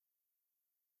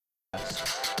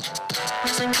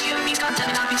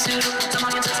This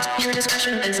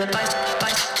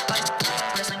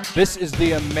is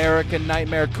the American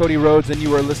Nightmare, Cody Rhodes, and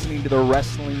you are listening to the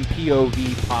Wrestling POV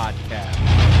podcast.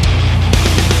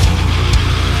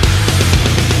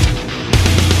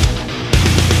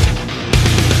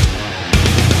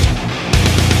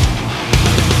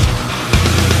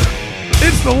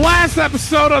 It's the last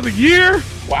episode of the year.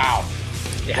 Wow.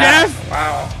 Yeah. Yes.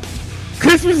 Wow.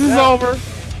 Christmas is over.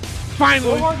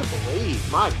 Finally. So hard to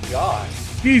believe. My God.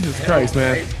 Jesus Christ,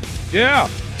 man. Yeah.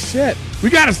 Shit. We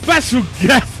got a special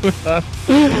guest with us.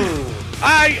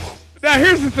 Now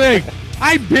here's the thing.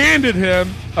 I banded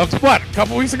him a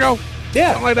couple weeks ago?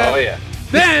 Yeah. Something like that. Oh, yeah.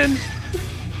 Then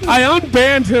I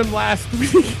unbanned him last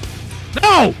week.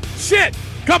 No! Shit!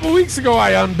 A couple weeks ago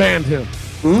I unbanned him.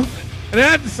 Hmm? And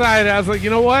then I decided, I was like, you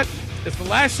know what? It's the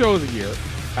last show of the year.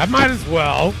 I might as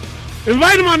well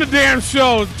invite him on the damn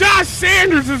show. Josh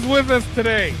Sanders is with us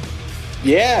today.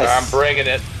 Yes. I'm bringing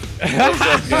it. What's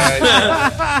up,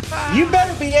 guys? You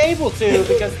better be able to,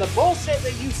 because the bullshit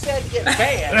that you said get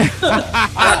banned.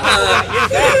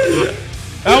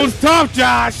 That was tough,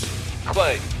 Josh.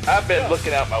 Clay, I've been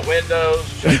looking out my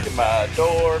windows, checking my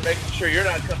door, making sure you're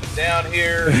not coming down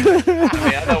here. I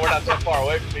mean, I know we're not that far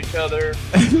away from each other,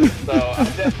 so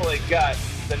I've definitely got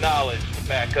the knowledge to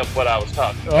back up what I was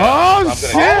talking about. Oh, I'm going to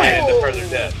explain it shit. into further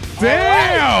depth.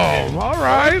 Damn. All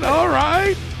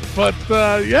right. But,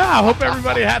 yeah, I hope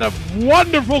everybody had a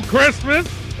wonderful Christmas.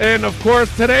 And, of course,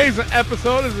 today's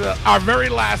episode is our very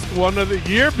last one of the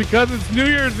year because it's New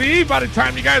Year's Eve by the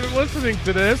time you guys are listening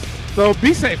to this. So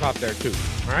be safe out there, too.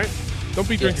 All right? Don't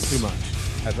be drinking too much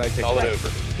as I take Call it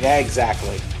over. Yeah,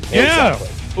 exactly. Yeah. Exactly.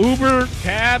 Uber,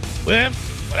 cab, Lyft,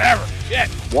 whatever. Shit.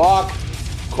 Walk,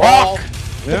 crawl.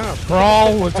 Yeah,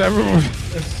 crawl,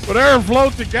 whatever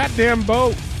floats your goddamn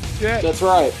boat. Shit. That's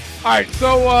right. All right,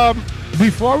 so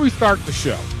before we start the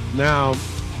show, now,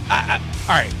 all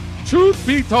right, truth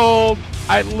be told,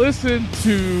 I listened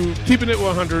to Keeping It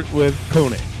 100 with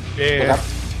Conan. And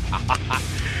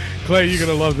Clay, you're going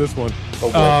to love this one.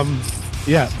 Okay.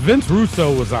 Yeah, Vince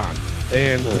Russo was on.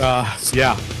 And,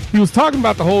 yeah, he was talking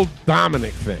about the whole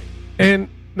Dominic thing. And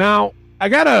now I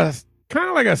got a kind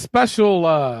of like a special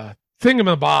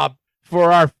thingamabob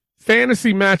for our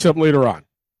fantasy matchup later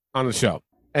on the show.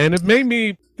 And it made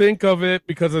me think of it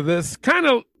because of this, kind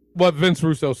of what Vince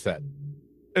Russo said.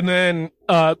 And then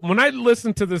when I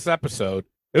listened to this episode,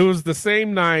 it was the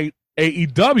same night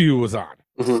AEW was on.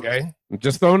 Mm-hmm. Okay? I'm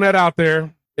just throwing that out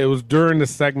there. It was during the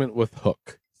segment with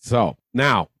Hook. So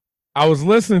now I was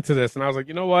listening to this and I was like,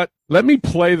 you know what? Let me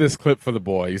play this clip for the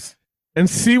boys and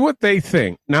see what they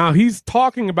think. Now he's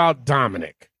talking about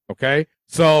Dominic. Okay?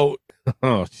 So,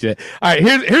 oh shit. All right,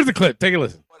 here's the clip. Take a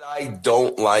listen. What I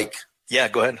don't like. Yeah,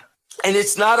 go ahead. And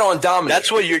it's not on Dominic.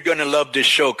 That's why you're going to love this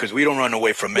show, because we don't run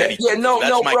away from anything. Yeah, no,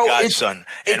 That's my bro. godson.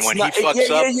 And when not, he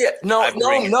fucks up,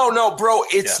 No, bro.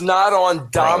 It's not on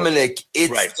Dominic.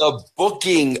 It's right. the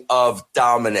booking of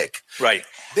Dominic. Right.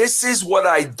 This is what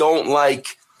I don't like,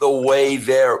 the way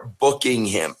they're booking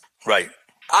him. Right.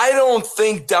 I don't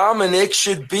think Dominic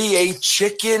should be a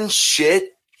chicken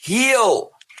shit heel.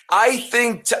 I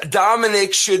think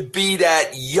Dominic should be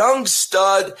that young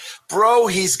stud. Bro,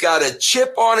 he's got a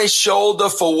chip on his shoulder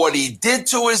for what he did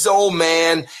to his old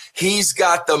man. He's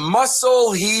got the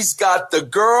muscle. He's got the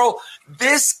girl.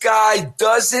 This guy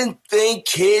doesn't think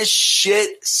his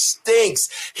shit stinks.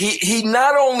 He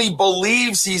not only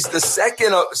believes he's the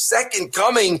second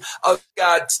coming of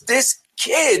God. This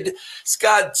kid's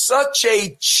got such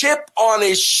a chip on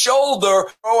his shoulder.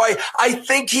 Oh, I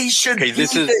think he should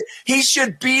he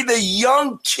should be the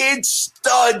young kid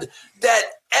stud that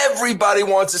everybody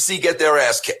wants to see get their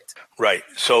ass kicked. Right.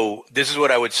 So this is what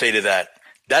I would say to that.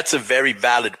 That's a very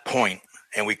valid point.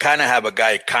 And we kind of have a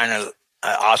guy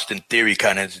Austin Theory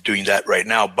kind of is doing that right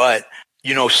now. But,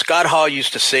 you know, Scott Hall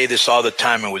used to say this all the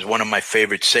time. It was one of my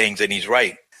favorite sayings, and he's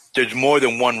right. There's more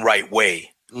than one right way.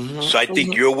 Mm-hmm. So I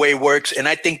think your way works, and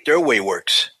I think their way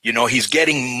works. You know, he's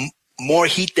getting more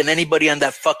heat than anybody on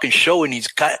that fucking show, and he's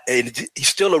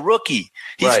still a rookie.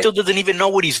 He still doesn't even know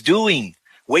what he's doing.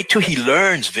 Wait till he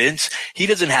learns, Vince. He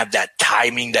doesn't have that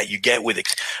timing that you get with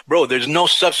bro, there's no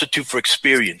substitute for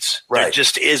experience. Right. There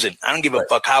just isn't. I don't give a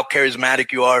fuck how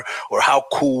charismatic you are or how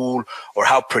cool or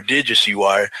how prodigious you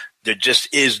are. There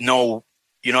just is no,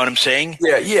 you know what I'm saying?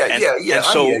 Yeah. And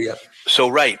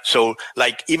so,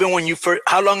 like, even when you first,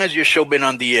 how long has your show been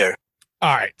on the air?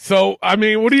 All right. So, I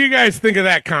mean, what do you guys think of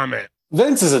that comment?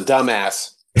 Vince is a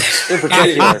dumbass. In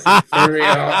particular.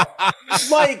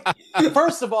 Like,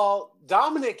 first of all,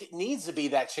 Dominic needs to be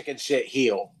that chicken shit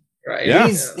heel. Right. Yeah.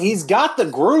 He's got the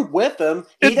group with him.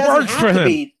 He It doesn't works have for to him.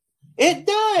 be. It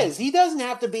does. He doesn't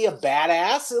have to be a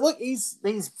badass. Look, he's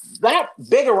that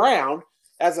big around.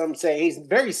 As I'm saying, he's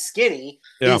very skinny.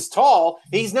 Yeah. He's tall.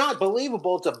 He's not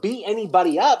believable to beat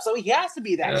anybody up, so he has to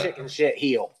be that chicken shit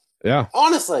heel. Yeah.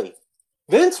 Honestly,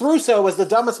 Vince Russo was the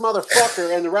dumbest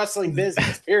motherfucker in the wrestling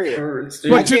business, period.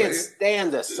 I can't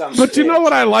stand this. But you know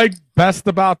what I like best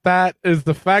about that is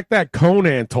the fact that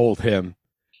Conan told him,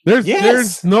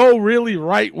 there's no really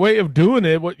right way of doing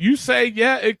it. What you say,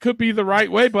 yeah, it could be the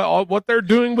right way, but what they're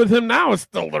doing with him now is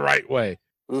still the right way.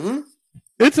 Mm-hmm.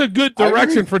 It's a good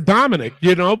direction for Dominic,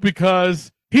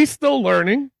 because he's still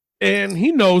learning and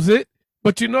he knows it.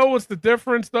 But you know what's the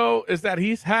difference, though, is that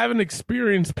he's having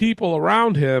experienced people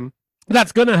around him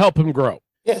that's going to help him grow.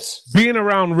 Yes. Being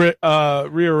around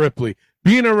Rhea Ripley,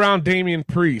 being around Damian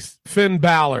Priest, Finn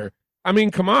Balor. I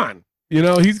mean, come on.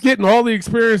 He's getting all the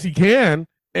experience he can,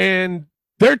 and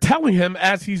they're telling him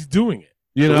as he's doing it,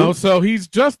 so he's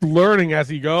just learning as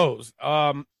he goes.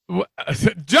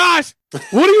 Josh,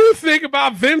 what do you think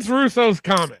about Vince Russo's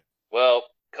comment? Well,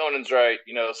 Conan's right.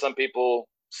 Some people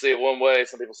see it one way,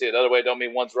 some people see it the other way. Don't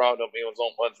mean one's wrong, don't mean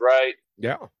one's right.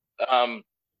 Yeah.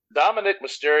 Dominic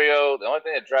Mysterio, the only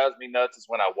thing that drives me nuts is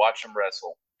when I watch him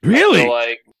wrestle. Really?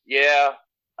 I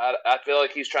feel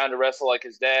like he's trying to wrestle like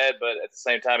his dad, but at the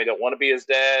same time, he don't want to be his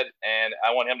dad, and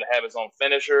I want him to have his own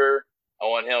finisher. I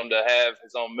want him to have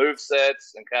his own move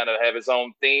sets and kind of have his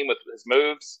own theme with his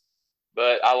moves.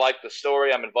 But I like the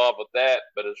story. I'm involved with that.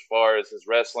 But as far as his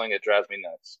wrestling, it drives me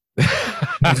nuts.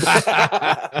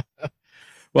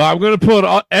 Well, I'm going to put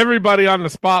everybody on the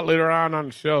spot later on the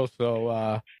show.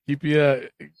 So keep your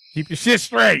shit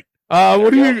straight.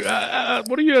 What do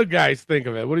you guys think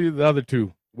of it? What do the other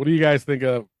two? What do you guys think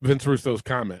of Vince Russo's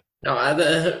comment? No,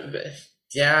 there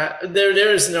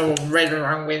is no right or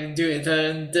wrong way to do it.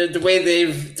 The way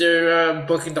they're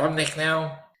booking Dominic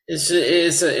now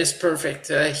is perfect.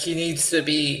 He needs to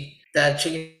be that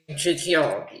chicken shit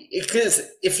heel, because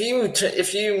if you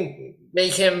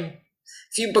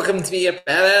book him to be a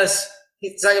badass,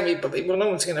 he's not gonna be believable. No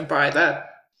one's gonna buy that.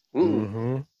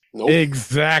 Mm-hmm. Nope.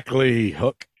 Exactly,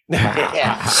 Hook.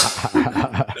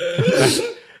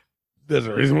 There's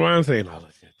a reason why I'm saying all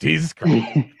this shit. Jesus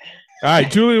Christ. All right,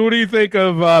 Julian, what do you think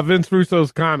of Vince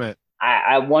Russo's comment?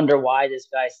 I wonder why this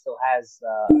guy still has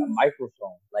a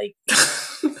microphone. Like,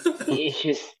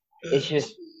 it's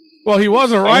just. Well, he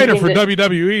was a writer for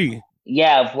WWE.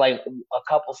 Yeah, like a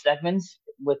couple segments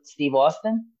with Steve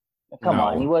Austin. Come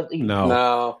on, he was.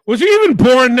 No. Was he even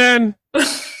born then?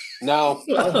 No.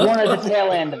 I was born at the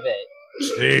tail end of it.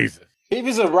 Jesus. He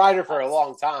was a writer for a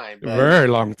long time. A very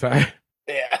long time.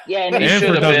 Yeah. Yeah, and for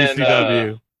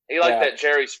WCW. He liked that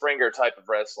Jerry Springer type of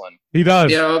wrestling. He does.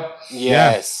 Yeah.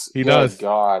 Yes. He does.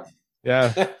 God.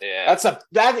 Yeah. Yeah.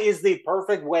 That is the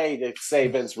perfect way to say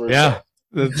Vince Russo. Yeah.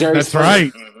 That's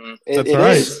right. Mm-hmm. That's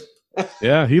right.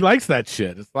 Yeah, he likes that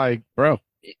shit. It's like, bro.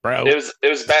 It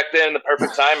was back then the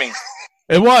perfect timing.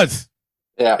 It was.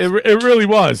 Yeah. It really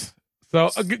was. So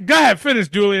go ahead, finish,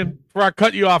 Julian, before I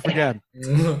cut you off again.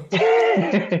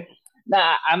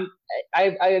 Nah,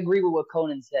 I agree with what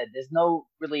Conan said. There's no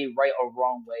really right or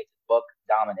wrong way to book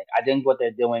Dominic. I think what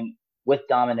they're doing with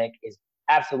Dominic is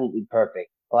absolutely perfect.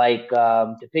 Like,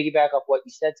 to piggyback off what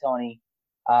you said, Tony,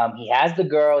 he has the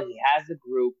girl, he has the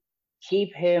group.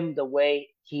 Keep him the way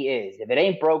he is. If it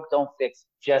ain't broke, don't fix it.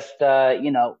 Just,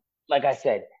 like I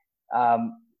said,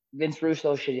 Vince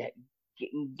Russo should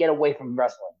get away from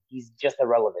wrestling. He's just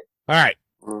irrelevant. All right.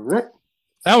 Mm-hmm.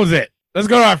 That was it. Let's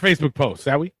go to our Facebook post,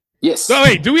 shall we? Yes. So,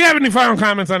 wait, do we have any final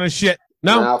comments on this shit?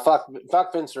 No? Fuck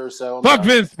Vince Russo. Fuck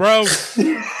Vince, bro. Fuck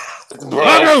him.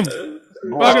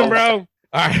 Fuck him, bro.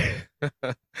 All right.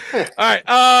 All right.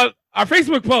 Our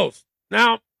Facebook post.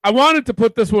 Now, I wanted to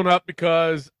put this one up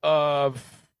because of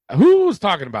who was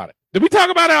talking about it. Did we talk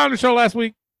about it on the show last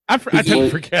week? I tend to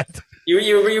forget.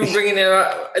 You were bringing it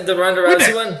up the Ronda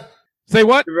Rousey one? Say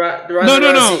what? The Ronda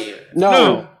Rousey.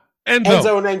 No.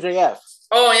 Enzo and MJF.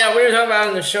 Oh, yeah, we were talking about it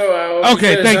on the show.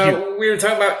 Okay, thank you. We were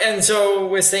talking about Enzo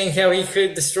was saying how he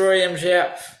could destroy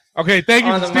MJF. Okay, thank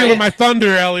you for stealing my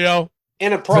thunder, Elio.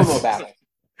 In a promo battle.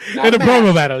 In a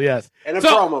promo battle, yes. In a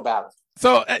promo battle.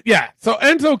 So, So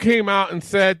Enzo came out and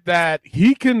said that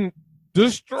he can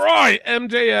destroy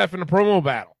MJF in a promo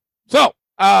battle. So,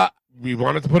 we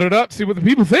wanted to put it up, see what the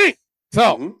people think.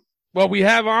 So, what we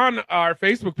have on our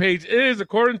Facebook page is,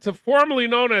 according to formerly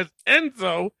known as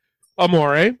Enzo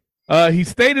Amore, he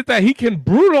stated that he can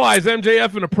brutalize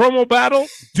MJF in a promo battle.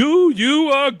 Do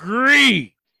you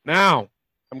agree? Now,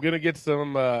 I'm gonna get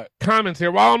some comments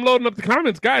here. While I'm loading up the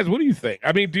comments, guys, what do you think?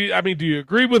 Do you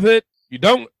agree with it? You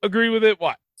don't agree with it?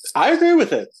 What? I agree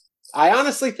with it. I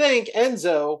honestly think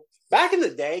Enzo Back in the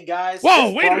day, guys. Whoa,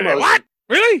 his wait a minute. promos- What?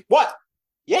 Really? What?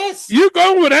 Yes. You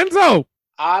going with Enzo?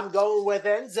 I'm going with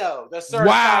Enzo, the certified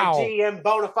Wow. GM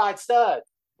bona fide stud.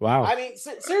 Wow. I mean,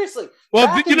 seriously. Well,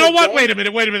 back you in know the what? day- Wait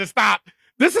a minute. Stop.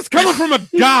 This is coming from a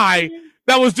guy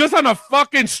that was just on a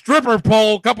fucking stripper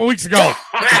pole a couple weeks ago.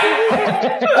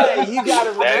 Hey, you got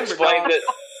to That remember, explains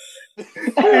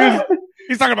dog. it.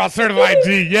 He's talking about certified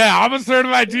G. Yeah, I'm a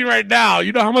certified G right now.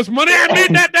 You know how much money I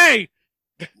made that day?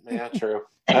 Yeah, true.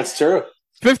 That's true.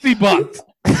 $50.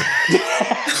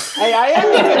 Hey, I am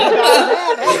a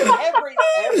 $50 man.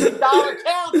 Hey, every dollar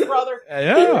counts, brother. Yeah.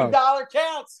 Every dollar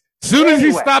counts. As soon as he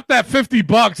Anyway. stopped that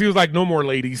 $50, he was like, "No more,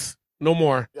 ladies. No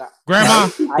more. Yeah. Grandma,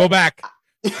 go back."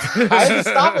 I had to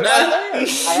stop it right there.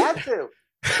 I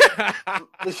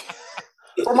had to.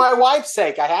 For my wife's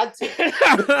sake, I had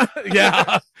to.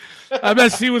 Yeah. I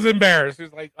bet she was embarrassed. She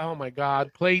was like, "Oh my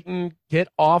God, Clayton, get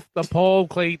off the pole,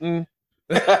 Clayton."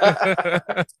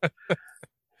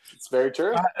 It's very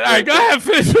true. All right, go ahead,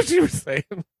 finish what you were saying.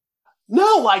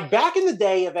 No, like back in the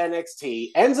day of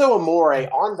NXT, Enzo Amore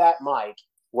on that mic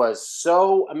was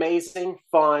so amazing,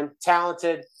 fun,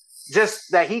 talented,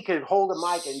 just that he could hold a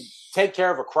mic and take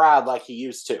care of a crowd like he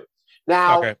used to.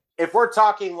 Now, Okay. if we're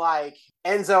talking like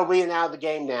Enzo being out of the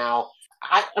game now,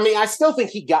 I mean, I still think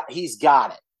he's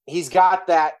got it. He's got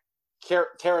that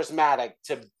charismatic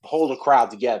to hold a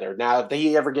crowd together. Now, if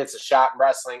he ever gets a shot in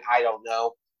wrestling, I don't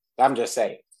know. I'm just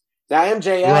saying. Now,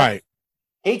 MJF, Right.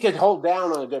 he could hold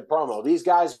down on a good promo. These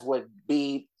guys would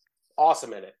be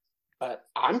awesome in it. But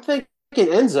I'm thinking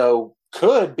Enzo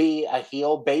could be a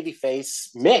heel babyface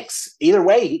mix. Either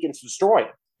way, he can destroy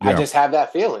him. I Yeah. just have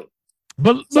that feeling.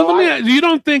 But So let me ask, you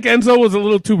don't think Enzo was a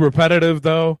little too repetitive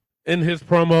though in his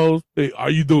promos? Hey, how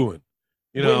you doing?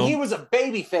 You know, When he was a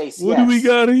babyface, what do we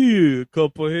got here? A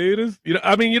couple of haters. You know,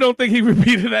 I mean, you don't think he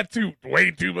repeated that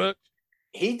way too much?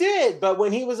 He did, but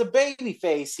when he was a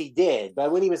babyface, he did.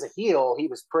 But when he was a heel, he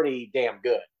was pretty damn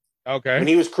good. Okay. When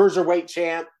he was cruiserweight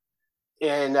champ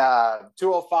in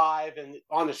 205 and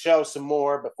on the show some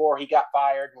more before he got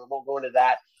fired, we won't go into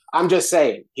that. I'm just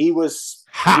saying he was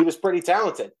pretty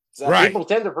talented. So Right. people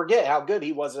tend to forget how good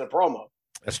he was in a promo.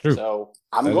 That's true. So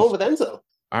I'm That going is- with Enzo.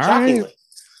 All Shockingly. right.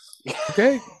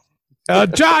 Okay.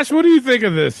 Josh, what do you think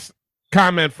of this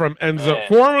comment from Enzo, Man.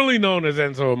 formerly known as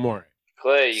Enzo Amore?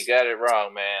 Clay, you got it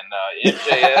wrong, man.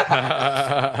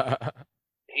 MJF,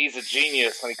 he's a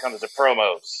genius when he comes to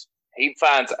promos. He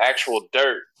finds actual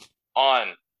dirt on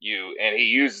you, and he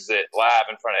uses it live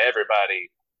in front of everybody.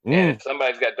 And if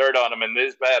somebody's got dirt on him in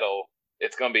this battle,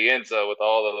 it's going to be Enzo with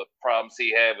all the problems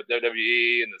he had with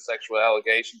WWE and the sexual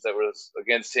allegations that was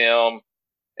against him.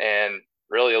 And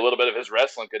really a little bit of his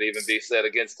wrestling could even be said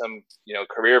against him, you know,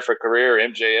 career for career.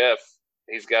 MJF,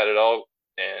 he's got it all,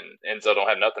 and Enzo don't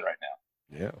have nothing right now.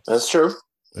 Yeah. That's true.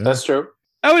 That's true.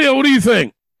 Elliot, what do you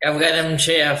think? I've got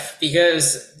MJF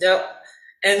because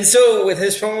and so with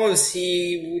his promos,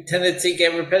 he tended to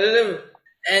get repetitive,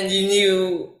 and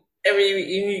you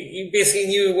basically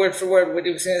knew word for word what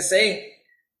he was going to say.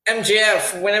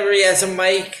 MJF, whenever he has a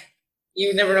mic,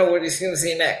 you never know what he's going to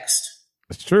say next.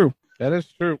 It's true. That is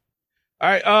true.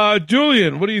 All right,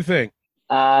 Julian, what do you think?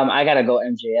 I gotta go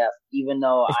MJF, even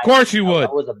though Of course you would.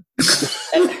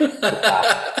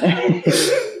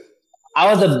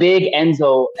 I was a big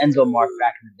Enzo mark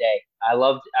back in the day. I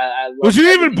loved. Was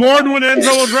you even born when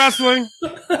Enzo was wrestling?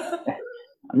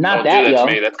 I'm not Don't that do that young.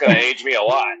 to me. That's going to age me a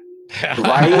lot.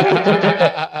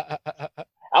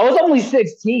 I was only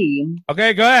 16.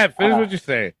 Okay, go ahead. Finish what you're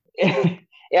saying.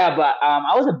 Yeah, but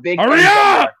I was a big. Hurry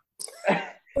Enzo up! mark.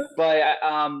 But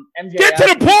MJF. Get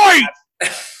to the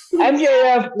point!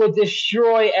 MJF would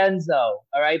destroy Enzo.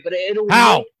 All right, but it'll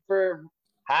How? wait for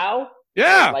how?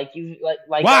 Yeah. Like you like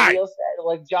Why? Elio said,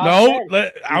 like John No,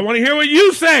 said. I want to hear what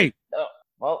you say.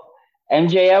 Well,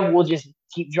 MJF will just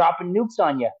keep dropping nukes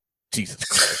on you. Jesus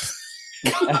Christ.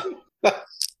 You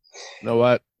know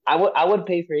what? I would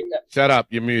pay for it. Shut up.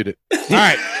 You're muted. All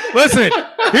right. Listen,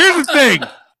 here's the thing.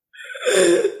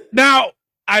 Now,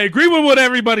 I agree with what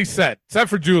everybody said, except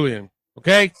for Julian.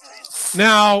 Okay?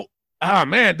 Now, oh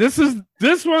man, this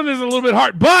one is a little bit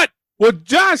hard. But what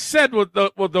Josh said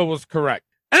was correct.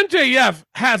 MJF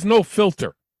has no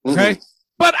filter. Okay?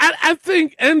 But I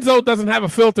think Enzo doesn't have a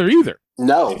filter either.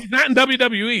 No. He's not in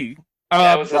WWE.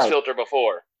 That was his right. filter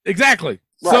before. Exactly.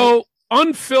 Right. So It'd be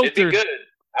unfiltered. good.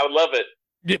 I would love it.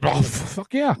 Yeah, oh,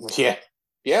 fuck yeah. Yeah.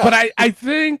 Yeah. But I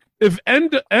think if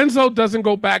Enzo doesn't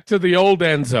go back to the old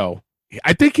Enzo,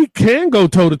 I think he can go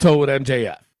toe to toe with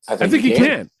MJF. I think he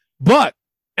can. But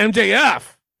MJF,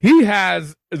 he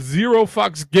has zero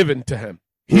fucks given to him.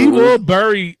 He will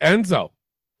bury Enzo,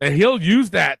 and he'll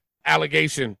use that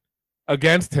allegation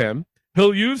against him.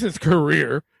 He'll use his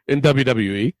career in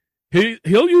WWE.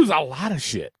 He'll use a lot of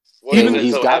shit. What does Even Enzo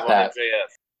he's got have that. on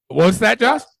MJF? What's that,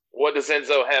 Josh? What does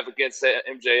Enzo have against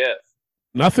MJF?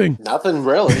 Nothing. Nothing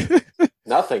really.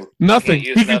 Nothing. Nothing. Can't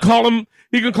use He can nothing. call him.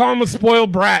 He can call him a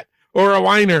spoiled brat or a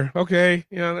whiner. Okay,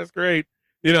 yeah, that's great.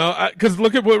 You know, because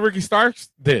look at what Ricky Starks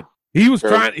did. He was Sure.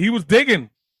 trying. He was digging.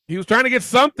 He was trying to get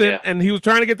something, Yeah. and he was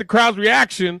trying to get the crowd's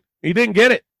reaction. He didn't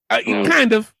get it.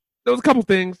 Kind of. There was a couple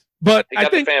things, but He I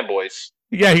got think the fanboys.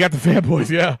 yeah, he got the fanboys.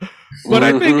 Yeah, but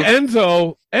I think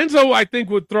Enzo, I think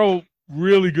would throw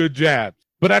really good jabs.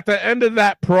 But at the end of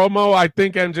that promo, I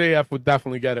think MJF would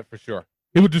definitely get it for sure.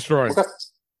 He would destroy him. Okay.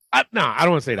 I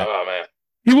don't want to say that. Oh man,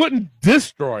 He wouldn't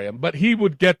destroy him, but he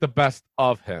would get the best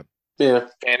of him. Yeah.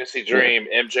 fantasy dream.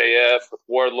 MJF with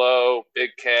Wardlow, Big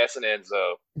Cass, and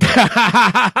Enzo.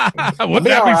 Wouldn't Be that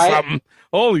be all right. something?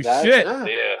 Holy That- shit. Yeah.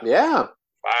 Yeah, Yeah.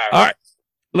 fire. All right.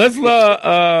 Let's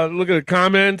look at the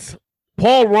comments.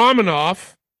 Paul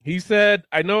Romanoff, he said,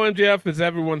 I know MJF is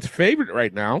everyone's favorite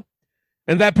right now,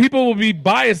 and that people will be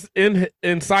biased in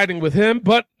siding with him,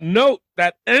 but note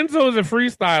that Enzo is a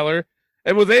freestyler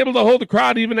and was able to hold the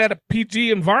crowd even at a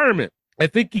PG environment. I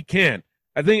think he can.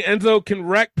 I think Enzo can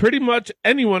wreck pretty much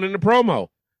anyone in the promo.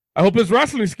 I hope his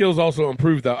wrestling skills also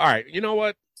improve, though. All right, you know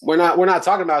what? We're not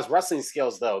talking about his wrestling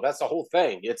skills though. That's the whole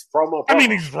thing. It's promo. I mean,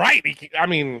 he's right.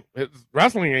 His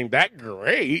wrestling ain't that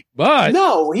great, but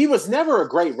no, he was never a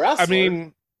great wrestler. I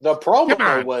mean, the promo come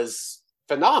on. was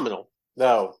phenomenal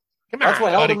though. come That's on,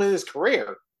 what held buddy. him in his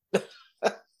career.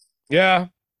 Yeah.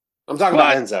 I'm talking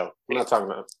But- about Enzo. I'm not talking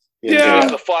about. Yeah. He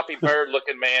was the floppy bird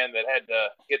looking man that had to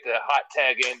get the hot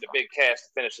tag in to Big Cass to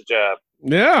finish the job.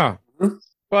 Yeah.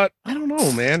 But I don't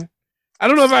know, man. I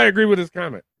don't know if I agree with his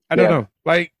comment. I don't Yeah. know.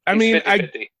 Like, I He's mean,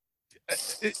 50-50.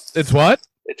 it's what?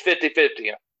 It's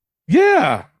 50-50.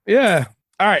 Yeah. Yeah.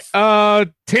 All right.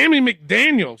 Tammy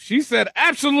McDaniel, she said,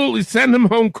 absolutely send him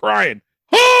home crying.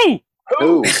 Who?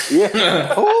 Who?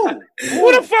 Yeah. Who?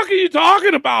 What the fuck are you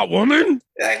talking about, woman?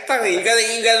 Exactly. You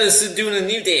gotta do a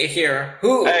new day here.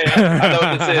 Who? Hey, I know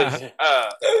what this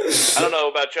is. I don't know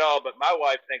about y'all, but my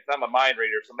wife thinks I'm a mind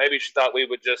reader, so maybe she thought we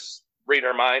would just read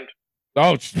her mind.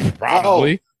 Oh,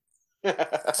 probably.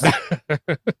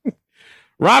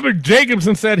 Robert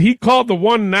Jacobson said he called the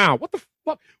one now. What the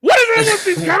fuck? What is that with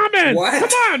these comments? What?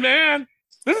 Come on, man.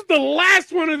 This is the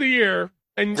last one of the year.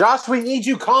 And Josh, we need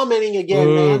you commenting again,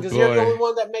 Oh, man, because you're the boy. only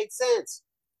one that makes sense.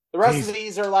 The rest Jeez. of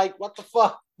these are like, what the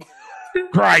fuck?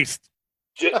 Christ.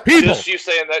 Just you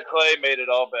saying that, Clay, made it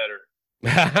all better.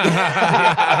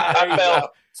 There you go.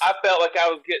 I felt like I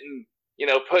was getting,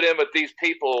 put in with these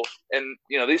people, and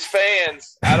these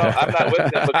fans. I'm not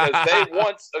with them because they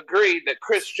once agreed that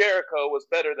Chris Jericho was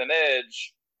better than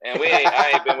Edge, and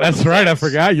I ain't been with That's them right. I since.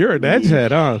 forgot you're an edgehead,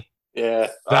 huh? Yeah.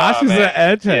 Josh is man.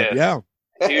 an edgehead. Yes.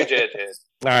 Yeah. Huge Edgehead.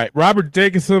 All right. Robert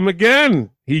Jacobson again.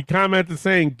 He commented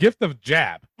saying, gift of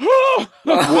jab. Whoa!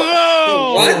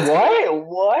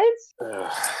 What?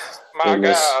 My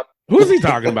Goodness. God. Who's he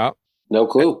talking about? No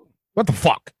clue. What the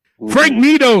fuck? Frank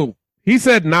Nito. He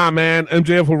said, nah, man.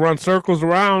 MJF will run circles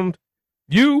around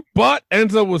you, but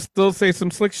Enzo will still say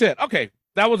some slick shit. Okay.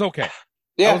 That was okay.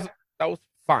 Yeah. That was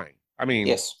fine. I mean,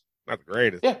 Yes. not the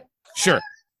greatest. Yeah. Sure.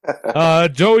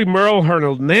 Joey Merle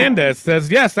Hernandez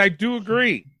says, yes, I do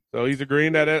agree. So he's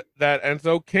agreeing that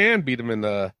Enzo can beat him in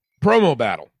the promo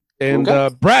battle. And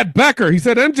Okay. Brad Becker, he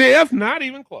said MJF, not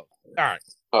even close. All right.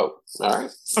 Oh, all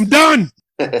right. I'm done.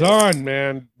 Done,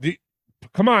 man.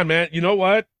 Come on, man. You know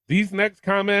what? These next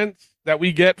comments that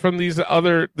we get from these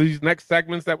next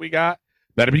segments that we got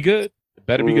better be good.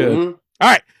 Better be good. Mhm. All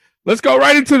right. Let's go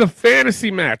right into the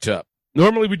fantasy matchup.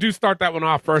 Normally we do start that one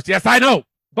off first. Yes, I know.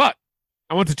 But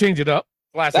I want to change it up.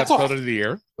 Last That's episode all. of the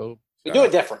year. So We do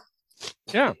it different.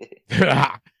 yeah.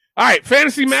 All right,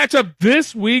 fantasy matchup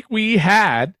this week we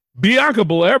had Bianca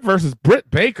Belair versus Britt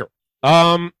Baker.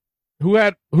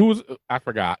 Who's I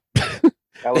forgot.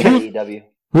 That was AEW.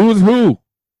 Who's who?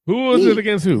 Who was Me. it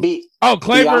against who? Be- Oh,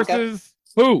 Clay Bianca. versus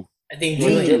who? I think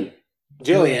Julian. Julian.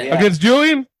 Julian. Yeah. Against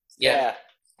Julian? Yeah.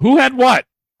 Who had what?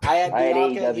 I had I had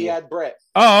Bianca. He AEW. had Britt.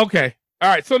 Oh, okay. All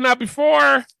right. So now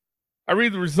before I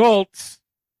read the results,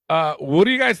 what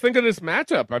do you guys think of this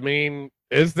matchup? I mean,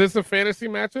 is this a fantasy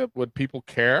matchup? Would people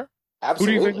care?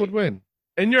 Absolutely. Who do you think would win?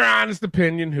 In your honest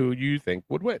opinion, who you think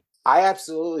would win? I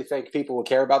absolutely think people will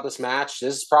care about this match.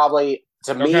 This is probably,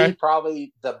 to me, Okay.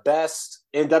 probably the best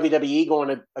in WWE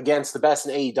going against the best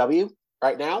in AEW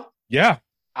right now. Yeah.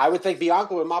 I would think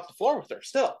Bianca would mop the floor with her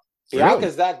still. Really?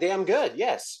 Bianca's that damn good,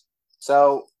 yes.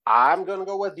 So I'm going to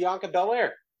go with Bianca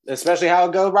Belair, especially how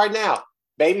it goes right now.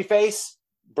 Babyface,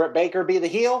 Britt Baker be the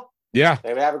heel. Yeah.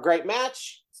 They would have a great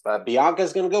match, but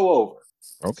Bianca's going to go over.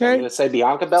 So I'm Okay. going to say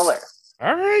Bianca Belair.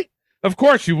 All right. Of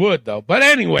course you would, though. But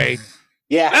anyway,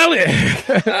 Yeah. Elliot.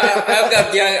 I've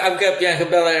got Bianca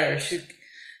Belair.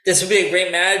 This would be a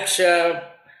great match.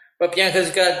 But Bianca's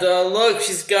got the look.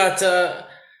 She's got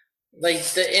like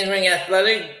the in-ring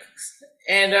athletics,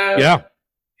 and Yeah.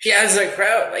 she has a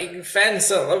crowd. Like fans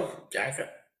love Bianca.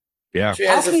 Yeah. She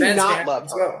has How a can you fans not behind love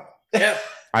as her? well. Yeah.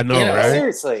 I know, You know,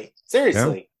 right?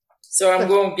 Seriously. So I'm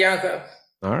going Bianca.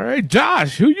 All right.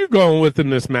 Josh, who you going with in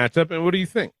this matchup, and what do you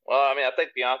think? Well, I mean, I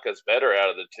think Bianca's better out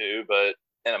of the two, but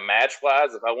in a match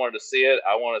wise, if I wanted to see it,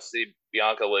 I want to see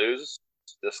Bianca lose.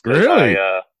 Just 'cause Really?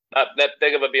 not that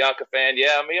big of a Bianca fan.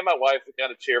 Yeah, me and my wife, we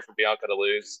kind of cheer for Bianca to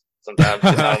lose sometimes.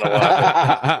 I don't know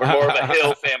why. We're more of a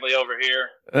Hill family over here.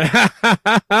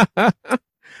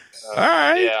 All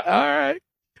right. Yeah. All right.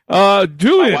 My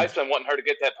Julian, wife's been wanting her to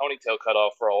get that ponytail cut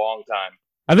off for a long time.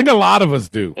 I think a lot of us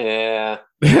do. Yeah.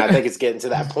 I think it's getting to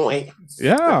that point.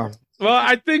 Yeah. Well,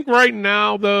 I think right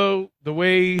now, though, the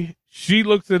way she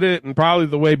looks at it and probably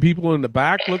the way people in the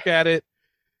back look at it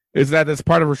is that it's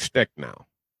part of her shtick now,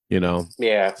 you know?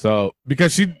 Yeah. So,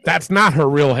 because that's not her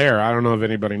real hair. I don't know if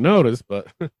anybody noticed, but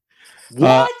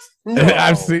What? No.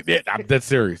 I've seen it. I'm dead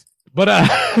serious. But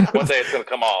One day it's going to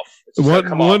come off. It's just gonna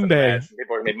come off one in the day. match.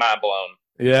 People are going to be mind blown.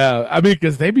 Yeah, I mean,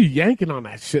 because they be yanking on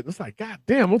that shit. It's like, God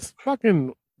damn, what's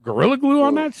fucking Gorilla Glue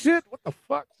on that shit? What the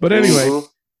fuck? But anyway, Mhm.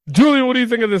 Julian, what do you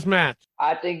think of this match?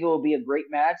 I think it will be a great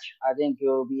match. I think it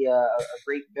will be a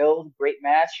great build, great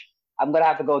match. I'm going to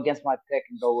have to go against my pick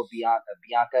and go with Bianca.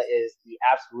 Bianca is the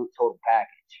absolute total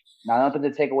package. Now, nothing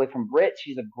to take away from Britt.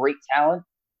 She's a great talent,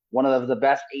 one of the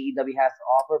best AEW has to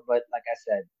offer. But like I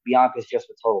said, Bianca's just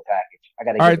a total package. I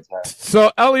got to All give right, it to her.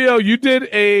 so Elio, you did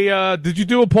did you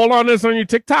do a poll on this on your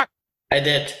TikTok? I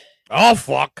did. Oh,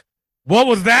 fuck. What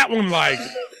was that one like?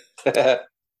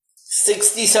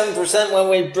 67% went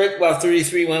with Britt, while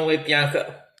 33% went with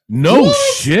Bianca. No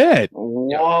shit.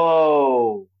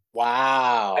 Whoa.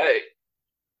 Wow.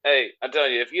 Hey, I'm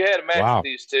telling you, if you had a match Wow. with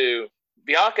these two,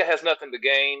 Bianca has nothing to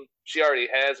gain. She already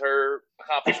has her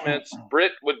accomplishments.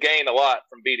 Britt would gain a lot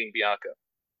from beating Bianca.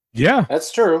 Yeah,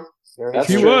 That's true. That's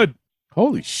she true. would.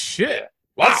 Holy shit.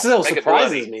 Wow. That still Make it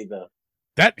surprises bloody. me, though.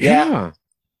 That Yeah.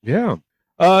 yeah.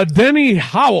 Denny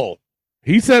Howell.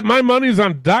 He said my money's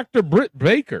on Dr. Britt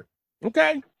Baker.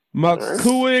 Okay.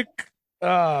 Makuik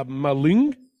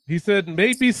Maling. He said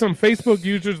maybe some Facebook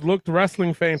users looked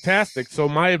wrestling fantastic, so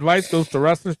my advice goes to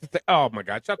wrestlers to say, oh my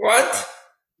god, shut What?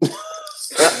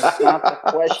 That's not the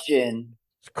question.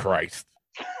 Christ.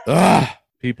 Ugh,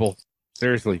 people.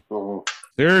 Seriously. Mhm.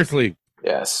 Seriously.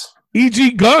 Yes.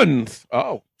 E.G. Guns.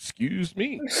 Oh, excuse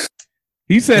me.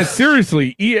 He said,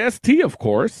 seriously, EST, of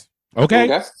course.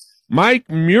 Okay. Mike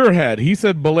Muirhead, he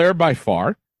said Belair by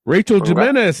far. Rachel Okay.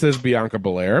 Jimenez says Bianca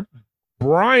Belair.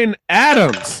 Brian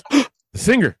Adams, the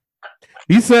singer,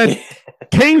 he said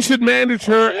Kane should manage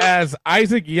her as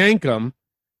Isaac Yankem,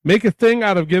 make a thing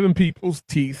out of giving people's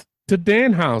teeth to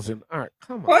Danhausen. All right,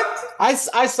 come on. What? I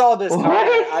saw this comment.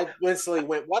 I instantly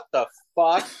went, what the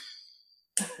fuck?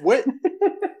 What?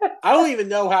 I don't even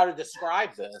know how to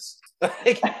describe this.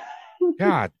 Like,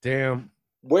 God damn.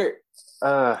 where?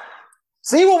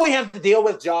 See what we have to deal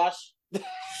with, Josh?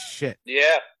 Shit. Yeah.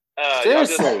 Y'all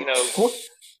just, Seriously.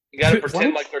 you got to What?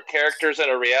 pretend like they're characters in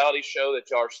a reality show that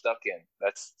y'all are stuck in.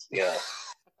 That's,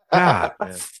 God,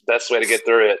 man. best way to get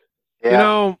through it. You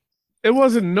know, it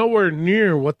wasn't nowhere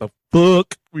near what the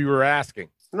fuck we were asking.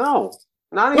 No.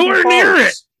 Not even Nowhere close. near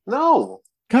it. No.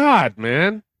 God,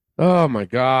 man. Oh my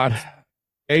God.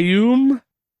 Ayum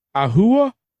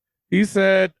Ahua. He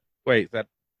said, wait, let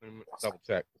me double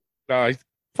check. He's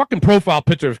fucking profile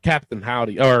picture of Captain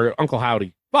Howdy or Uncle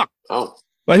Howdy. Fuck. Oh.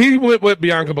 But he went with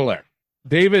Bianca Belair.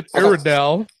 David Okay.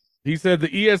 Iredell. He said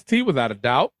the EST without a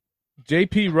doubt.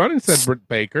 JP Running said Britt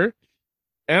Baker.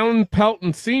 Alan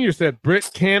Pelton Sr. said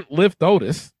Britt can't lift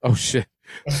Otis. Oh shit.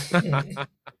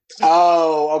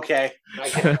 Oh, okay.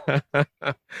 But what does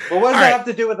All that right. have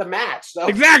to do with the match, though?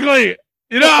 Exactly.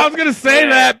 You know, I was gonna say Yeah.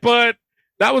 that, but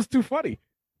that was too funny.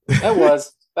 That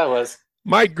was.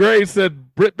 Mike Gray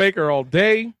said Britt Baker all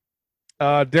day.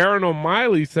 Darren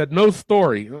O'Malley said no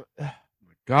story. Oh my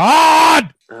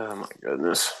God, Oh, my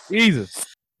goodness.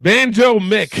 Jesus. Banjo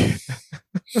Mick.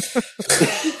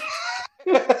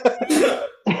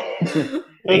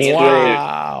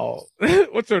 Wow.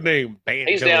 What's her name?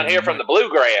 Banjo. He's down here from the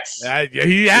bluegrass.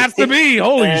 He has to be.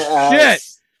 Holy shit.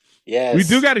 Yes. We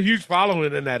do got a huge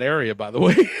following in that area, by the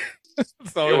way.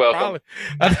 So You're it's welcome.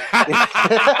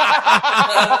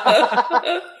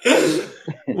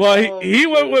 Well, he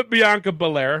went with Bianca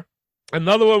Belair.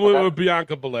 Another one went with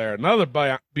Bianca Belair. Another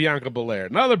Bianca Belair.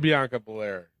 Another Bianca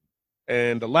Belair.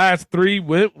 And the last 3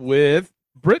 went with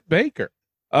Britt Baker.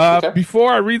 Okay.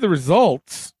 Before I read the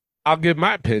results, I'll give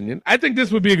my opinion. I think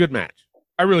this would be a good match.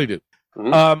 I really do.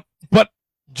 Mhm. But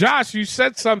Josh, you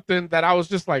said something that I was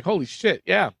just like, holy shit,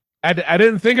 yeah. I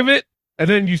didn't think of it. And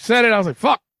then you said it. I was like,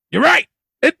 fuck, you're right.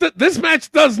 This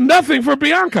match does nothing for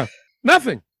Bianca.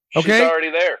 Nothing. Okay. She's already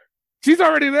there. She's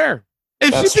already there.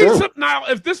 If That's she beats true. up now,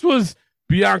 if this was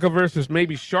Bianca versus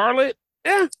maybe Charlotte,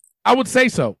 I would say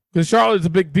so because Charlotte's a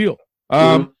big deal.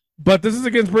 But this is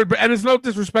against Britt, and it's no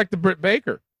disrespect to Britt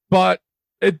Baker, but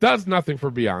it does nothing for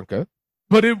Bianca.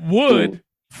 But it would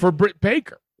for Britt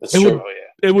Baker. That's It true. would,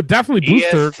 it would definitely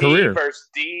boost her EST career. versus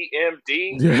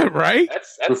DMD. Yeah, right.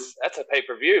 That's a pay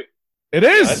per view. It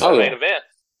is. That's Oh, the yeah. main event.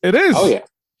 It is. Oh yeah.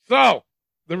 So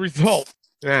the result,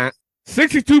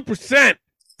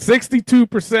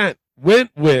 62%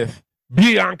 went with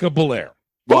Bianca Belair,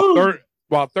 Boom.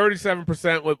 while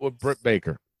 37% went with Britt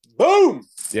Baker. Boom.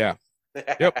 Yeah.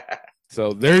 Yep.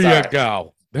 So there you Sorry.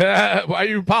 go. Why are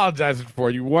you apologizing for?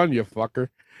 You won, you fucker.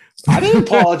 I didn't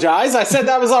apologize. I said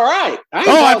that was all right.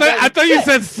 I thought you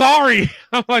said sorry.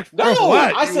 I'm like, for No,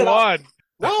 what? I You said won.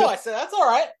 No, I said that's all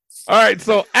right. All right,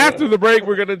 so after the break,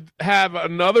 we're going to have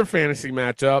another fantasy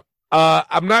matchup.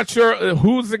 I'm not sure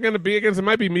who's it going to be against. It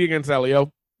might be me against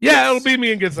Elio. Yeah, Yes. it'll be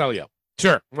me against Elio.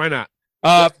 Sure, why not?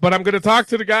 But I'm going to talk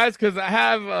to the guys because I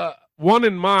have one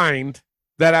in mind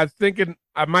that I'm thinking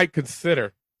I might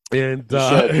consider. And You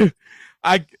should.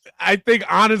 I think,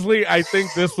 honestly, I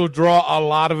think this will draw a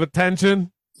lot of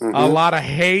attention, a Mhm. lot of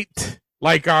hate.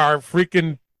 Like our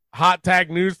freaking hot tag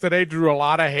news today drew a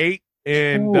lot of hate.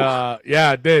 And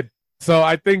yeah, it did. So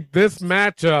I think this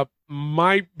matchup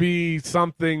might be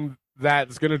something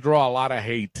that's going to draw a lot of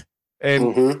hate.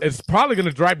 And Mhm. it's probably going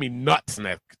to drive me nuts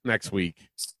next week.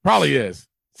 Probably is.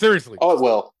 Seriously. Oh, it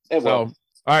will. It So, will.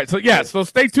 all right. So, yeah. So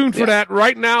stay tuned for Yeah. that.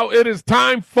 Right now, it is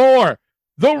time for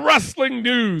the wrestling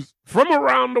news from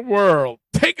around the world.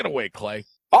 Take it away, Clay.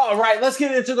 All right, let's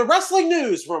get into the wrestling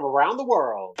news from around the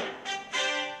world.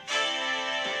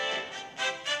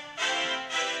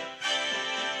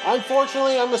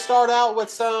 Unfortunately, I'm going to start out with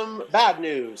some bad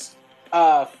news.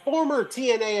 Former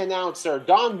TNA announcer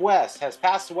Don West has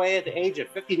passed away at the age of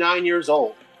 59 years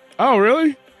old. Oh,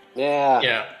 really?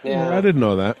 Yeah. Yeah. I didn't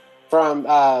know that. From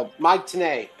Mike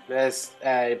Tenay has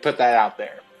put that out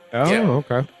there. Oh, Yeah.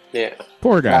 okay. Yeah.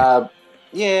 Poor guy.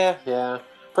 Yeah.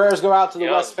 Prayers go out to the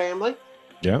Yeah. West family.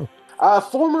 Yeah.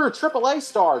 Former AAA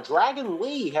star Dragon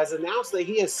Lee has announced that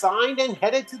he is signed and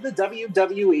headed to the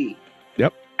WWE.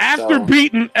 After So-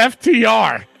 beating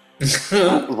FTR.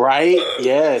 Right?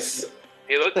 Yes.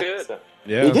 He looked good.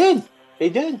 Yeah. He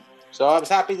did. So I was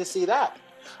happy to see that.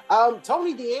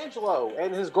 Tony D'Angelo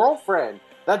and his girlfriend,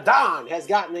 the Don, has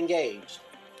gotten engaged.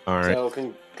 All right.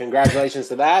 So congratulations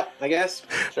to that, I guess.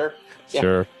 Sure. Yeah.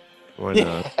 Sure. Why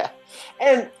not? Yeah.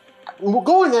 And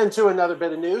going into another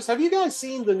bit of news, have you guys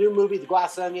seen the new movie, The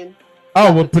Glass Onion? Oh,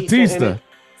 Got well, Batista in Batista. it?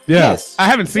 Yeah. Yes. I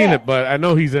haven't seen Yeah. it, but I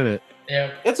know he's in it.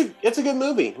 Yeah. It's a good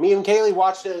movie. Me and Kaylee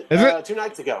watched it, Is it? 2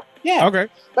 nights ago. Yeah. Okay.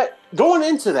 But going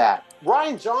into that,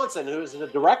 Ryan Johnson, who is the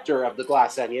director of The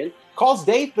Glass Onion, calls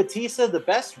Dave Bautista the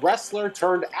best wrestler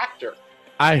turned actor.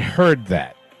 I heard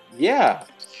that. Yeah.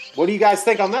 What do you guys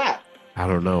think on that? I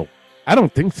don't know. I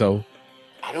don't think so.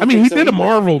 don't I mean, think he so did a either.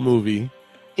 Marvel movie.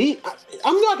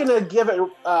 I'm not going to give it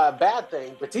a bad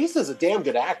thing. Batista's a damn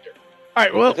good actor, All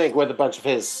right. I Well, think, with a bunch of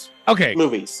his okay.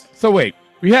 movies. So wait,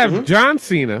 we have Mhm. John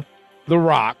Cena, The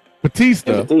Rock, And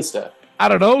Batista. Batista.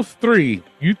 Out of those 3,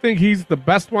 you think he's the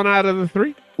best one out of the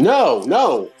 3?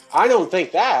 No, I don't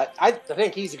think that. I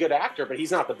think he's a good actor, but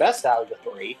he's not the best out of the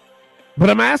 3. But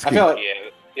I'm I asking. feel like,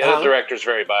 Yeah, the director's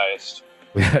very biased.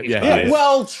 yeah, yeah, he is.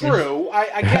 well, true.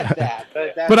 I get that,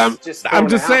 but that's But I'm just I'm throwing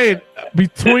just it out saying, there.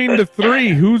 between the 3,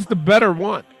 who's the better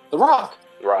one? The Rock,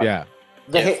 Right. Yeah.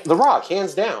 the Rock,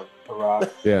 hands down. The Rock.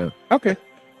 Yeah. Okay.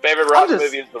 Favorite Rock just-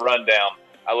 movie is The Rundown.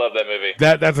 I love that movie.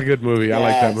 That's a good movie. I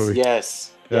like that movie.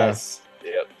 Yes, Yeah. yes.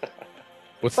 Yep.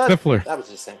 With But- Stifler. That was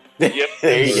just saying. Yep.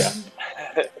 There you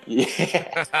go.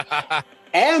 Yeah.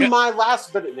 And my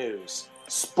last bit of news: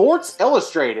 Sports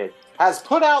Illustrated has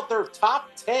put out their top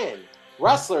 10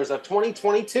 wrestlers of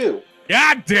 2022.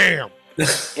 God damn.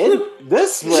 And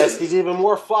this list is even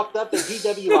more fucked up than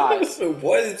PWI's.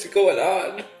 What is going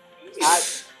on?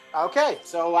 Okay,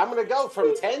 so I'm going to go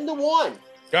from 10 to 1.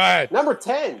 Go ahead. Number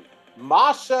 10,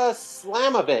 Masha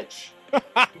Slamovich.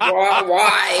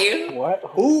 Why? What?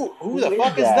 Who the is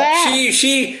fuck is that?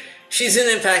 that? She's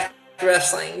in Impact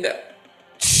Wrestling.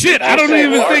 Shit, I don't say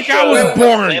even Marsha think I was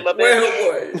born.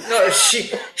 Slamovich. No,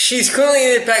 she's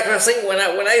currently in Impact Wrestling. When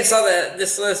I saw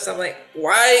this list, I'm like,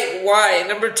 why?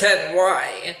 Number 10,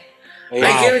 why? Yeah,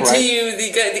 I guarantee right. you,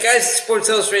 the guys at Sports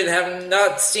Illustrated have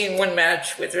not seen one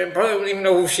match with her and probably don't even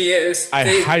know who she is.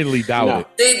 I highly doubt No. it.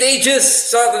 They just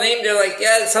saw the name. They're like,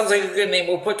 yeah, it sounds like a good name.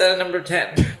 We'll put that at number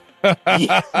 10.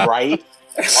 Yeah, right.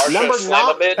 Marsha Number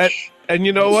Slamovich. And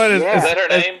you know what? Yeah. Is that her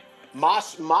name?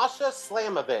 Masha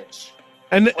Slamovich.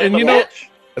 And you know, Slamovich?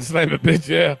 slam a bitch,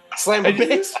 yeah.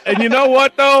 Slamovich. And you know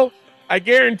what though? I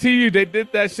guarantee you they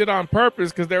did that shit on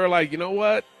purpose because they were like, you know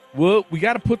what? Well, we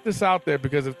got to put this out there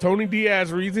because if Tony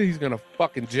Diaz reads it, he's gonna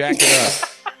fucking jack it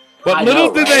up. But I little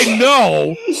know, did right? they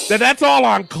know that that's all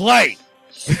on Clay.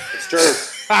 It's true.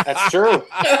 That's true.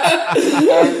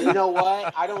 And you know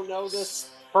what? I don't know this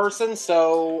person,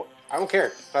 so I don't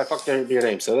care. I fucked your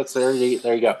name. So that's there you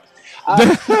go.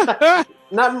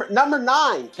 Number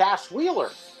 9, Cash Wheeler.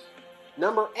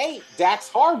 Number 8, Dax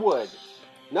Harwood.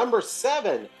 Number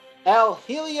 7, El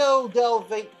Helio del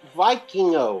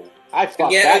Vikingo. I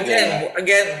fucked that name.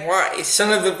 Again, why?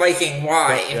 Son of the Viking,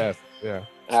 why? Yes, yeah.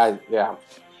 Yeah.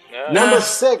 No. Number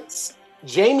 6,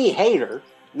 Jamie Hayter.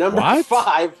 Number What?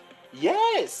 5,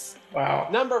 yes. Wow.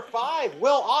 Number 5,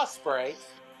 Will Ospreay.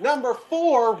 Number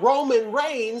 4, Roman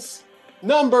Reigns.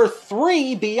 Number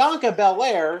 3, Bianca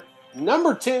Belair.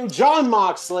 Number 2, John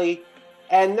Moxley.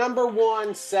 And number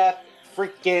 1, Seth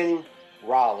freaking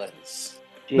Rollins.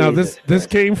 Now this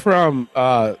came from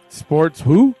Sports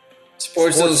who?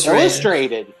 Sports Sports Illustrated.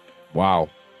 Illustrated. Wow.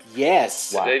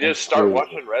 Yes. Did they just start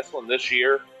watching wrestling this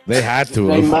year? They had to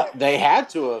They, have. they had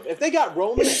to have. If they got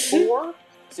Roman at 4,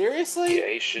 seriously? Yeah,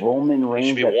 he should. Roman He Reigns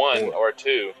should be at 1 4. or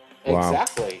 2. Wow.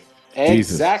 Exactly.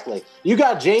 Jesus. Exactly. You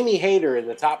got Jamie Hayter in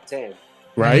the top 10.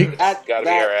 Right? That, Got to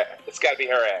be her. It's got to be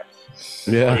her ass.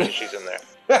 Yeah. She's in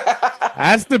there.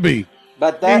 Has to be.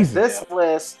 But Jesus. this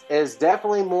list is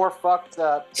definitely more fucked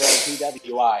up than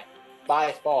PWI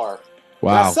by far. Now,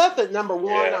 Wow. Seth at number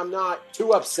 1, Yeah. I'm not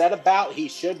too upset about. He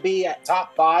should be at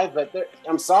top 5, but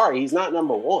I'm sorry, he's not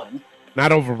number 1.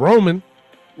 Not over Roman.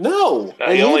 No. Now,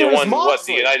 and he only neither is won, what, the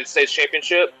Moxley. United States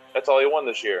Championship? That's all he won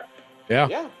this year. Yeah.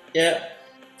 Yeah, Yeah.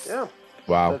 yeah.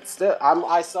 Wow. But still,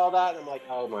 I saw that and I'm like,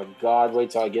 oh my God, wait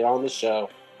till I get on the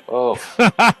show. Oh.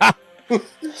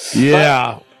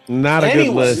 Yeah. Not a good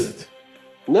Anyway. list.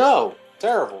 No,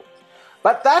 terrible.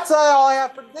 But that's all I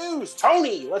have for news.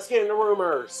 Tony, let's get into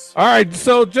rumors. All right.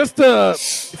 So just to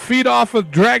feed off of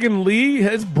Dragon Lee,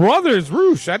 his brother's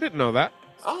Roosh. I didn't know that.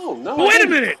 Oh, no. But wait a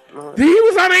minute. He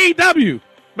was on AEW.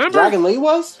 Remember? Dragon Lee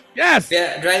was? Yes.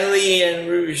 Yeah, Dragon Lee and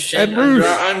Rouge. And Rouge.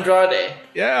 Andrade.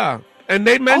 Yeah. And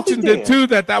they mentioned damn. it too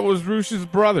that was Roosh's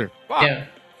brother. Fuck. Yeah.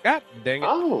 God dang it.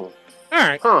 Oh. All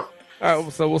right. Huh. All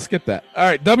right, so we'll skip that. All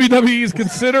right, WWE is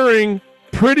considering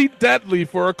Pretty Deadly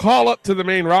for a call up to the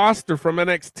main roster from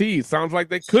NXT. Sounds like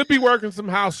they could be working some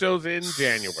house shows in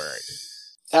January.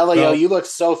 Elio, So- you look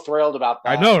so thrilled about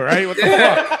that. I know, right? What the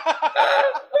fuck?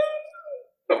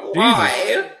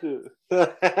 Why?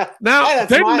 Now Hey, that's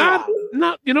they're my not.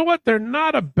 line. You know what? They're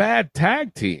not a bad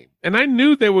tag team, and I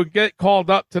knew they would get called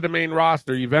up to the main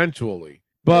roster eventually.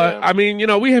 But Yeah. I mean, you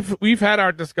know, we've had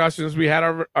our discussions, we had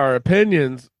our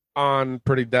opinions on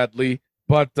Pretty Deadly.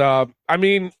 But I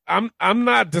mean, I'm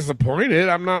not disappointed.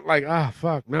 I'm not like,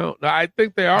 fuck, no. I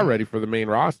think they are ready for the main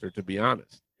roster, to be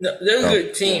honest. No, they're a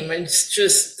good team. It's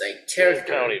just like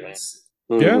characters.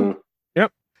 Mhm.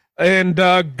 Yep. And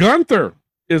Gunther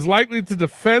is likely to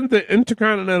defend the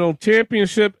Intercontinental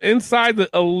Championship inside the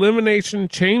Elimination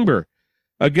Chamber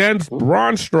against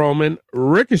Braun Strowman,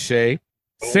 Ricochet,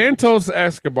 Santos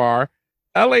Escobar,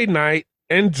 LA Knight,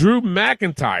 and Drew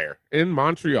McIntyre in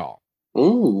Montreal.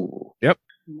 Ooh. Yep.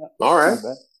 All right.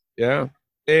 Yeah.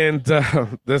 And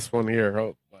this one here,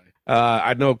 oh boy.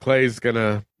 I know Clay's going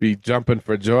to be jumping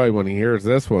for joy when he hears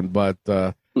this one, but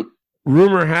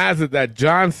rumor has it that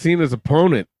John Cena's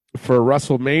opponent for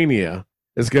WrestleMania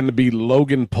is going to be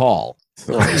Logan Paul.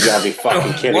 So, Oh, you gotta be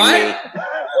fucking kidding What?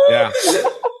 yeah. me.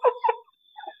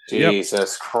 Yep.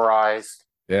 Jesus Christ.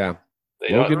 Yeah.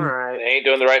 They, Logan- don't, All right. they ain't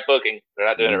doing the right booking. They're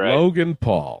not doing it right. Logan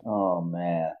Paul. Oh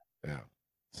man.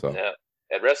 So, Yeah.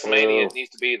 At WrestleMania, it needs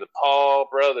to be the Paul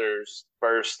brothers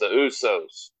versus the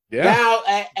Usos. yeah. Now,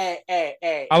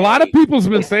 hey. A lot of people's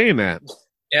been saying that.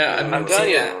 Yeah, I'm telling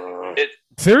you,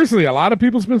 Seriously, a lot of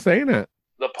people's been saying that.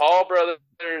 the Paul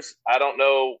brothers. I don't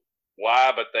know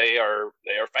why, but they are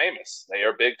famous. They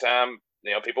are big time.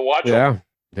 You know, people watch them.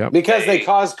 Yeah. Yep. Because they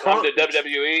cause come to conflict.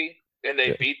 WWE and they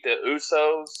Yeah. beat the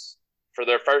Usos for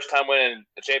their first time winning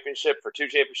the championship for 2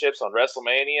 championships on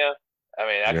WrestleMania. I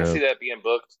mean, I Yeah. can see that being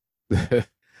booked.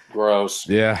 Gross.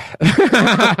 Yeah.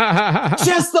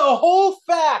 Just the whole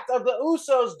fact of the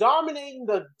Usos dominating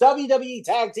the WWE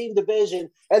Tag Team division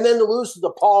and then to lose to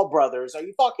the Paul brothers. Are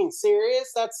you fucking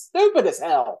serious? That's stupid as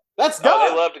hell. That's dumb. Oh,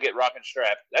 they love to get rocket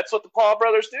strapped. That's what the Paul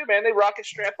brothers do, man. They rocket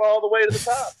strap all the way to the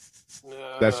top.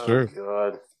 That's true.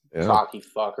 Good. Yeah. Cocky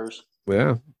fuckers.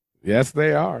 Yeah. Yes,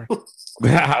 they are. I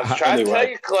was trying to tell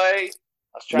you, Clay.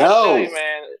 I was trying to tell you,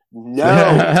 man.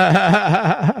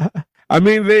 No. I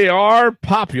mean, they are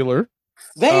popular.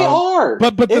 They are.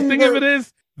 But the thing of it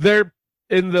is, they're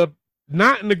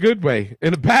not in a good way,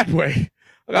 in a bad way.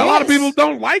 A lot of people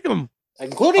don't like them.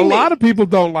 Including me. A lot of people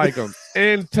don't like them.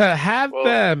 And to have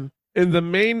them in the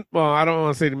main, well, I don't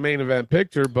want to say the main event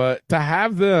picture, but to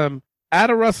have them at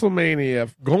a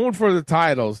WrestleMania going for the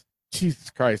titles, Jesus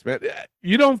Christ, man.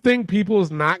 You don't think people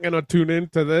is not going to tune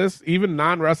into this, even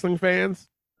non-wrestling fans?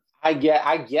 I get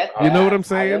that. You know what I'm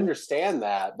saying? I understand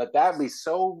that, but that'd be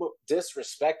so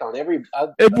disrespect on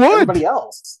everybody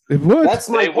else. It would. That's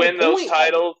my they win those point.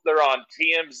 titles. They're on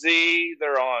TMZ.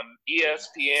 They're on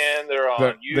ESPN. They're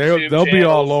on YouTube. They'll be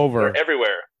all over. They're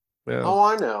everywhere. Yeah. Oh,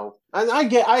 I know. And I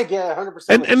get 100%.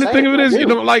 And the thing of it is,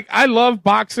 like I love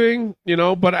boxing,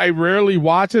 but I rarely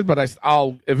watch it. But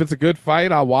I'll if it's a good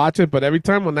fight, I'll watch it. But every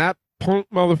time when that punk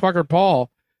motherfucker Paul,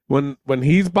 when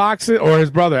he's boxing, or his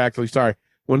brother actually, sorry.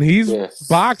 When he's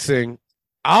boxing,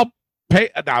 I'll pay.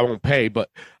 I won't pay, but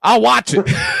I'll watch it.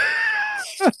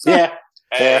 Yeah.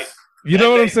 Hey, you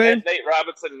know what I'm saying? That Nate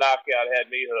Robinson knockout had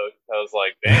me hooked. I was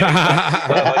like, damn,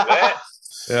 like that.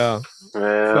 Yeah.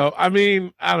 So, I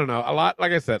mean, I don't know. A lot,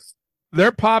 like I said,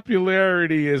 their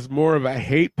popularity is more of a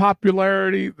hate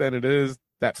popularity than it is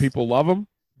that people love them.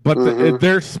 But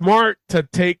they're smart to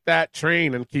take that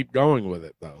train and keep going with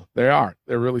it, though. They are.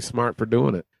 They're really smart for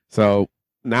doing it. So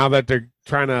now that they're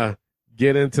trying to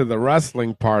get into the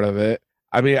wrestling part of it,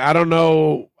 I mean, I don't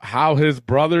know how his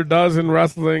brother does in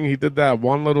wrestling. He did that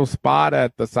one little spot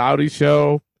at the Saudi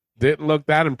show. Didn't look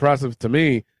that impressive to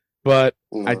me. But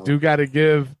I do got to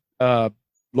give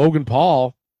Logan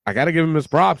Paul, I got to give him his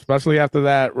props, especially after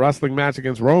that wrestling match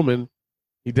against Roman.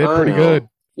 He did pretty good.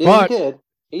 Yeah, but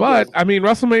he did. I mean,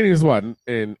 WrestleMania is what,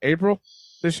 in April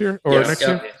this year or next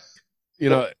year?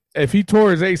 If he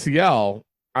tore his ACL,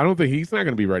 I don't think he's not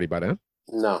going to be ready by then.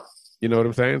 No. You know what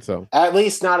I'm saying? So at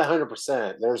least not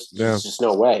 100%. There's just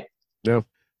no way. No.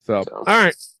 So all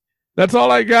right. That's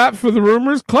all I got for the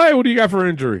rumors. Clay, what do you got for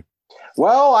injury?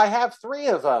 Well, I have 3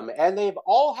 of them, and they've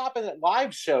all happened at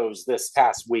live shows this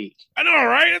past week. I know,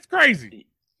 right? It's crazy.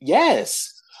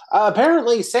 Yes.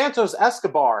 Apparently, Santos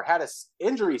Escobar had an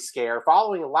injury scare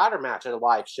following a ladder match at a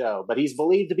live show, but he's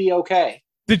believed to be okay.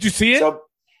 Did you see it?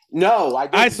 No, I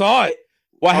didn't. I saw it.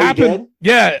 What happened?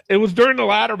 Yeah, it was during the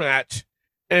ladder match.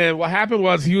 And what happened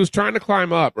was he was trying to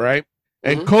climb up, right?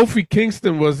 And Kofi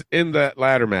Kingston was in that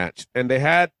ladder match. And they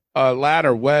had a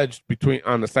ladder wedged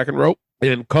on the second rope.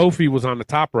 And Kofi was on the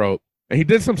top rope. And he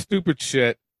did some stupid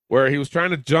shit where he was trying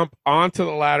to jump onto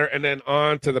the ladder and then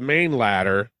onto the main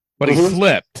ladder. But he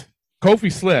slipped.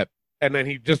 Kofi slipped. And then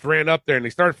he just ran up there and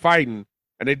they started fighting.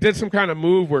 And they did some kind of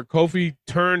move where Kofi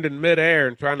turned in midair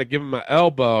and trying to give him an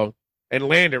elbow and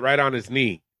landed right on his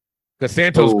knee. Because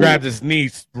Santos grabbed his knee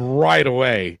right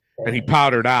away and he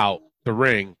powdered out the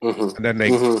ring. And then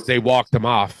they walked him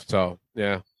off. So,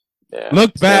 yeah.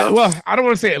 Looked bad. Yeah. Well, I don't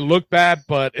want to say it looked bad,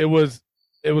 but it was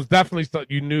definitely something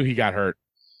you knew he got hurt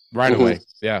right away.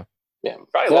 Yeah. Yeah.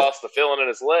 Probably lost the feeling in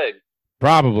his leg.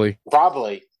 Probably.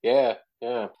 Yeah.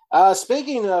 Yeah.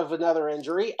 Speaking of another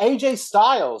injury, AJ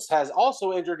Styles has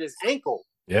also injured his ankle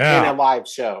in a live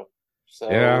show. So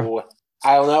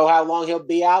I don't know how long he'll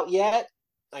be out yet.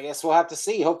 I guess we'll have to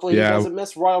see. Hopefully he doesn't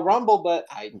miss Royal Rumble, but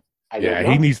I don't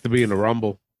know. He needs to be in the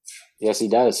Rumble. Yes, he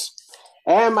does.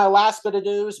 And my last bit of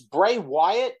news, Bray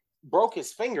Wyatt broke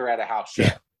his finger at a house show.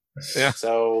 Yeah.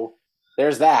 So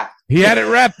there's that. He had it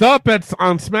wrapped up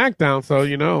on SmackDown, so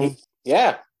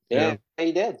Yeah,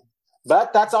 he did.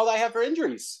 But that's all I have for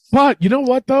injuries. But you know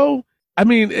what, though? I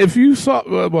mean, if you saw,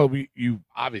 you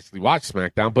obviously watched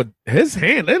SmackDown, but his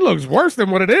hand, it looks worse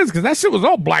than what it is because that shit was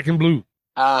all black and blue.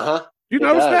 Uh-huh. You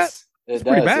notice that? It's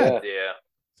pretty bad. Yeah.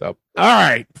 So, all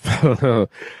right.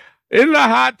 In the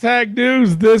hot tag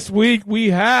news this week, we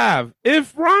have,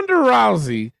 if Ronda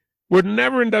Rousey were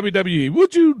never in WWE,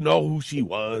 would you know who she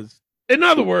was? In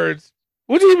other words,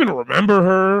 would you even remember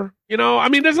her? I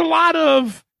mean, there's a lot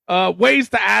of ways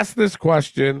to ask this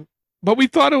question, but we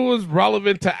thought it was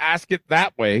relevant to ask it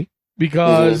that way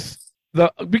because of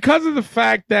the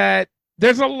fact that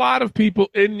there's a lot of people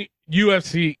in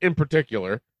UFC in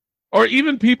particular, or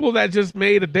even people that just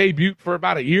made a debut for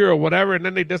about a year or whatever, and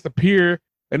then they disappear,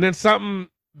 and then something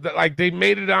like they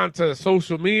made it onto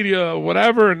social media or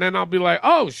whatever, and then I'll be like,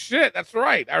 oh shit, that's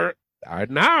right.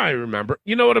 Now I remember.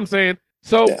 You know what I'm saying?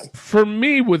 So for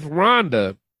me with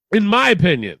Ronda, in my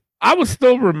opinion, I would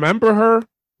still remember her,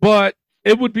 but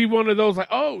it would be one of those like,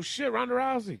 oh shit, Ronda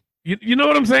Rousey. You know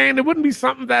what I'm saying? It wouldn't be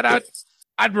something that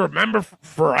I'd remember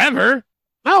forever.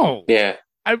 No. Yeah.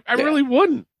 I really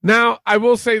wouldn't. Now, I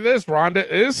will say this,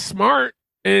 Ronda is smart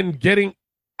in getting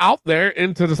out there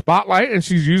into the spotlight, and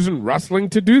she's using wrestling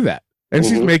to do that. And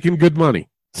she's making good money.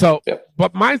 So,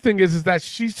 but my thing is that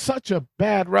she's such a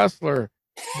bad wrestler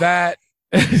that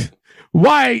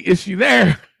why is she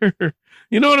there?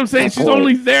 You know what I'm saying? She's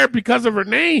only there because of her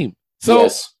name. So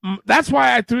that's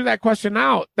why I threw that question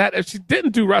out, that if she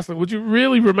didn't do wrestling, would you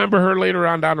really remember her later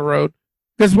on down the road?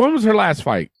 Because when was her last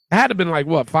fight? It had to have been like,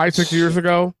 what, 5-6 years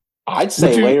ago? I'd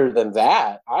say later than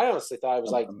that. I honestly thought it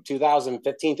was like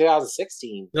 2015,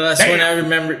 2016. The last one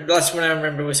I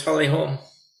remember was Holly Holm.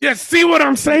 Yeah, see what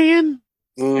I'm saying?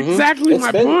 Exactly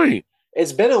my point.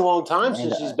 It's been a long time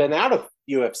since she's been out of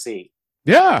UFC.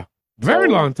 Yeah, very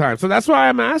long time. So that's why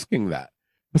I'm asking that.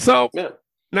 So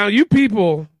now you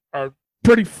people are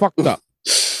pretty fucked up.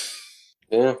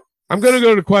 Yeah. I'm going to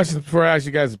go to questions before I ask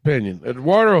you guys' opinion.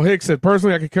 Eduardo Hicks said,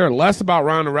 personally, I could care less about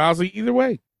Ronda Rousey either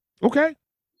way. Okay.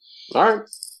 All right.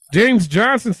 James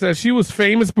Johnson says she was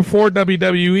famous before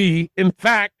WWE. In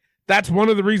fact, that's one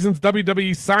of the reasons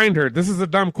WWE signed her. This is a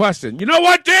dumb question. You know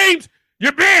what, James?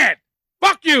 You're bad.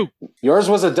 Fuck you. Yours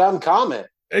was a dumb comment.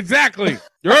 Exactly.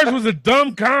 Yours was a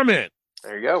dumb comment.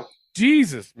 There you go.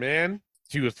 Jesus, man.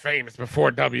 She was famous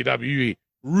before WWE.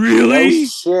 Really? Oh,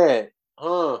 shit.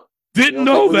 Huh. Didn't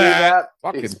know that.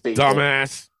 Fucking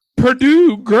dumbass.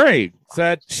 Purdue Gray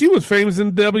said she was famous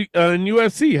in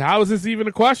UFC. How is this even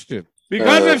a question?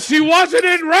 Because if she wasn't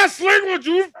in wrestling, would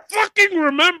you fucking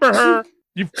remember her?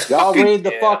 Y'all read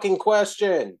the fucking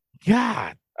question.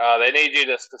 God. They need you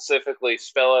to specifically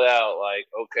spell it out. Like,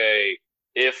 okay,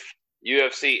 if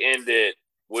UFC ended,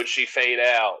 would she fade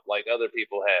out like other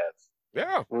people have?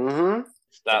 Yeah. Mm-hmm.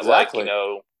 It's not like, with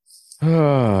the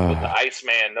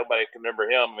Iceman. Nobody can remember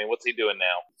him. I mean, what's he doing now?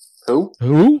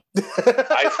 Who?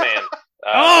 Iceman.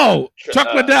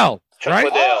 Chuck Liddell. Chuck right?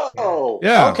 Liddell. Oh,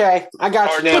 Yeah. Okay. I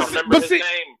got you now. Remember his name.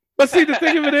 But see, the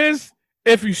thing of it is,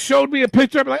 if you showed me a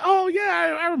picture, I'd be like, oh,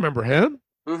 yeah, I remember him.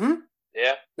 Mm-hmm.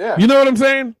 Yeah. You know what I'm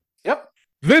saying? Yep.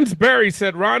 Vince Berry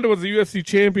said Ronda was a UFC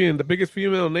champion, the biggest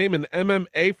female name in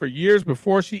MMA for years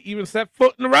before she even set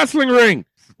foot in the wrestling ring.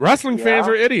 Wrestling fans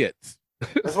are idiots.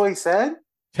 That's what he said?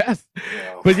 Yes.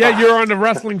 But yeah, you're on the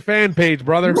wrestling fan page,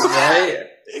 brother. Right.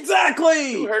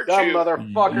 Exactly. Who hurt Dumb you?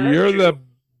 motherfucker. You're the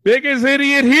biggest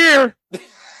idiot here.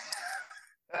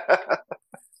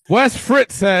 Wes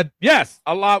Fritz said, yes,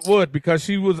 a lot would, because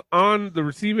she was on the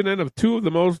receiving end of two of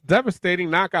the most devastating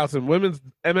knockouts in women's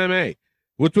MMA,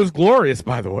 which was glorious,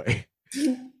 by the way.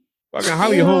 Fucking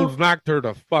Holly Holmes knocked her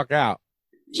the fuck out.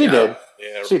 She did.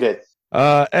 Yeah. She did.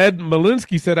 Ed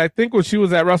Malinsky said, I think when she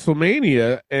was at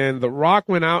WrestleMania and The Rock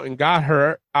went out and got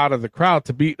her out of the crowd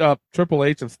to beat up Triple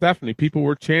H and Stephanie, people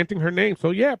were chanting her name.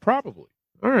 So, yeah, probably.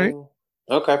 All right.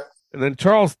 Okay. And then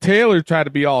Charles Taylor tried to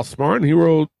be all smart, and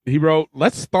he wrote,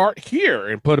 let's start here,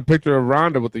 and put a picture of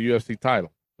Ronda with the UFC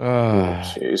title.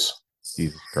 Jeez.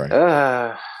 Jesus Christ.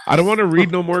 I don't want to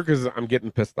read no more because I'm getting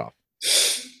pissed off.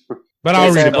 But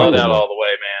I'll read it. Spell it out all the way,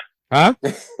 man.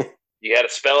 Huh? You got to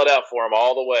spell it out for him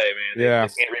all the way, man. Yeah. You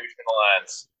just can't read between the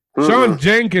lines. Sean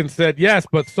Jenkins said, yes,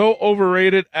 but so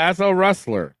overrated as a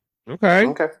wrestler. Okay.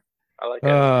 Okay. I like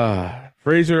that.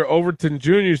 Fraser Overton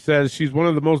Jr. says she's one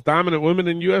of the most dominant women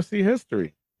in UFC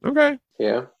history. Okay.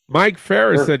 Yeah. Mike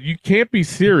Ferris said, you can't be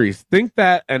serious. Think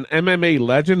that an MMA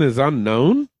legend is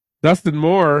unknown? Dustin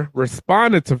Moore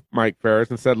responded to Mike Ferris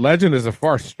and said, legend is a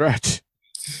far stretch.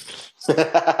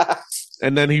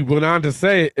 And then he went on to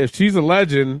say, if she's a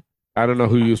legend, I don't know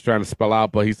who he was trying to spell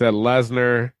out, but he said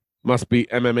Lesnar must be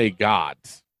MMA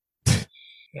gods.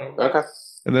 Okay.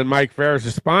 And then Mike Ferris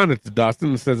responded to Dustin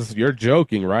and says, you're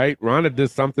joking, right? Ronda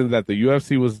did something that the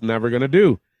UFC was never going to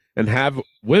do and have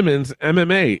women's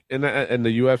MMA in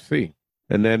the UFC.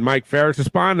 And then Mike Ferris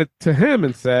responded to him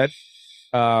and said,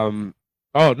 he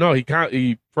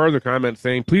further commented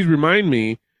saying, please remind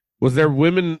me, was there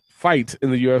women fights in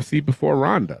the UFC before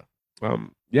Ronda?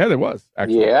 Yeah, there was,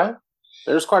 actually. Yeah,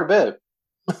 there's quite a bit.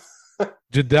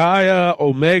 Jediah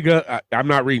Omega. I'm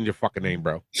not reading your fucking name,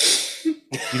 bro.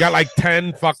 You got like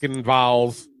 10 fucking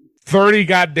vowels, 30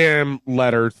 goddamn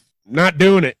letters. Not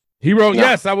doing it. He wrote,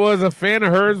 yes, I was a fan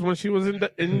of hers when she was in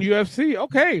UFC.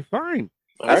 Okay, fine.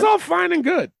 That's all fine and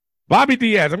good. Bobby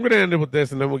Diaz. I'm going to end it with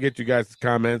this, and then we'll get you guys'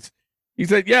 comments. He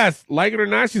said, yes, like it or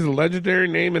not, she's a legendary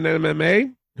name in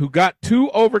MMA. who got too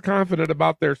overconfident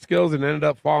about their skills and ended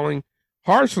up falling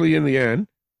harshly in the end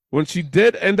when she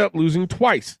did end up losing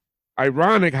twice.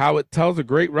 Ironic how it tells a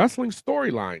great wrestling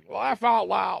storyline. Laugh out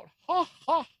loud. Ha,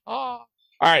 ha, ha. All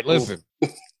right, listen.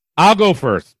 I'll go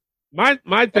first. My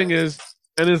thing is,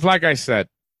 and it's like I said,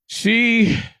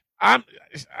 I'm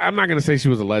not going to say she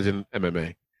was a legend in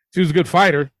MMA. She was a good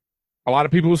fighter. A lot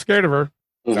of people were scared of her.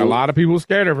 Mhm. A lot of people were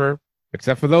scared of her,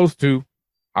 except for those two,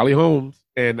 Holly Holmes.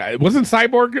 And it wasn't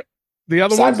Cyborg the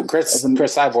other one? Chris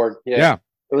Cyborg. Yeah.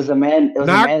 It was a man. It was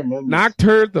Amanda Nunes. Knocked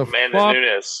her the Amanda fuck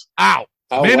Nunes. out.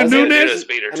 Oh, Amanda was it? Nunes?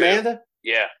 beat her too. Amanda?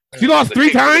 Yeah. She lost The 3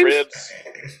 kick to the times? ribs.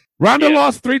 Ronda Yeah.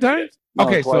 lost 3 times? No,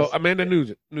 Okay, twice. so Amanda Nunes.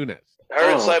 Her and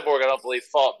Oh. Cyborg, I don't believe,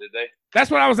 fought, did they? That's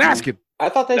what I was asking. I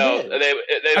thought they No,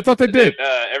 did. I thought they did.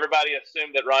 Everybody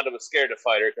assumed that Ronda was scared to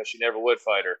fight her because she never would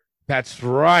fight her. That's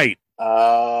right.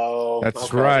 Oh, That's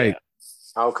okay. right.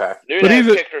 Okay. Nunes But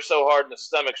either- kicked her so hard in the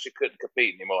stomach she couldn't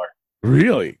compete anymore.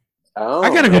 Really? Oh, I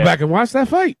got to go yeah. back and watch that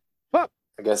fight. Fuck.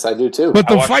 I guess I do too. But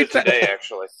I the watched fight it today,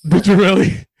 actually. Did you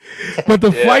really? But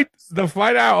the Yeah.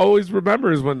 fight I always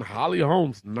remember is when Holly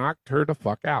Holmes knocked her the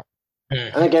fuck out.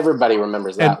 I think everybody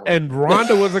remembers And that one. and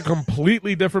Ronda was a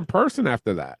completely different person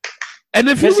after that. And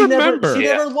if you Because remember, she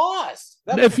Yeah. never lost.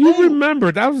 That was if the you thing.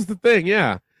 remember, that was the thing,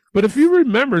 yeah. But if you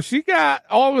remember, she got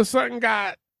all of a sudden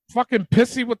got fucking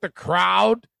pissy with the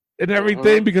crowd and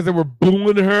everything because they were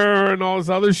booing her and all this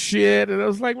other shit. And I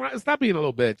was like, stop being a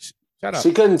little bitch. Shut up.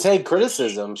 She couldn't take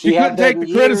criticism. She had couldn't take them the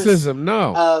years criticism.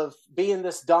 No. of being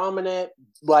this dominant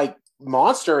like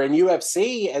monster in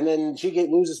UFC, and then she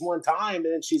loses one time,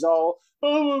 and then she's all,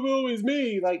 "Oh, it's always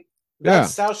me." Like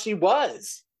that's how she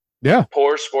was. Yeah.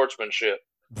 Poor sportsmanship.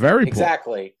 Very poor.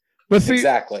 Exactly. But see,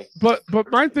 Exactly. But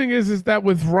my thing is that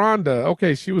with Ronda,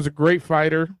 okay, she was a great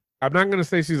fighter. I'm not gonna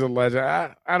say she's a legend.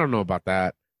 I don't know about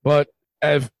that. But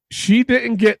if she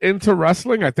didn't get into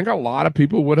wrestling, I think a lot of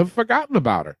people would have forgotten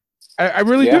about her. I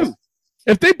really Yeah. do.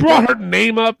 If they brought her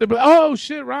name up, they'd be like, oh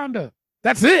shit, Ronda.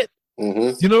 That's it.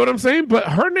 Mm-hmm. You know what I'm saying? But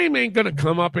her name ain't gonna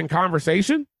come up in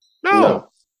conversation. No. No.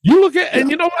 You look at, and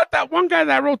you know what? That one guy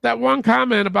that wrote that one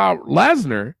comment about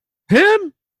Lesnar,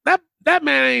 him, that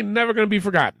man ain't never gonna be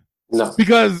forgotten. No.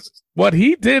 Because what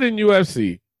he did in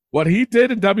UFC, what he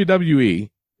did in WWE,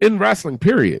 in wrestling,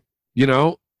 period, you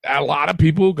know, a lot of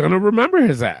people gonna remember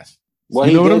his ass. What You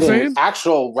he know what did I'm in saying?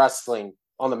 Actual wrestling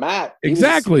on the mat. he was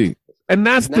Exactly. And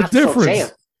that's the national difference.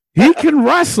 champ. He can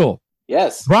wrestle.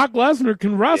 Yes. Brock Lesnar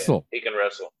can wrestle. He can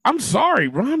wrestle. I'm sorry,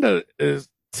 Ronda is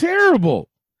terrible.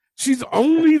 She's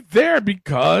only there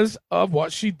because of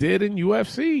what she did in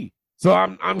UFC. So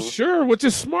I'm sure, which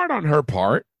is smart on her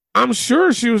part. I'm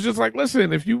sure she was just like,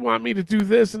 listen, if you want me to do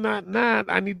this and that,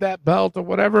 I need that belt or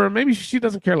whatever. And maybe she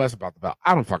doesn't care less about the belt.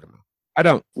 I don't fucking know. I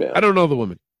don't. Yeah. I don't know the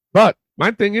woman. But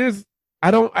my thing is,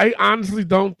 I honestly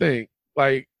don't think,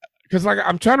 like, because like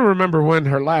I'm trying to remember when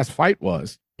her last fight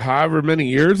was, however many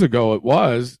years ago it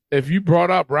was. If you brought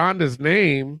up Ronda's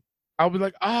name, I'll be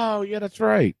like, oh yeah, that's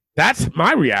right. That's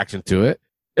my reaction to it.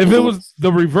 If it was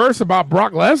the reverse about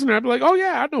Brock Lesnar, I'd be like, oh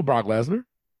yeah, I know Brock Lesnar.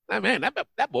 Man,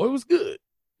 that boy was good.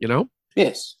 You know?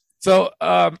 Yes. So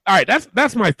all right,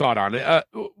 that's my thought on it.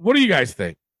 What do you guys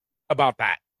think about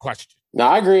that question? No,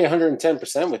 I agree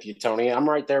 110% with you, Tony. I'm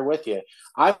right there with you.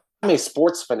 I'm a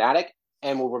sports fanatic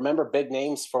and will remember big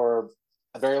names for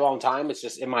a very long time. It's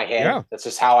just in my head. Yeah. That's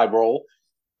just how I roll.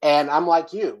 And I'm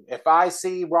like you. If I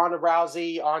see Ronda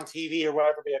Rousey on TV or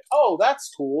whatever, be like, oh,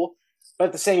 that's cool. But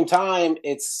at the same time,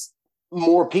 it's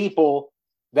more people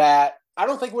that I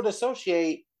don't think would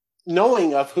associate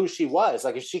knowing of who she was.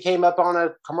 Like if she came up on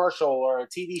a commercial or a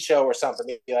TV show or something,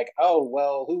 you'd be like, oh,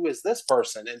 well, who is this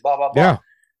person? And blah, blah, blah. Yeah.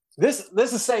 This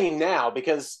is saying now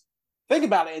because think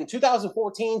about it. In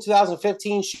 2014,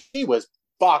 2015, she was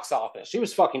box office. She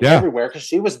was fucking everywhere because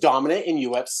she was dominant in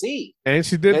UFC. And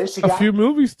she did a few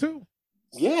movies too.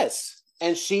 Yes.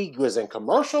 And she was in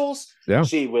commercials. Yeah.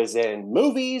 She was in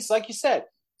movies, like you said.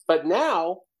 But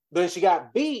now, when she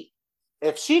got beat,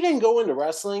 if she didn't go into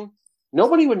wrestling,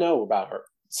 nobody would know about her.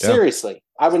 Seriously.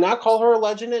 I would not call her a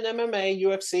legend in MMA,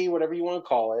 UFC, whatever you want to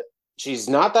call it. She's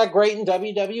not that great in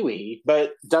WWE,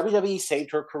 but WWE saved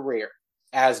her career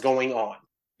as going on.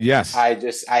 Yes.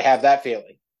 I have that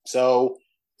feeling. So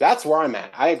that's where I'm at.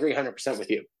 I agree 100%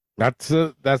 with you. That's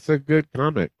a good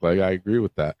comment. Like I agree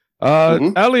with that.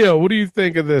 Elio, what do you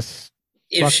think of this?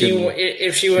 If she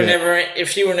were never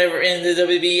in the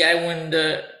WB,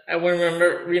 I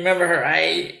wouldn't remember her.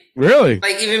 I really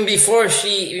like even before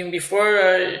she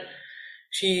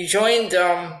joined.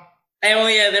 I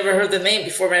only had ever heard the name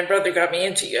before my brother got me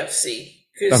into UFC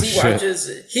because he watches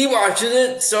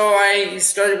it. So I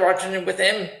started watching it with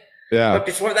him. Yeah. But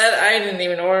before that, I didn't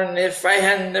even know her, and if I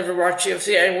hadn't never watched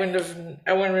UFC, I wouldn't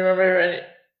remember her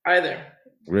either.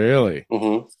 Really?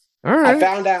 Mm-hmm. All right. I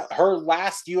found out her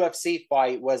last UFC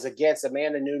fight was against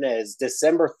Amanda Nunes,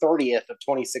 December 30th of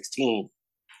 2016,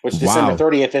 which December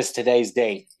 30th is today's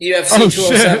date. UFC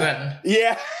 207.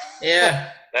 Yeah.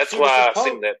 Yeah. That's why I've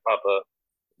seen that pop up.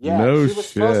 Yeah, No she was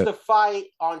supposed to fight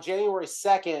on January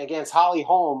 2nd against Holly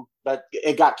Holm, but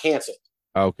it got canceled.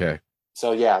 Okay.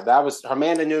 So, yeah, that was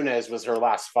Amanda Nunes was her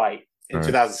last fight in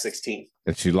 2016.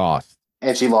 And she lost.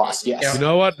 And she lost, yes. You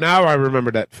know what? Now I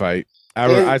remember that fight.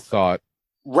 I saw it.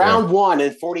 Round 1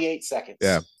 in 48 seconds.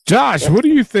 Yeah. Josh, what do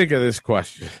you think of this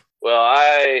question? Well,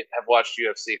 I have watched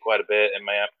UFC quite a bit, and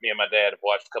me and my dad have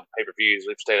watched a couple pay-per-views.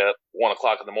 We've stayed up 1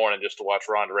 o'clock in the morning just to watch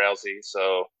Ronda Rousey.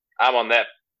 So I'm on that,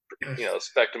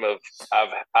 spectrum of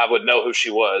I would know who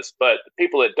she was. But the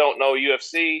people that don't know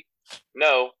UFC,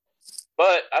 no.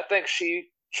 But I think she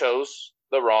chose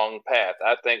the wrong path.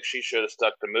 I think she should have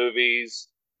stuck to movies,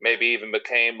 maybe even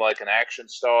became like an action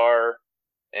star,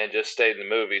 and just stayed in the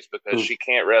movies because she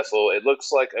can't wrestle. It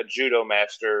looks like a judo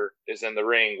master is in the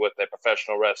ring with a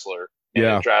professional wrestler. And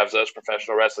it drives us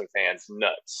professional wrestling fans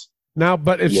nuts. Now,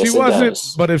 but if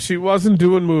she wasn't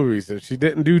doing movies, if she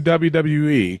didn't do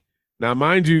WWE, now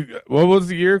mind you, what was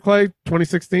the year, Clay?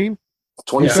 2016?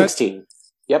 2016.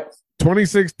 Yep.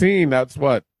 2016, that's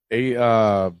what?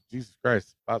 Jesus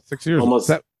Christ, about 6 years. Almost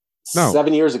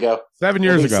 7 years ago. 7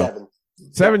 years ago.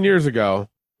 7 years ago.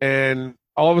 And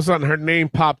all of a sudden her name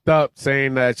popped up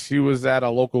saying that she was at a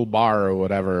local bar or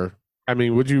whatever. I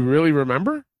mean, would you really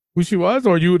remember who she was?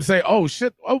 Or you would say, oh,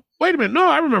 shit, oh, wait a minute. No,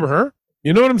 I remember her.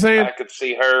 You know what I'm saying? I could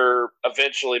see her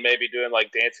eventually maybe doing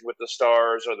like Dancing with the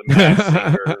Stars or The Masked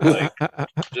Singer, like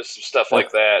just some stuff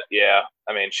like that. Yeah.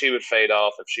 I mean, she would fade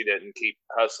off if she didn't keep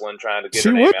hustling, trying to get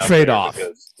her name out there. She would fade off.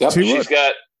 She's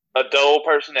got a dull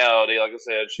personality. Like I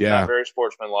said, she's not very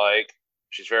sportsmanlike.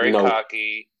 She's very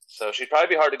cocky. So she'd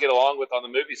probably be hard to get along with on the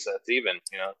movie sets, even,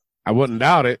 I wouldn't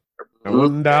doubt it. I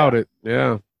wouldn't doubt it.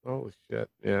 Yeah. Holy shit.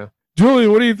 Yeah. Julie,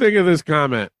 what do you think of this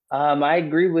comment? I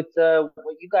agree with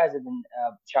what you guys have been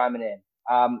chiming in.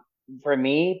 For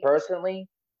me personally,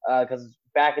 because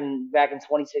back in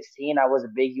 2016, I was a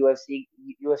big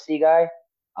UFC guy.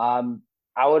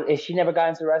 I would, if she never got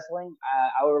into wrestling,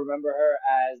 I would remember her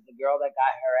as the girl that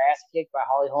got her ass kicked by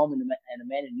Holly Holm and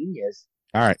Amanda Nunes.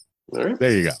 All right.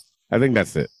 There you go. I think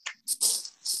that's it.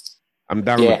 I'm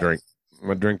down with drink.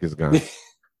 My drink is gone.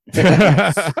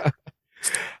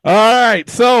 All right.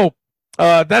 So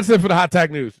that's it for the Hot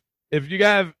Tag News. If you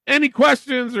have any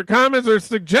questions or comments or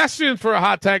suggestions for a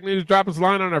Hot Tag News, drop us a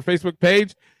line on our Facebook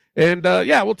page. And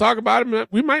we'll talk about it.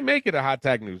 We might make it a Hot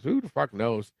Tag News. Who the fuck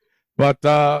knows? But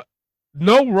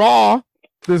no Raw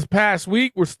this past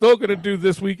week. We're still going to do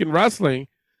This Week in Wrestling.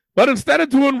 But instead of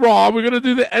doing Raw, we're going to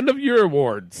do the end of year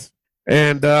awards.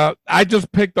 And I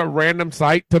just picked a random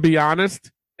site, to be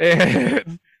honest.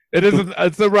 And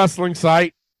it's a wrestling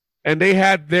site. And they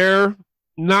had their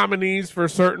nominees for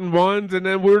certain ones. And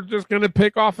then we're just going to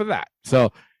pick off of that.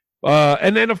 So,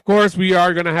 and then, of course, we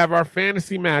are going to have our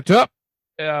fantasy matchup.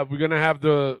 We're going to have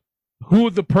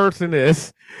who the person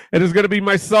is. And it's going to be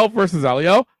myself versus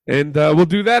Elio. And we'll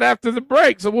do that after the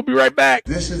break. So we'll be right back.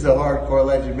 This is the hardcore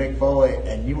legend Mick Foley,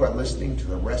 and you are listening to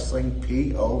the Wrestling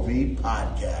POV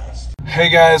podcast. Hey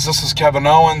guys, this is Kevin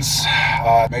Owens.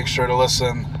 Make sure to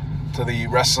listen to the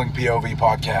Wrestling POV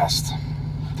podcast.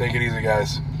 Take it easy,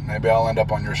 guys. Maybe I'll end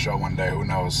up on your show one day. Who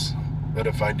knows? But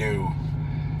if I do,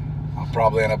 I'll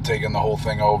probably end up taking the whole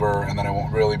thing over, and then it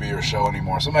won't really be your show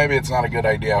anymore. So maybe it's not a good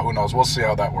idea. Who knows? We'll see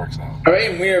how that works out. All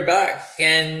right, we are back,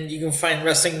 and you can find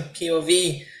Wrestling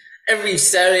POV every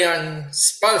Saturday on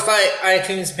Spotify,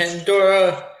 iTunes,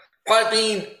 Pandora,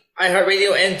 Podbean,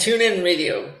 iHeartRadio, and TuneIn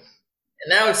Radio. And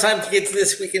now it's time to get to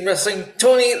This Week in Wrestling.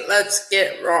 Tony, let's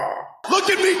get raw. Look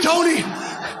at me, Tony!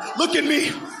 Look at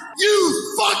me!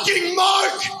 You fucking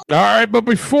mark! All right, but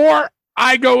before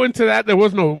I go into that, there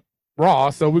was no Raw,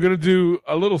 so we're going to do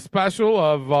a little special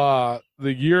of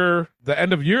the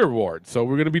end of year award. So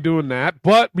we're going to be doing that.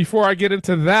 But before I get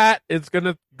into that, it's going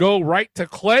to go right to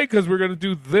Clay because we're going to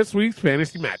do this week's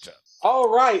fantasy matchup.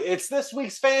 All right, it's this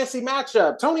week's fantasy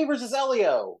matchup. Tony versus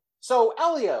Elio. So,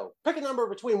 Elio, pick a number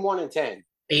between 1 and 10.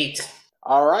 8.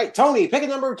 All right, Tony, pick a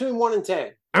number between 1 and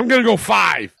 10. I'm going to go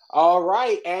 5. All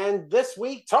right, and this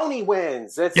week, Tony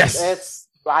wins. I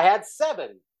had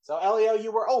 7. So, Elio,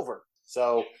 you were over.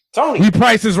 So, Tony. He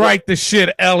prices right the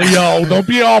shit, Elio. Don't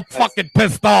be all fucking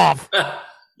pissed off.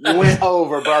 You went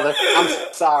over, brother.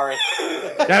 I'm sorry.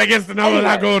 That against the number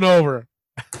not going over.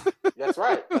 That's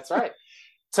right.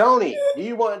 Tony, do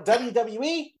you want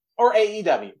WWE or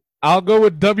AEW? I'll go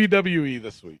with WWE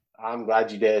this week. I'm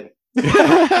glad you did.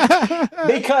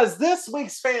 Because this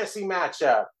week's fantasy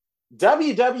matchup,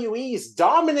 WWE's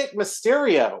Dominic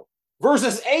Mysterio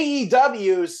versus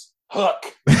AEW's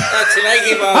Hook. That's what I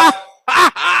give up.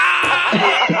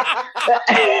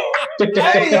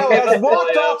 Elio has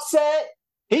walked off set.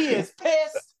 He is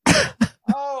pissed.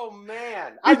 Oh,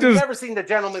 man. I've never seen the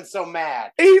gentleman so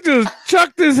mad. He just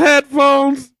chucked his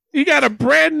headphones. He got a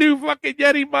brand new fucking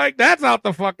Yeti mic. That's out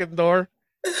the fucking door.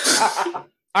 All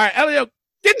right, Elio,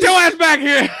 get your ass back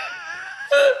here.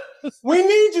 We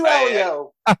need you,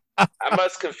 Elio. I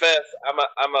must confess,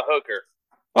 I'm a hooker.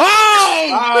 Oh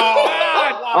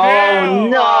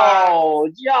no,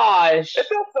 Josh. It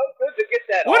feels so good to get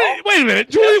that off. Wait a minute,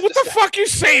 Julie, what the fuck you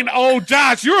saying? Oh,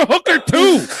 Josh, you're a hooker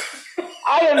too.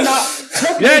 I am not.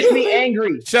 Hook makes me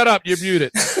angry. Shut up, you're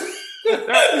muted.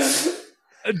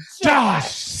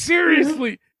 Josh,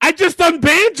 seriously. I just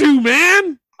unbanned you,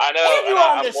 man. I know.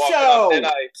 On the show.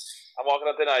 I'm walking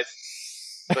up thin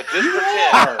ice. But just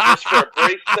pretend, just for a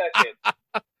brief second,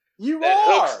 that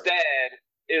Hook's dad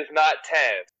is not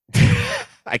Taz.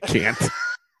 I can't.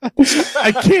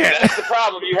 I can't. That's the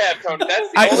problem you have, Tony.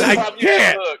 That's the only problem you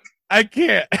have, Hook. I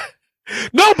can't.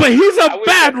 No, but he's a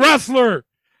bad wrestler.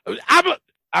 I'm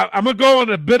gonna go on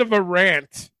a bit of a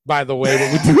rant, by the way,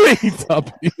 when we do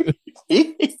AEW.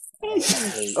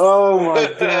 Oh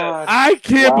my god! I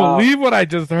can't believe what I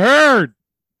just heard.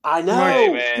 I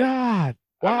know, man. God.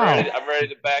 Wow. I'm ready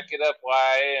to back it up why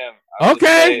I am.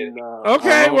 Okay.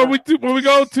 When we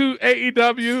go to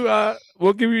AEW,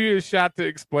 we'll give you a shot to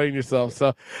explain yourself. So,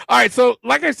 all right. So,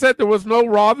 like I said, there was no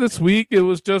Raw this week. It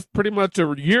was just pretty much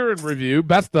a year in review,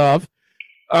 best of.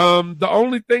 The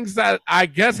only things that I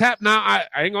guess happened now, I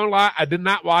ain't gonna lie, I did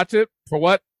not watch it. For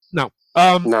what? No.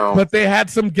 No. But they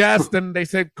had some guests, and they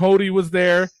said Cody was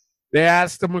there. They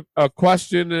asked him a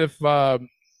question if I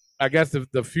guess if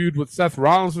the feud with Seth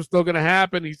Rollins was still going to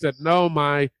happen. He said, no,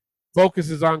 my focus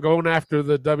is on going after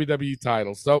the WWE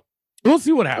title. So we'll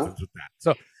see what happens with that.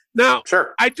 So now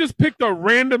I just picked a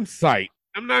random site.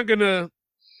 I'm not going to,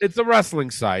 it's a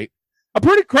wrestling site, a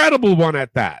pretty credible one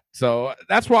at that. So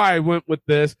that's why I went with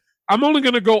this. I'm only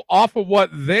going to go off of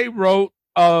what they wrote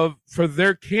for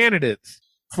their candidates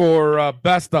for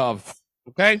best of.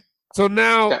 Okay. So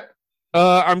now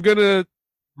I'm going to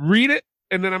read it.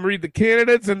 And then I'm read the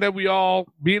candidates, and then we all,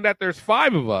 being that there's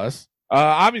 5 of us,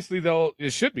 obviously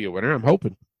it should be a winner. I'm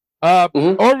hoping,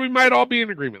 or we might all be in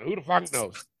agreement. Who the fuck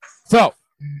knows? So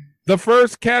the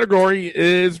first category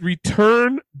is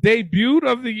return debut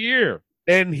of the year,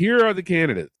 and here are the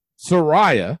candidates: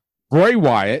 Saraya, Bray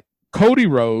Wyatt, Cody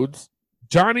Rhodes,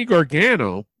 Johnny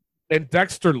Gargano, and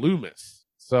Dexter Lumis.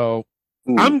 So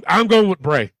I'm going with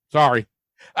Bray. Sorry.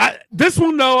 This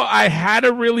one, though, I had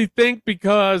to really think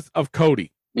because of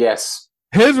Cody. Yes.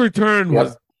 His return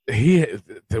was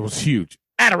huge.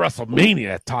 At a WrestleMania,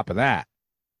 at top of that.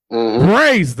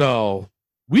 Bray's, though,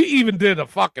 we even did a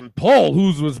fucking poll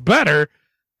whose was better,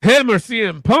 him or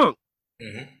CM Punk.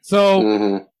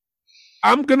 So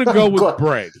I'm going to go with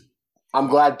Bray. I'm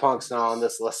glad Punk's not on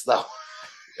this list, though.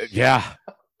 Yeah.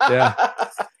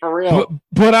 For real.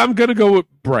 But I'm going to go with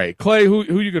Bray. Clay, who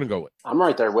you going to go with? I'm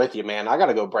right there with you, man. I got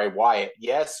to go Bray Wyatt.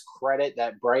 Yes, credit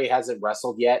that Bray hasn't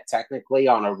wrestled yet, technically,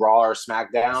 on a Raw or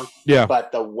SmackDown. Yeah.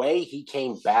 But the way he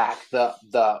came back,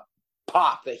 the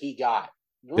pop that he got,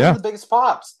 one of the biggest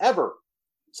pops ever.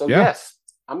 So, yes,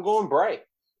 I'm going Bray.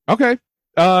 Okay.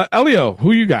 Elio,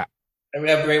 who you got? I'm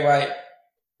going to have Bray Wyatt.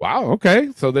 Wow,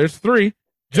 okay. So there's 3.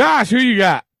 Josh, who you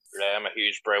got? Yeah, I'm a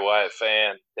huge Bray Wyatt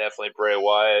fan. Definitely Bray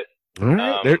Wyatt. All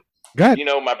right. Go ahead. You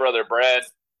know my brother Brad?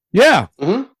 Yeah.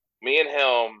 Me and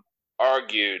him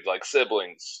argued like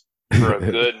siblings for a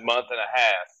good month and a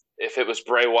half if it was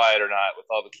Bray Wyatt or not with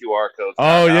all the QR codes.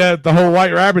 Oh, yeah, the whole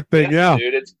White Rabbit thing, yeah.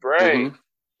 Dude, it's Bray.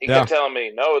 He kept telling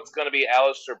me, no, it's going to be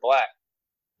Aleister Black.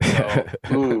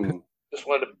 So, just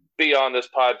wanted to be on this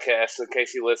podcast in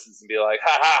case he listens and be like,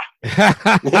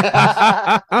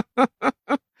 ha ha.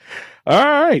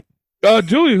 All right.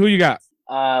 Julie, who you got?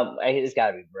 It's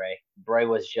got to be Bray. Bray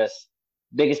was just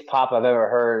biggest pop I've ever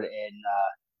heard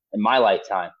in my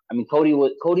lifetime. I mean,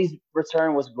 Cody's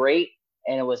return was great,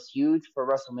 and it was huge for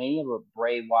WrestleMania, but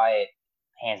Bray Wyatt,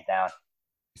 hands down.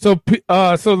 So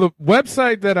the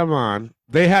website that I'm on,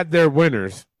 they had their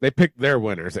winners. They picked their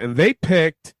winners, and they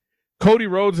picked Cody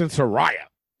Rhodes and Saraya.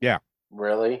 Yeah.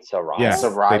 Really? Saraya? Yeah,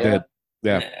 Saraya? they did.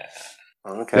 Yeah.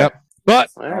 Okay. Yep.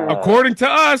 But according to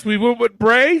us, we went with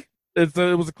Bray. It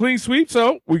was a clean sweep,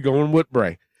 so we're going with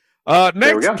Bray.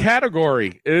 Next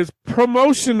category is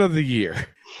promotion of the year.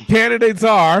 Candidates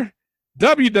are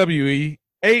WWE,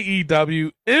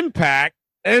 AEW, Impact,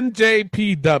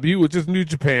 NJPW, which is New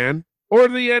Japan, or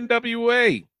the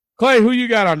NWA. Clay, who you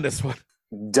got on this one?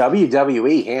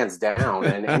 WWE, hands down.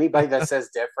 And anybody that says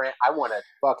different, I want a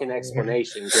fucking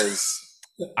explanation because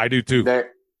I do too.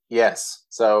 Yes.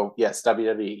 So, yes,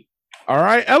 WWE. All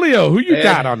right, Elio, who you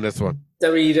got on this one?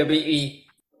 WWE.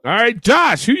 All right,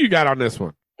 Josh, who you got on this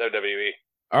one? WWE.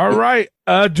 All right,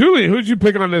 Julian, who'd you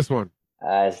pick on this one?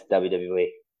 It's WWE.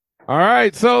 All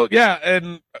right, so yeah,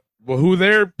 and who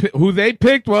they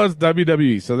picked was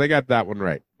WWE, so they got that one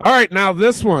right. All right, now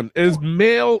this one is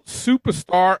Male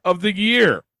Superstar of the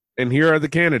Year, and here are the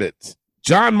candidates: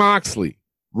 Jon Moxley,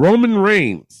 Roman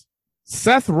Reigns,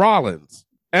 Seth Rollins,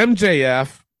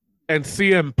 MJF, and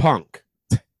CM Punk.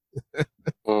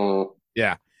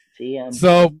 Yeah.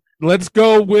 So let's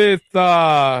go with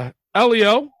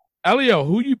Elio. Elio,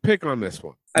 who you pick on this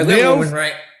one? I've got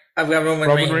Roman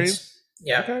Reigns. Reigns?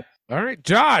 Yeah. Okay. All right,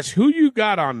 Josh, who you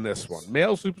got on this one?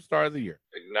 Male Superstar of the Year.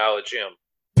 Acknowledge him.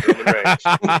 Roman Reigns.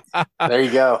 There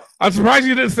you go. I'm surprised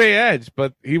you didn't say Edge,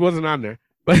 but he wasn't on there.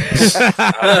 But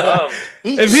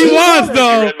If he was,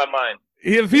 though, you read my mind.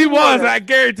 if he was, I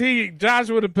guarantee you, Josh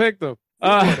would have picked him.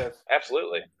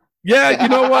 Absolutely. Yeah, you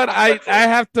know what? I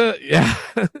have to. Yeah,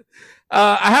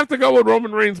 I have to go with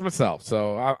Roman Reigns myself.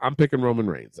 So I'm picking Roman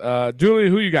Reigns.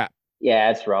 Julian, who you got?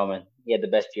 Yeah, it's Roman. He had the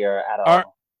best year out of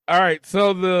all. All right.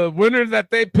 So the winner that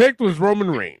they picked was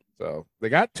Roman Reigns. So they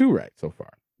got 2 right so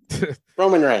far.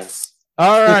 Roman Reigns.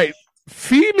 All right.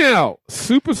 Female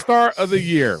Superstar of the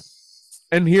Year.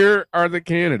 And here are the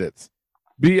candidates: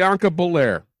 Bianca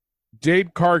Belair,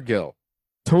 Jade Cargill,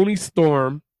 Toni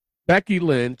Storm, Becky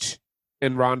Lynch,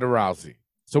 and Ronda Rousey.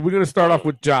 So we're going to start off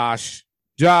with Josh.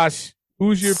 Josh,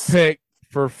 who's your pick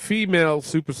for Female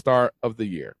Superstar of the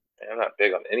Year? I'm not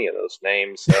big on any of those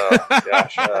names.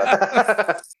 Gosh.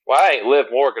 Why ain't Liv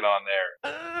Morgan on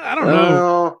there? I don't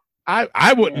know.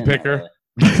 I wouldn't pick her.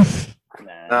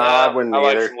 No, I wouldn't I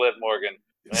like either. some Liv Morgan.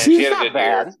 Man, She's she had a not good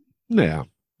bad. year. Yeah,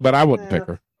 but I wouldn't pick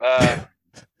her.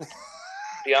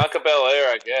 Bianca Belair,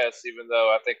 I guess, even though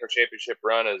I think her championship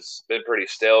run has been pretty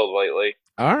stale lately.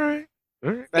 All right.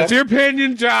 That's your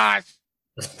opinion, Josh.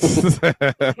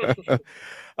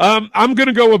 I'm going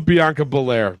to go with Bianca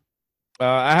Belair.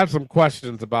 I have some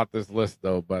questions about this list,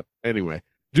 though. But anyway,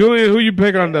 Julian, who you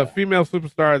pick on the Female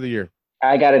Superstar of the Year?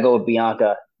 I got to go with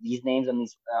Bianca. These names on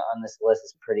this list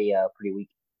is pretty weak.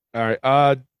 All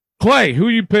right. Clay, who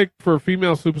you pick for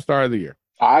Female Superstar of the Year?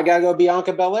 I gotta go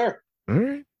Bianca Belair. All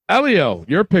right. Elio,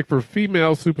 your pick for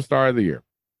Female Superstar of the Year.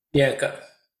 Bianca.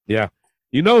 Yeah.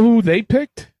 You know who they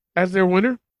picked as their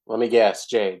winner? Let me guess,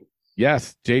 Jade.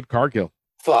 Yes, Jade Cargill.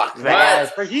 Fuck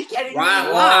that. Are you kidding me?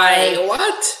 Why?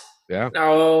 What? Yeah.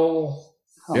 No.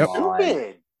 Yep.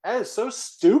 Stupid. That is so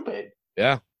stupid.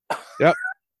 Yeah. Yep.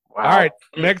 Wow. All right.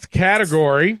 Next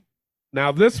category.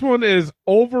 Now, this one is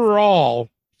overall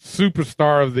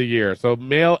Superstar of the Year. So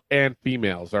male and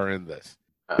females are in this.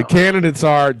 The candidates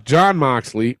are Jon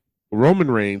Moxley,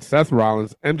 Roman Reigns, Seth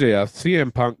Rollins, MJF,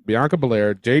 CM Punk, Bianca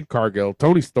Belair, Jade Cargill,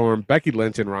 Toni Storm, Becky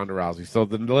Lynch, and Ronda Rousey. So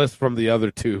the list from the other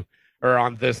two are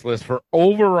on this list for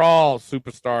overall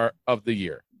Superstar of the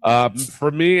Year.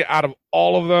 For me, out of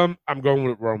all of them, I'm going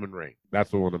with Roman Reigns.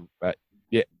 That's the one.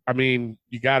 Yeah, I mean,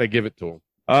 you got to give it to him.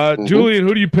 Julian,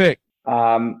 who do you pick?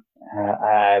 I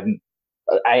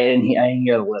didn't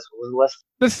hear the list. What was the list?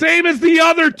 The same as the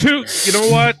other two. You know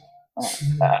what?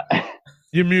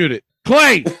 You muted.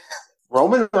 Clay.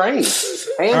 Roman Reigns.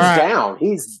 Hands down.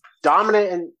 He's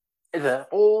dominant in the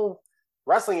whole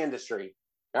wrestling industry.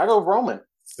 I go Roman.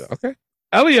 Okay.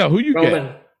 Elio, who you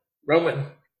get? Roman.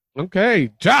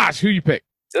 Okay. Josh, who you pick?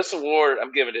 This award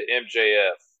I'm giving to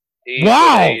MJF. He's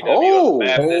Wow. AEW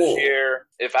map this year.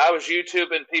 If I was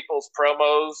YouTubing people's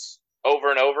promos over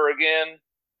and over again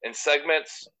in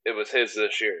segments, it was his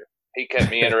this year. He kept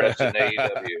me interested in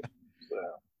AEW. So.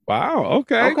 Wow.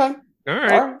 Okay. Okay. All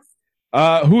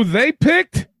right. Who they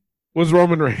picked was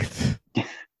Roman Reigns.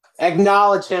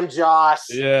 Acknowledge him, Josh.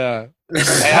 Yeah. He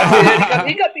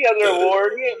got the other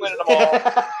award. He ain't winning them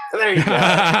all. There you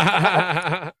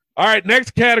go. All right.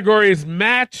 Next category is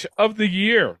Match of the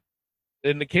Year.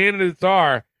 And the candidates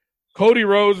are Cody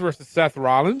Rhodes versus Seth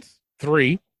Rollins,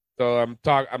 3. So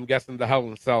I'm guessing the Hell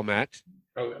in a Cell match.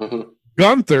 Okay.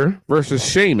 Gunther versus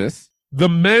Sheamus, the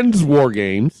Men's War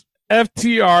Games,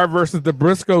 FTR versus the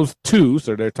Briscoes 2.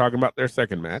 So they're talking about their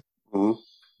second match.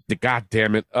 God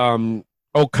damn it.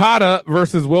 Okada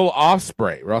versus Will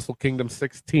Ospreay, Wrestle Kingdom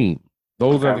 16.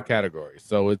 Those are the categories.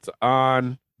 So it's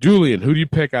on Julian. Who do you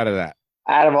pick out of that?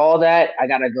 Out of all that, I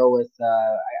gotta go with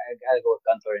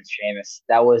Gunther and Sheamus.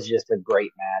 That was just a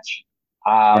great match.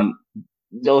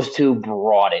 Those two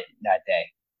brought it that day.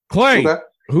 Clay,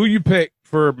 who you pick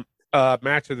for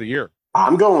match of the year?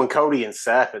 I'm going Cody and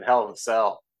Seth at Hell in a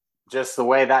Cell. just the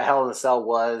way that Hell in a Cell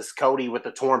was. Cody with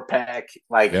the torn pec,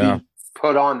 like Yeah. he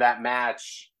put on that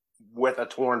match with a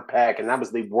torn pec, and that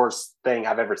was the worst thing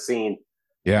I've ever seen.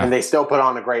 Yeah. And they still put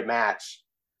on a great match.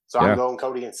 So Yeah. I'm going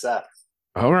Cody and Seth.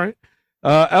 All right.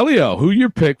 Elio, who your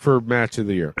pick for match of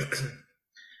the year?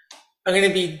 I'm going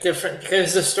to be different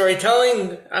because the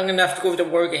storytelling, I'm going to have to go with the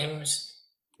War Games.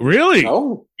 Really?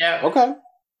 Oh, Yeah. okay.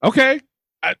 Okay.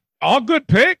 All good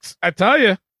picks, I tell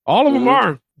you. All of them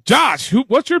are. Josh,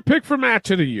 what's your pick for match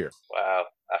of the year? Wow.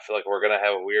 I feel like we're going to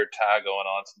have a weird tie going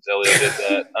on since Elliot did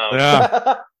that.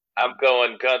 Yeah. I'm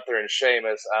going Gunther and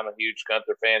Sheamus. I'm a huge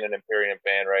Gunther fan and Imperium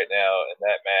fan right now. And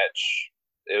that match,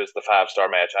 it was the 5-star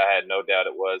match. I had no doubt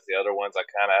it was. The other ones, I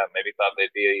kind of maybe thought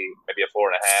they'd be maybe a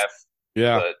 4.5.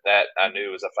 Yeah. But that I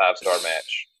knew was a 5-star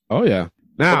match. Oh, yeah.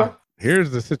 Now,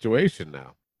 here's the situation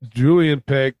now. Julian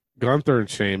picked Gunther and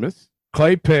Sheamus.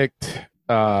 Clay picked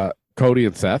Cody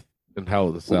and Seth in Hell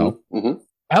in a Cell.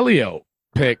 Elio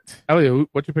picked... Elio,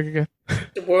 what'd you pick again?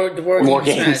 The War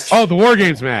Games match. Oh, the War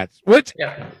Games match. Which...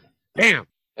 Yeah. Damn.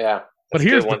 Yeah. But That's a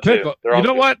here's good the one, too. pickle. They're You all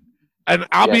know good. what? And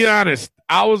I'll be Yes. honest.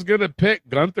 I was gonna pick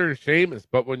Gunther and Sheamus,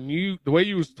 but when the way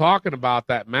you was talking about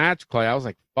that match, Clay, I was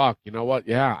like, "Fuck!" You know what?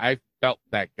 Yeah, I felt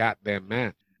that goddamn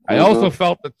match. I also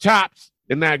felt the chops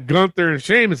in that Gunther and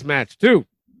Sheamus match too.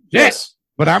 Yes.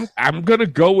 But I'm gonna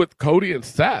go with Cody and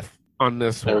Seth on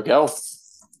this There one. we go.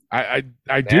 I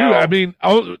do. Now- I mean,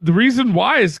 the reason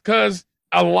why is because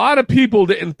a lot of people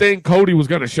didn't think Cody was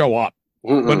gonna show up.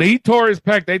 When he tore his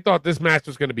pec, they thought this match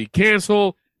was going to be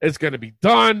canceled. It's going to be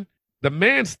done. The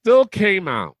man still came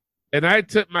out, and I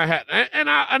tipped my hat. And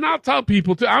I'll tell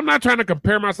people too. I'm not trying to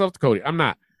compare myself to Cody. I'm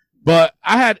not. But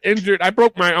I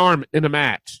broke my arm in a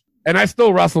match, and I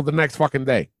still wrestled the next fucking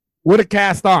day with a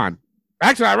cast on.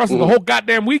 Actually, I wrestled the whole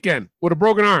goddamn weekend with a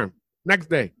broken arm.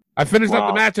 Next day, I finished up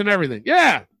the match and everything.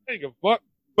 Yeah, I ain't give a fuck.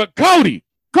 But Cody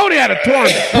had a torn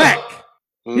pec.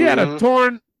 He had a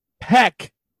torn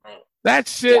pec. That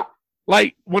shit,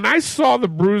 like, when I saw the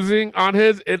bruising on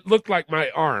his, it looked like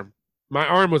my arm. My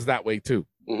arm was that way, too.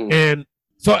 And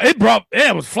so it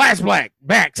was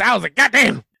flashbacks. I was like,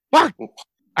 goddamn, fuck,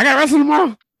 I got to wrestle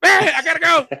tomorrow. I got to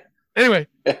go. Anyway,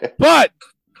 but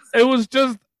it was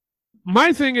just,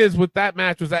 my thing is with that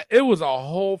match was that it was a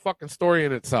whole fucking story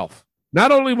in itself.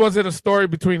 Not only was it a story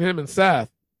between him and Seth,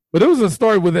 but it was a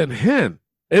story within him.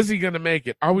 Is he going to make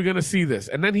it? Are we going to see this?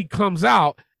 And then he comes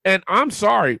out. And I'm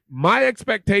sorry, my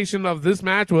expectation of this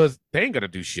match was they ain't gonna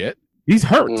do shit. He's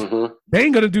hurt. They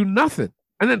ain't gonna do nothing.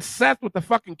 And then Seth with the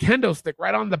fucking kendo stick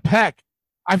right on the pec.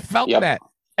 I felt that.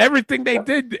 Everything they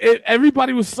did,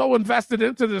 everybody was so invested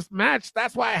into this match.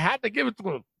 That's why I had to give it to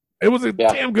him. It was a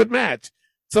damn good match.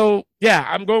 So, yeah,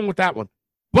 I'm going with that one.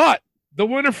 But the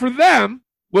winner for them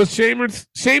was Sheamus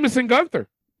and Gunther.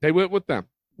 They went with them.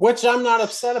 Which I'm not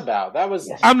upset about. That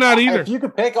was I'm not either. If you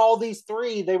could pick all these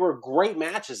three, they were great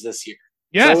matches this year.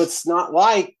 Yes. So it's not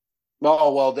like,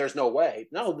 oh, well, there's no way.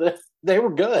 No, they were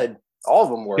good. All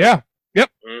of them were. Yeah. Yep.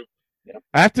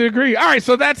 I have to agree. All right,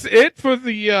 so that's it for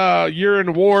the year in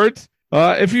awards.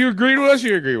 If you agreed with us,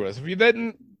 you agree with us. If you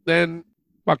didn't, then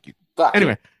fuck you.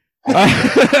 Anyway. All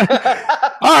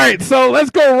right, so let's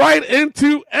go right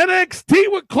into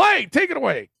NXT with Clay. Take it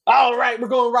away. All right, we're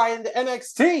going right into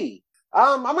NXT.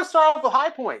 I'm going to start off with high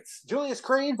points. Julius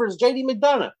Creed versus JD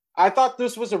McDonough. I thought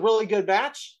this was a really good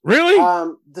match. Really?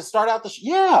 To start out the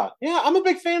yeah, I'm a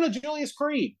big fan of Julius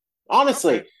Creed.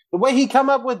 Honestly, the way he come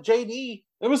up with JD,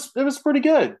 it was pretty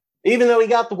good. Even though he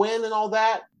got the win and all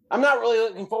that, I'm not really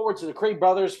looking forward to the Creed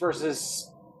brothers versus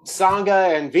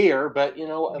Sangha and Veer. But you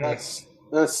know, that's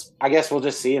I guess we'll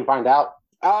just see and find out.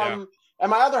 And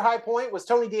my other high point was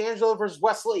Tony D'Angelo versus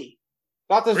Wes Lee.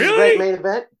 Thought this was a great main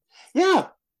event. Yeah.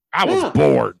 I was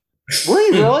bored. Were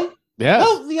you really? Yeah.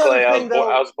 No, the other Clay, thing, though.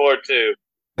 I was bored too.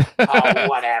 Oh,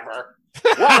 whatever.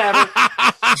 Whatever.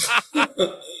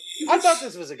 I thought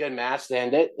this was a good match to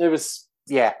end it. It was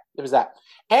that.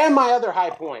 And my other high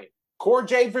point, Core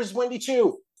Jade versus Wendy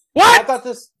Chu. What? I thought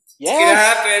this.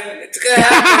 Yeah. It's gonna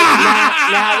happen.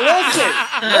 Now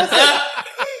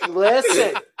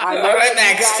listen. I know All right, what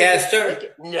Max you guys are Caster.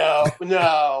 thinking.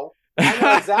 No. I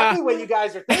know exactly what you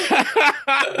guys are thinking.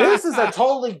 This is a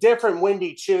totally different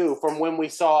Wendy Chu from when we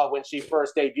saw when she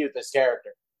first debuted this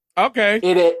character. Okay.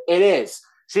 It is.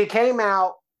 She came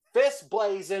out, fist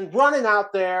blazing, running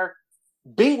out there,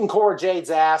 beating Cora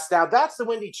Jade's ass. Now, that's the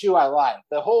Wendy Chu I like.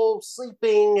 The whole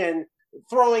sleeping and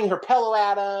throwing her pillow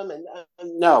at him. And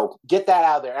no, get that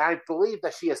out of there. And I believe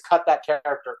that she has cut that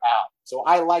character out. So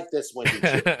I like this Wendy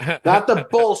Chu. Not the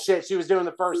bullshit she was doing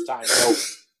the first time. So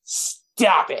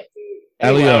stop it.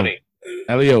 Elio,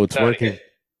 it's working.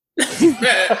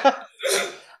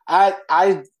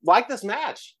 I like this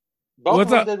match. Both of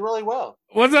them did really well.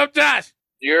 What's up, Josh?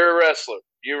 You're a wrestler.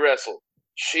 You wrestled.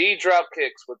 She drop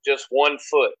kicks with just 1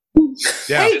 foot.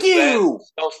 Yeah. Thank you. That's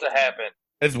supposed to happen.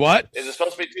 Is what? Is it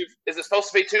supposed to be 2? Is it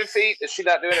supposed to be 2 feet? Is she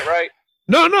not doing it right?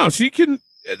 No. She can.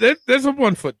 There's a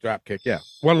 1 foot drop kick. Yeah,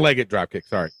 1-legged drop kick.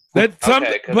 Sorry. That's some.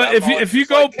 Okay, But if you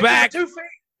go back, 2 feet.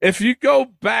 if you go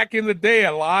back in the day,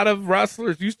 a lot of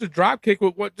wrestlers used to drop kick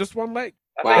with just 1 leg.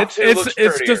 I think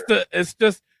It's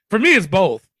just for me. It's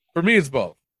both.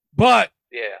 But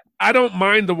yeah, I don't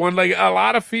mind the 1-legged. A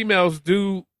lot of females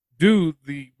do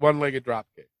the 1-legged drop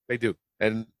kick. They do,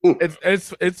 and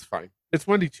it's fine. It's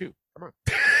Wendy Choo. Come on.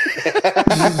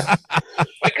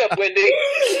 Wake up, Wendy.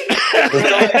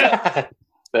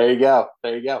 There you go.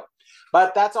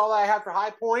 But that's all I have for high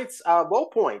points. Low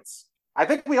points. I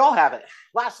think we all have it.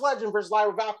 Lash Legend versus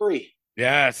Lyra Valkyrie.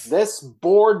 Yes. This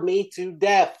bored me to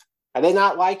death. I did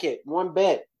not like it one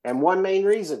bit. And one main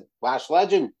reason, Lash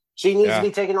Legend. She needs to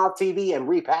be taken off TV and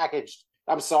repackaged.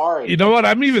 I'm sorry. You know what?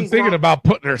 I'm even thinking about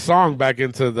putting her song back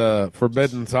into the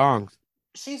Forbidden Songs.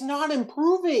 She's not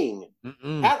improving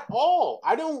at all.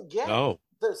 I don't get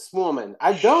this woman.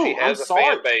 I don't. She has I'm a sorry.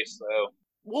 fan base, though.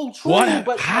 Well, true, What?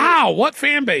 but How? What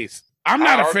fan base? I'm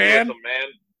not a fan. With them, man.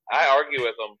 I argue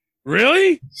with them.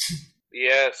 Really?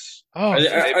 Yes. Oh, Are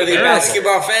they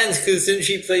basketball fans? Because didn't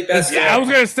she play basketball? Yeah, I was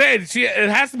gonna say it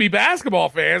has to be basketball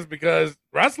fans because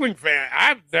wrestling fan.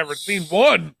 I've never seen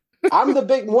one. I'm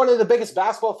one of the biggest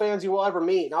basketball fans you will ever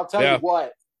meet, and I'll tell you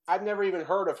what. I've never even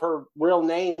heard of her real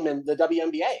name in the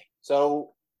WNBA.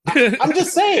 So I'm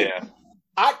just saying.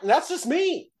 That's just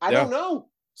me. I don't know.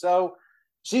 So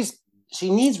she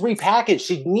needs repackaged.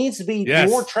 She needs to be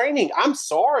more training. I'm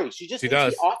sorry. She just needs to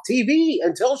be off TV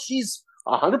until she's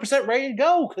 100% ready to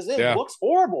go because it looks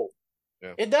horrible.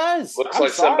 Yeah. It does. Looks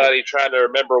like somebody trying to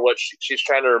remember what she's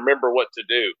trying to remember what to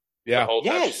do. Yeah. The whole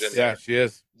time she's in there. She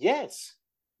is. Yes.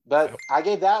 But I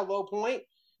gave that a low point.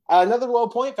 Another low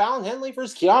point, Fallon Henley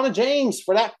versus Kiana James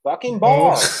for that fucking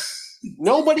bar.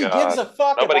 Nobody gives a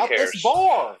fuck about this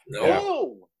bar.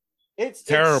 No. It's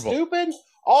terrible. It's stupid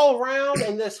all around.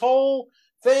 And this whole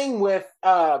thing with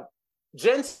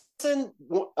Jensen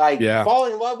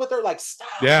falling in love with her, stop.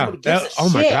 Yeah.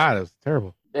 My God, it's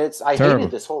terrible. I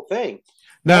hated this whole thing.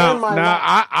 Now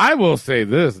I will say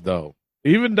this though.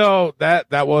 Even though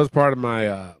that was part of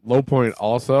my low point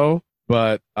also,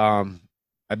 but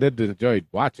I did enjoy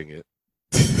watching it.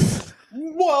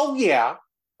 Well, yeah.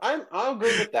 I'll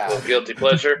agree with that. A little guilty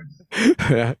pleasure.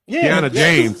 Kiana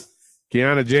James.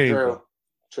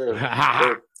 True.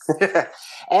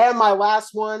 And my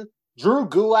last one, Drew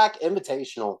Gulak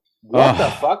Invitational. What the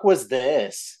fuck was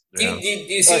this? Do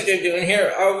you see what they're doing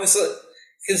here?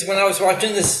 Because when I was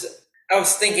watching this, I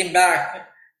was thinking back.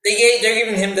 They're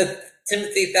giving him the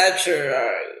Timothy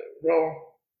Thatcher role.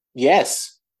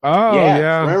 Yes. Oh,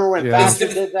 yeah. Remember when Thatcher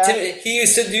did that? He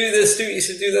used to do this too. He used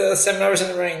to do the 7 hours in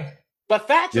the ring. But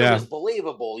Thatcher was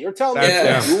believable. You're telling me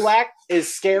Gulak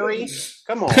is scary?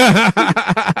 Come on. Come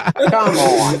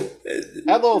on.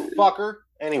 That little fucker.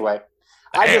 Anyway,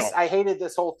 I hated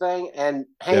this whole thing. And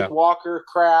Hank Walker,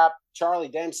 crap. Charlie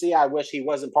Dempsey, I wish he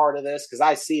wasn't part of this because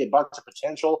I see a bunch of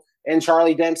potential in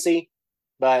Charlie Dempsey.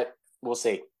 But we'll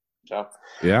see. So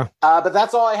but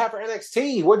that's all I have for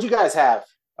NXT. What'd you guys have?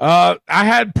 I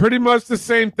had pretty much the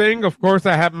same thing. Of course,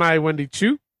 I have my Wendy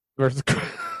Choo versus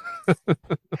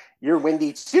your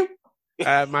Wendy Choo.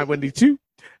 My Wendy Choo.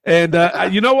 And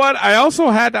you know what? I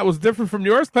also had that was different from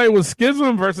yours. Play was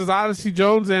Schism versus Odyssey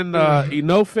Jones and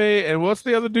Inoue. And what's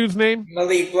the other dude's name?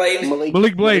 Malik Blade.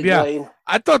 Malik Blade. Yeah,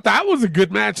 I thought that was a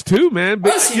good match too, man.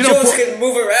 But Odyssey Jones can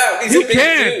move around. He's a big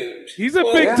dude. He's a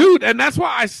big dude, and that's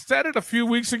why I said it a few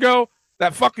weeks ago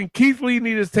that fucking Keith Lee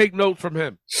needed to take notes from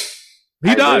him.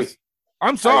 He does. Agree.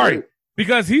 I'm sorry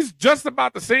because he's just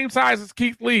about the same size as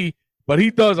Keith Lee. But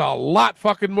he does a lot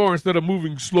fucking more instead of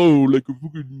moving slow like a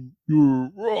fucking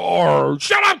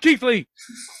shut up, Keith Lee.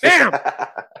 Damn.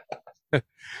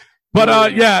 But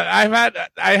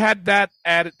I had that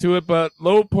added to it. But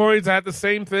low points, I had the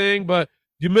same thing. But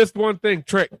you missed one thing,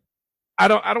 Trick. I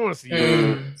don't want to see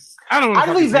you. I don't want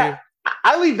to leave that.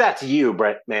 I leave that to you,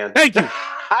 Brett. Man, thank you.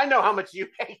 I know how much you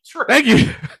hate Trick. Thank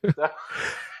you.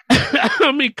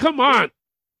 I mean, come on.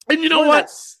 And you know what? That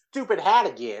stupid hat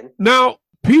again. Now.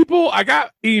 I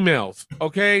got emails,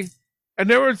 okay? And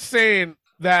they were saying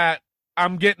that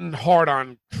I'm getting hard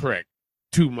on Trick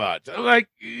too much. I'm like,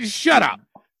 shut up.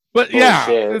 But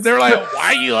bullshit. They're like, why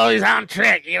are you always on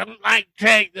Trick? You don't like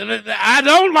Trick. I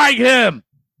don't like him.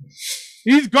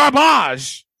 He's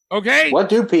garbage, okay? What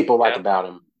do people like about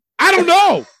him? I don't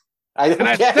know. I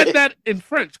said that in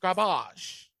French,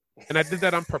 garbage. And I did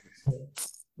that on purpose.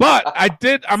 But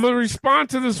I'm going to respond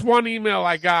to this one email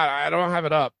I got. I don't have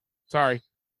it up. Sorry.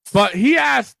 But he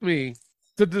asked me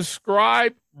to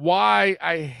describe why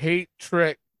I hate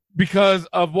Trick because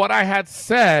of what I had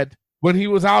said when he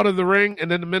was out of the ring, and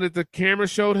then the minute the camera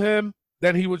showed him,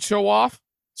 then he would show off.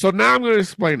 So now I'm going to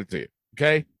explain it to you,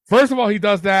 okay? First of all, he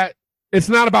does that. It's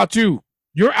not about you.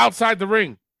 You're outside the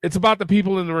ring. It's about the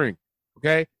people in the ring,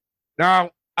 okay? Now,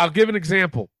 I'll give an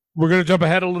example. We're going to jump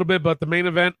ahead a little bit, but the main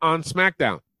event on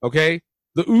SmackDown, okay?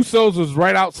 The Usos was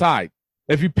right outside.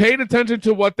 If you paid attention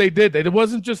to what they did, it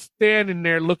wasn't just standing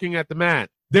there looking at the mat.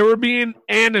 They were being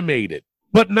animated,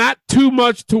 but not too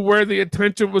much to where the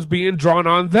attention was being drawn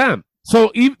on them.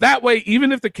 So that way,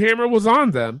 even if the camera was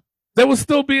on them, they was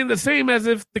still being the same as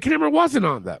if the camera wasn't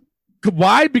on them.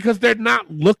 Why? Because they're not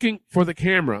looking for the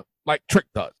camera like Trick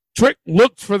does. Trick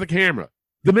looks for the camera.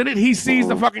 The minute he sees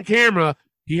the fucking camera,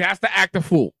 he has to act a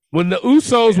fool. When the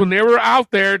Usos, when they were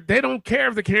out there, they don't care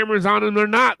if the camera's on them or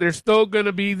not. They're still going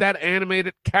to be that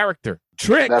animated character.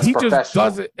 Trick, he just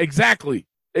does it. Exactly.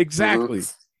 Mm-hmm.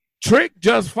 Trick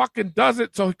just fucking does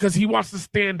it because he wants to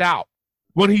stand out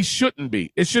when he shouldn't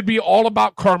be. It should be all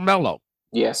about Carmelo.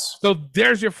 Yes. So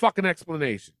there's your fucking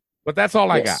explanation. But that's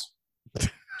all I got.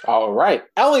 All right.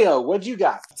 Elio, what'd you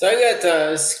got? So I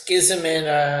got Schism and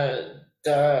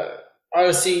the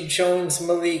Odyssey, Jones,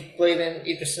 Malik, Bladen,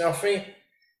 Ederson, Alfrey.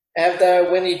 I have the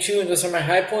Wendy Chu, and those are my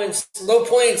high points. Low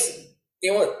points,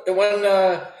 the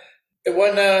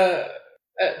one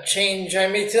change I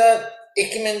made to that,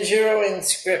 Ikemen, Jiro, and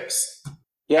Scripps.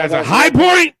 Yeah, as a high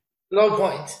point? Low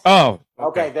point. Oh.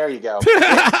 Okay, there you go.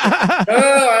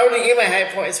 I already gave my high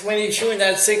points. Wendy Chu and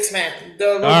that 6-man.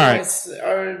 The low points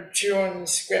are Jiro and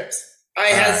Scripps. I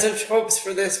had such hopes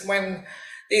for this when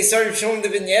they started showing the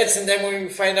vignettes, and then when we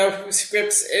find out who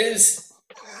Scripps is.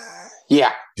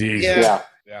 Yeah. Jesus. Yeah.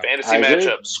 Fantasy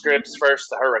matchup: Scripps versus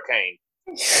the Hurricane.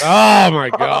 Oh my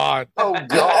God! Oh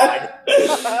God!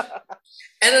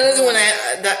 And another one,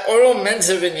 that Oro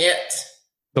Mensa vignette.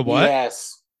 The what?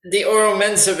 Yes. The Oro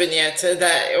Mensa vignette. They're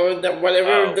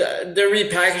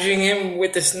repackaging him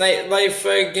with this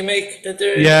nightlife gimmick that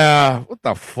they're. Yeah. What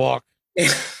the fuck?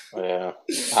 Yeah.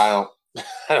 I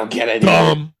don't get it.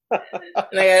 Dumb.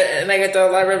 and I got the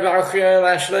Lyra Valkyria,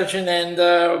 Lash Legend, and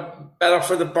Battle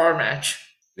for the Bar match.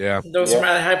 Yeah. Those are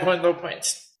my high point, low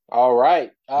points. All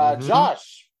right.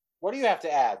 Josh, what do you have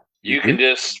to add? You can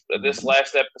just, this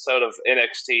last episode of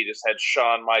NXT just had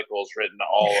Shawn Michaels written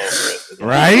all over it.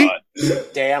 Right?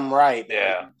 Damn right.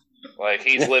 Yeah. Like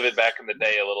he's living back in the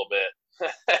day a little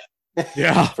bit.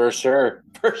 Yeah. For sure.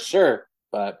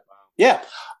 But yeah.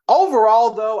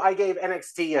 Overall, though, I gave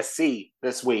NXT a C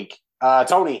this week.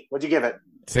 Tony, what'd you give it?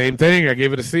 Same thing. I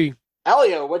gave it a C.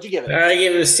 Elio, what'd you give it? I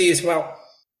gave it a C as well.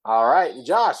 All right.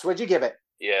 Josh, what'd you give it?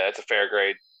 Yeah, it's a fair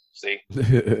grade. C.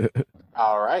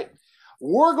 All right.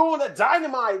 We're going to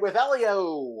Dynamite with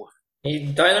Elio.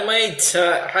 Dynamite,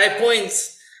 high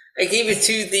points. I gave it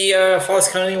to the Falls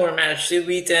Count Anywhere match, the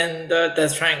Elite and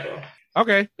Death Triangle.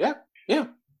 Okay. Yeah.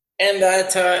 And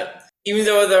that, even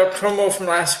though the promo from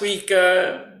last week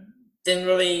didn't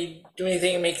really do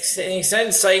anything that makes any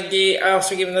sense, I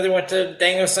also gave another one to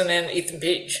Danielson and Ethan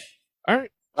Page. All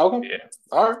right. Okay. Yeah.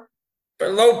 All right. For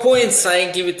low points,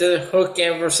 I give it to Hook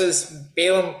versus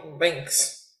Balaam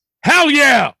Lynx. Hell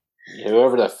yeah!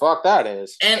 Whoever the fuck that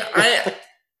is. And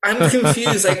I'm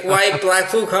confused, like why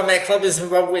Blackpool Combat Club is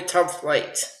involved with Top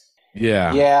Flight.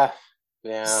 Yeah.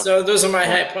 Yeah. So those are my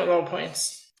high point, low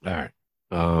points. All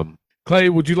right. Clay,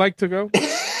 would you like to go?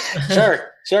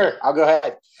 Sure. I'll go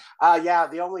ahead. Yeah,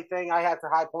 the only thing I had for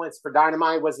high points for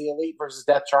Dynamite was the Elite versus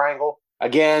Death Triangle.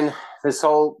 Again,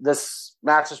 this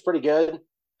match is pretty good.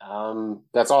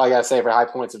 That's all I gotta say for high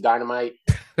points of Dynamite.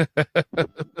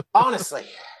 Honestly.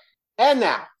 And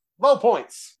now, low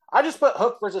points. I just put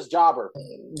Hook versus Jobber.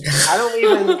 I don't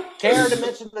even care to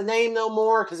mention the name no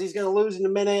more because he's gonna lose in a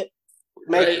minute.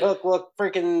 Make Hook look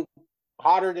freaking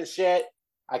hotter than shit.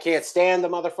 I can't stand the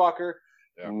motherfucker.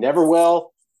 Yeah. Never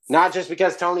will. Not just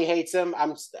because Tony hates him.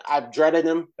 I've dreaded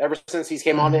him ever since he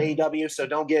came on to AEW, so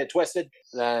don't get it twisted.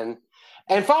 And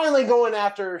finally going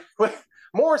after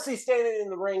Morrissey standing in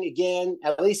the ring again.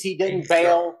 At least he didn't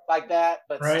bail like that,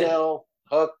 but still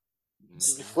Hook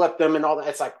flipped them and all that.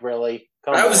 It's like, really?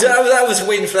 I was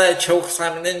waiting for that choke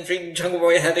slam, and then Jungle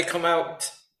Boy had to come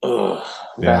out. Ugh,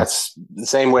 that's the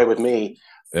same way with me.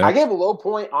 Yeah. I gave a low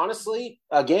point, honestly,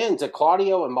 again, to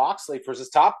Claudio and Moxley versus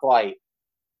Top Flight.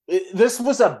 This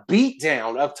was a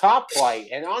beatdown of Top Flight.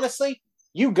 And honestly,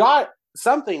 you got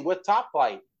something with Top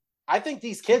Flight. I think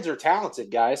these kids are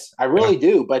talented, guys. I really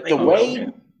do. But the way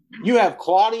you have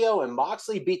Claudio and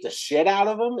Moxley beat the shit out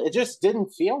of them, it just didn't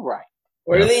feel right.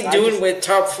 What are they doing with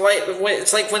Top Flight?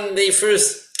 It's like when they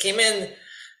first came in,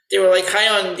 they were like high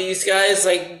on these guys.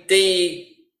 Like they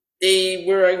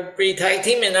were a great tag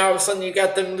team, and now all of a sudden you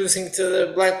got them losing to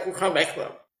the Blackpool Combat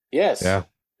Club. Yes.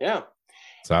 Yeah.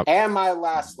 And my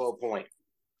last low point.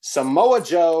 Samoa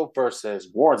Joe versus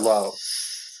Wardlow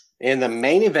in the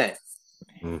main event.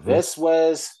 Mm-hmm. This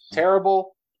was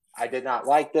terrible. I did not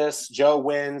like this. Joe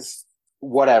wins.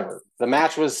 Whatever. The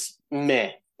match was meh.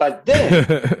 But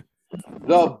then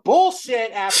the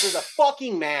bullshit after the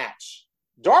fucking match.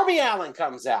 Darby Allin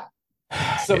comes out.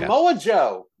 Samoa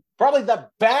Joe, probably the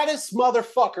baddest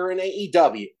motherfucker in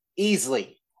AEW,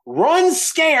 easily runs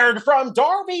scared from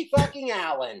Darby fucking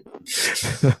Allin.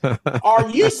 Are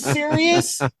you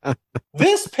serious?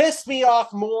 This pissed me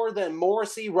off more than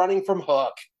Morrissey running from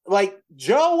Hook. Like,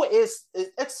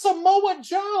 it's Samoa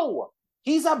Joe.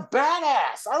 He's a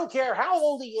badass. I don't care how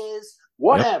old he is,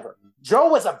 whatever. Yep.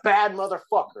 Joe is a bad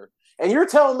motherfucker. And you're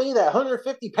telling me that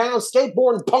 150-pound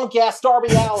skateboarding punk-ass Darby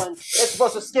Allin is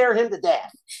supposed to scare him to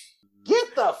death?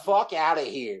 Get the fuck out of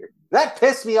here. That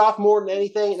pissed me off more than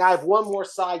anything. And I have one more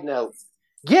side note.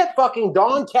 Get fucking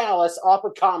Don Callis off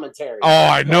of commentary. Oh,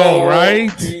 I know,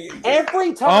 right?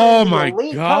 Every time the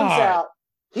Elite God. comes out,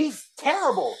 he's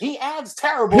terrible. He adds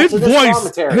terrible to this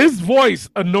commentary. His voice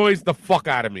annoys the fuck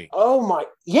out of me. Oh my,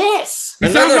 yes.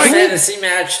 Another fantasy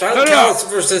match. Don Callis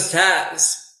versus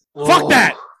Taz. Fuck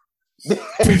that.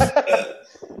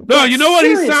 No, you know what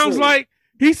Seriously. he sounds like?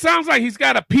 He sounds like he's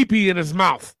got a pee-pee in his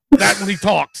mouth. That's when he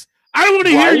talks. I don't want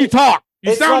to hear you talk.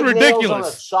 You sound like ridiculous.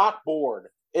 Nails on a chalkboard.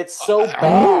 It's so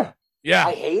bad. Yeah.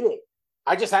 I hate it.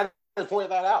 I just had to point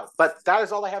that out. But that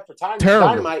is all I have for time. Terrible.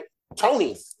 Dynamite.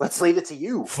 Tony, let's leave it to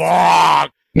you. Fuck. All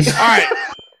right.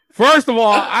 First of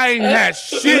all, I ain't had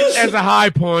shit as a high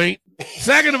point.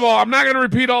 Second of all, I'm not going to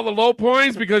repeat all the low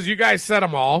points because you guys said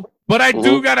them all. But I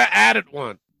do got to add it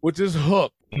one, which is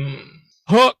Hook.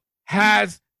 Hook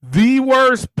has the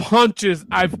worst punches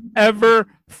I've ever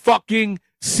fucking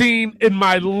seen in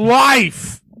my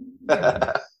life.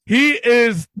 He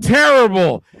is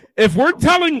terrible. If we're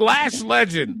telling Lash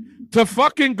Legend to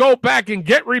fucking go back and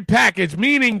get repackaged,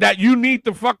 meaning that you need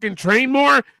to fucking train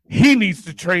more, he needs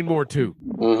to train more too.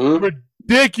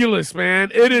 Ridiculous,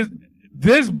 man. It is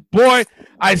this boy.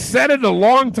 I said it a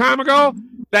long time ago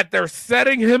that they're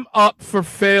setting him up for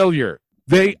failure.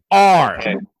 They are.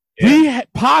 He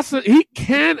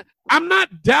can. I'm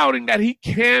not doubting that he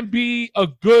can be a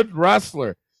good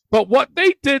wrestler, but what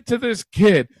they did to this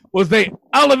kid was they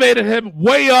elevated him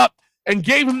way up and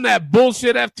gave him that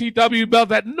bullshit FTW belt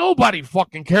that nobody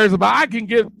fucking cares about. I can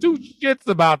give two shits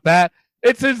about that.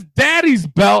 It's his daddy's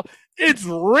belt. It's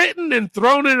written and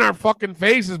thrown in our fucking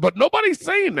faces, but nobody's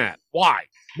saying that. Why?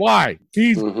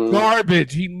 He's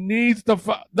garbage. He needs to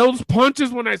those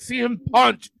punches. When I see him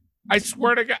punch, I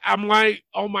swear to God, I'm like,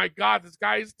 oh my God, this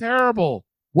guy is terrible.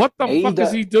 What the fuck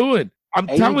is he doing? I'm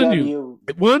telling you,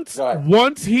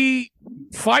 once he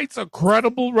fights a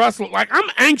credible wrestler, like, I'm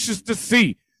anxious to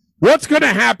see what's going to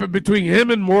happen between him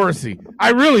and Morrissey. I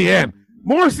really am.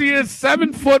 Morrissey is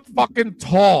 7 foot fucking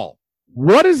tall.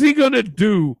 What is he going to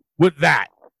do with that?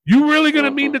 You really going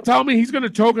to mean to tell me he's going to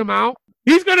choke him out?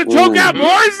 He's going to choke out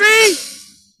Morrissey?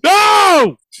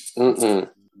 No!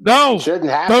 No. Shouldn't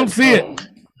happen. Don't see it.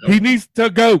 He needs to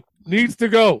go.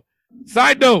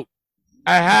 Side note,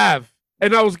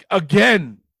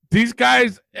 these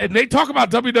guys, and they talk about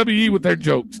WWE with their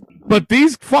jokes, but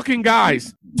these fucking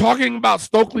guys talking about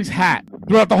Stokely's hat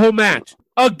throughout the whole match.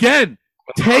 Again,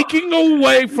 taking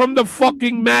away from the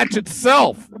fucking match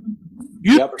itself.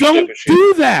 You don't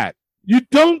do that. You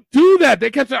don't do that. They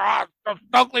kept saying, oh,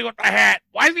 Stokely with the hat.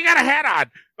 Why has he got a hat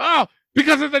on? Oh,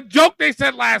 because of the joke they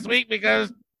said last week,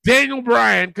 because Daniel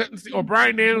Bryan couldn't see, or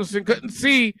Bryan Danielson couldn't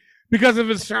see because of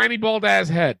his shiny bald ass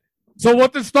head. So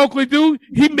what did Stokely do?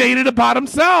 He made it about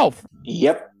himself.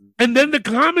 Yep. And then the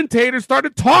commentators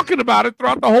started talking about it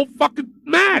throughout the whole fucking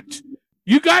match.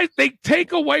 You guys, they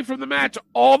take away from the match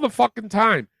all the fucking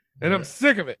time. And I'm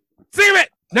sick of it.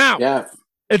 Now,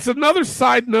 it's another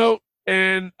side note,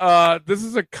 and this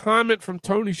is a comment from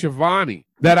Tony Schiavone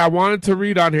that I wanted to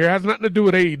read on here. It has nothing to do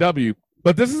with AEW,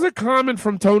 but this is a comment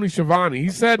from Tony Schiavone. He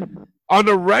said, on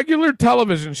a regular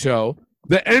television show,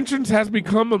 the entrance has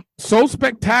become so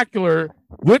spectacular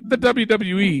with the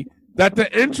WWE that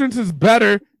the entrance is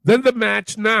better than the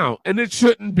match now, and it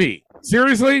shouldn't be.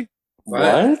 Seriously?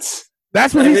 What?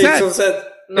 That's what he said.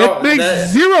 It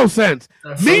makes zero sense.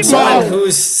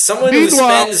 Meanwhile, someone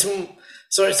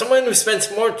who spends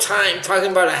more time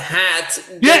talking about a hat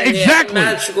than exactly. a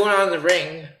match going on in the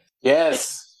ring.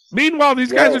 Yes. Meanwhile,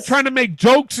 these guys are trying to make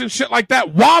jokes and shit like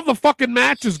that while the fucking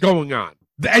match is going on.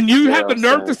 And you have the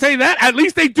nerve to say that? At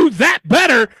least they do that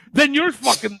better than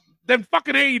fucking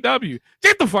AEW.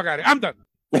 Get the fuck out of here. I'm done.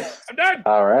 I'm done.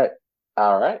 All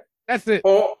right. That's it.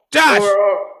 Josh,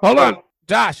 hold on.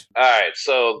 Josh. All right,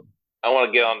 so I want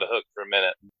to get on the Hook for a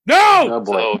minute. No! Oh,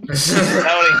 boy.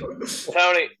 So,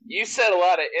 Tony, you said a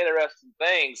lot of interesting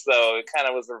things, though. It kind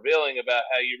of was revealing about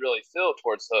how you really feel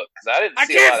towards Hook. Because I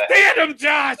can't stand him,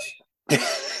 Josh!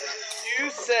 You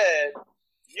said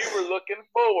you were looking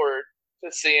forward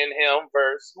to seeing him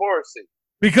versus Morrissey.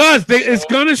 Because it's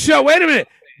going to show. Wait a minute.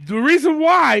 The reason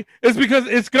why is because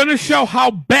it's going to show how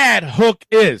bad Hook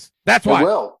is. That's why. It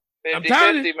will. 50-50, I'm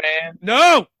telling you. man.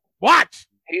 No. Watch.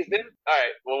 He's been all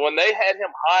right. Well, when they had him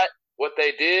hot, what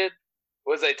they did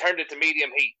was they turned it to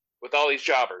medium heat with all these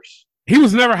jobbers. He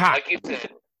was never hot. Like you said,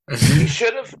 he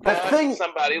should have done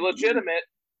somebody legitimate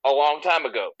a long time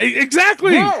ago.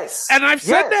 Exactly. Yes. And I've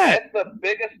said that. That's the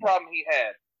biggest problem he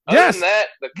had. Other than that,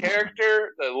 the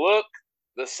character, the look,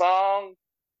 the song,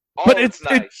 all it's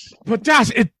nice. But Josh,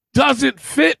 it doesn't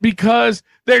fit because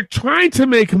they're trying to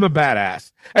make him a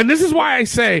badass. And this is why I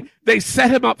say they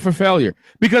set him up for failure.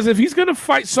 Because if he's going to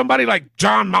fight somebody like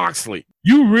Jon Moxley,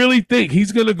 you really think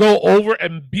he's going to go over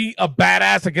and be a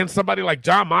badass against somebody like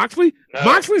Jon Moxley? No.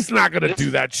 Moxley's not going to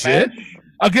do that shit.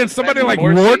 Against somebody like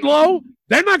Wardlow?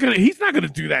 He's not going to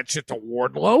do that shit to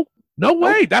Wardlow. No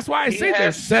way. That's why I say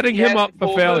they're setting him up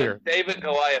for failure. David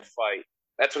Goliath fight.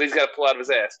 That's what he's got to pull out of his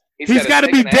ass. He's got to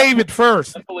be David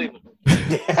first. Unbelievable.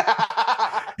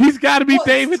 He's got to be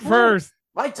David first.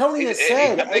 Like Tony has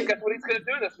said. I think that's what he's going to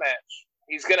do in this match.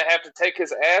 He's going to have to take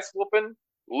his ass whooping,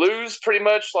 lose pretty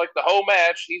much like the whole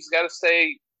match. He's got to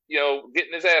stay,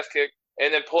 getting his ass kicked,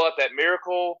 and then pull out that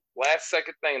miracle last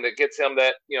second thing that gets him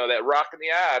that, that rock in the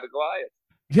eye to Goliath.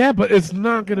 Yeah, but it's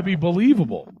not going to be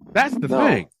believable. That's the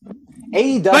thing.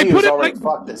 AEW has already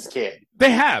fucked this kid.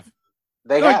 They have.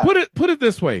 They have. Put it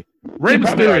this way. Rey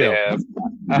Mysterio.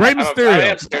 Rey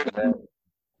Mysterio.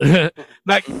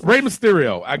 Like Rey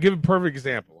Mysterio. I give a perfect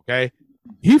example, okay?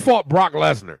 He fought Brock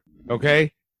Lesnar,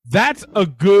 okay? That's a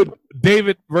good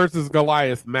David versus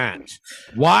Goliath match.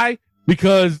 Why?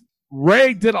 Because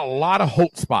Rey did a lot of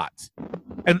hope spots,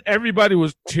 and everybody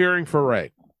was cheering for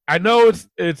Rey. I know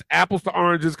it's apples to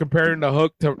oranges comparing the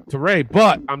Hook to Rey,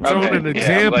 but I'm showing an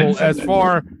example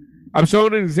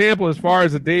as far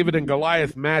as a David and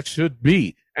Goliath match should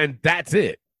be, and that's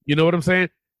it. You know what I'm saying?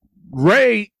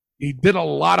 Rey, he did a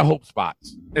lot of hope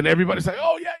spots, and everybody's like,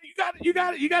 "Oh yeah, you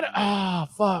got it." Ah,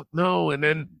 fuck no! And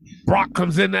then Brock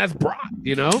comes in as Brock.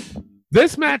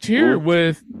 This match here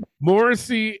with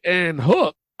Morrissey and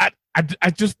Hook, I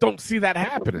just don't see that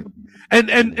happening. And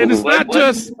it's not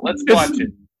just let's watch it.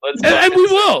 And we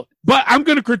will, but I'm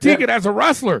going to critique it as a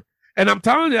wrestler. And I'm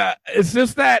telling you, it's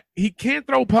just that he can't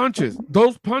throw punches.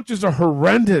 Those punches are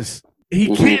horrendous.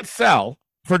 He can't sell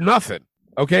for nothing.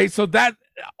 Okay, so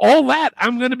all that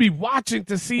I'm going to be watching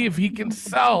to see if he can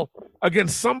sell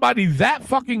against somebody that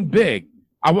fucking big.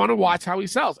 I want to watch how he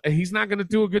sells, and he's not going to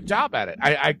do a good job at it.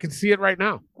 I can see it right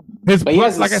now.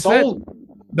 Like I said,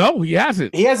 no, he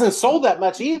hasn't. He hasn't sold that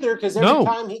much either because every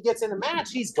time he gets in a match,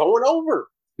 he's going over.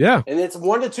 Yeah. And it's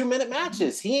 1 to 2 minute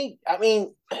matches. Yeah.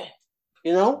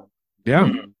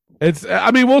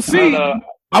 We'll see.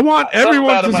 I want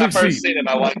everyone to succeed. First seen him,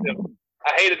 I liked him.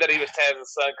 I hated that he was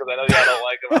Taz's son because I know y'all don't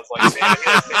like him. I was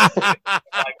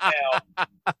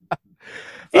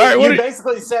like, man, you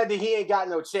basically said that he ain't got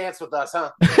no chance with us,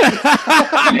 huh?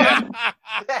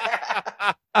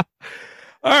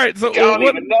 All right, so don't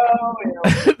even know.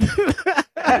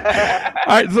 All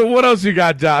right, so what else you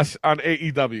got, Josh, on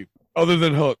AEW other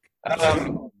than Hook?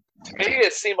 To me,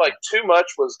 it seemed like too much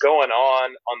was going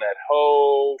on that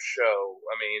whole show.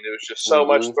 I mean, there was just so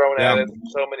much thrown at it,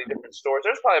 so many different stories.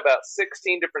 There's probably about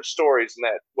 16 different stories in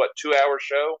that 2-hour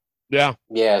show. Yeah.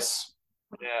 Yes.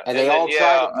 Yeah, and they all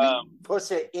try to push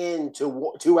it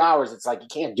into 2 hours. It's like you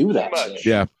can't do that shit.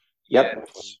 Yeah. Yep.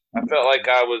 I felt like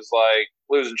I was like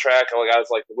losing track. I was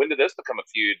like, when did this become a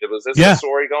feud? Was this a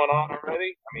story going on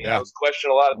already? I mean, I was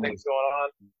questioning a lot of things going on.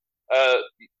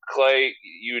 Clay,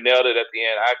 you nailed it at the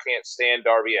end. I can't stand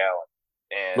Darby Allin,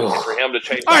 and for him to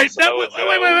chase. All right,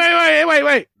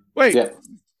 wait.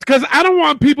 Because I don't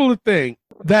want people to think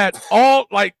that all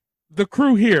the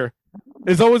crew here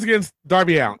is always against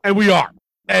Darby Allin, and we are,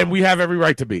 and we have every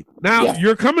right to be. Now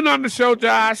you're coming on the show,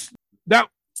 Josh. Now,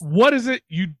 what is it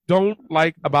you don't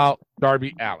like about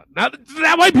Darby Allin? Now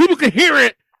that way people can hear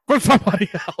it from somebody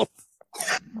else.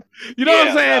 You know what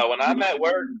I'm saying? When I'm at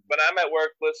work,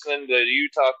 listening to you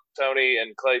talk, Tony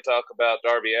and Clay talk about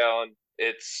Darby Allin,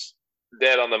 it's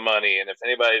dead on the money. And if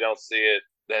anybody don't see it,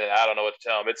 then I don't know what to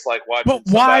tell him. It's like watching. But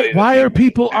why are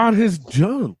people on his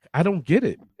junk? I don't get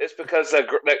it. It's because that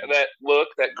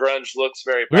grunge looks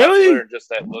very popular, Really? and just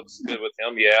that looks good with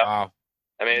him. Yeah. Wow.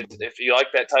 I mean, if you like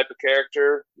that type of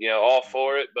character, all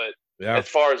for it. But as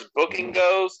far as booking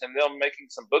goes, and them making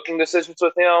some booking decisions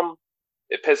with him,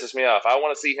 it pisses me off. I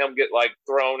want to see him get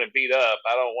thrown and beat up.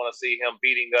 I don't want to see him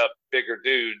beating up bigger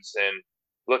dudes and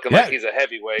looking like he's a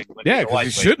heavyweight. Yeah, because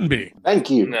he shouldn't be. Thank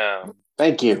you. No.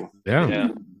 Thank you. Yeah.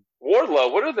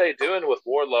 Wardlow, what are they doing with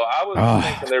Wardlow? I was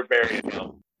thinking they're burying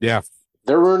him. Yeah.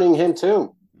 They're ruining him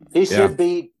too. He should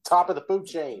be top of the food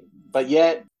chain, but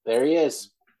yet there he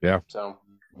is. Yeah. So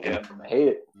yeah, I hate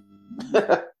it.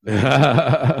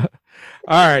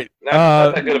 All right.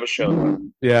 Not that good of a show.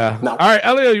 Yeah. No. All right,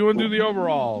 Elio, you want to do the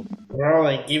overall? Well,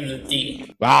 I give it a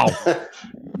D. Wow.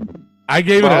 I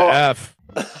gave it an F.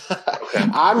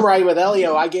 I'm right with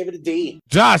Elio. I gave it a D.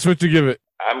 Josh, what'd you give it?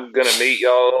 I'm gonna meet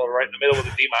y'all right in the middle with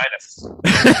a D-.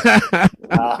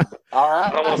 All right.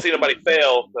 I don't want to see nobody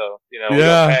fail, so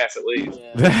we'll pass at least.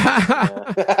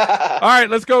 All right,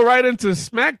 let's go right into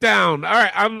SmackDown. All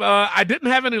right, I didn't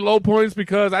have any low points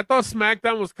because I thought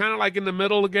SmackDown was kind of like in the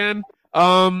middle again.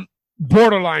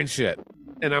 Borderline shit.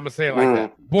 And I'm gonna say it like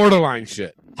that. Borderline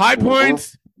shit. High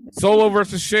points, Solo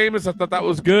versus Sheamus. I thought that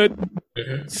was good.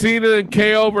 Cena and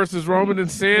KO versus Roman and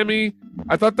Sammy.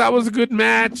 I thought that was a good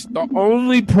match. The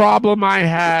only problem I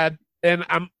had, and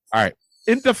I'm all right,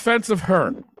 in defense of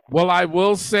her, well, I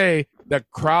will say the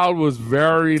crowd was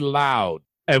very loud.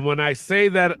 And when I say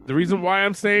that, the reason why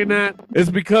I'm saying that is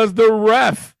because the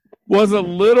ref was a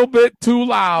little bit too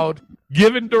loud,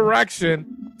 giving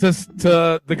direction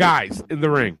to the guys in the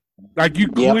ring. Like you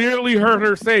clearly heard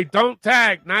her say, "Don't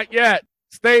tag, not yet.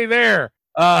 Stay there.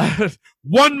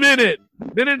 1 minute,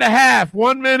 minute and a half,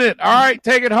 1 minute. All right,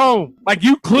 take it home." Like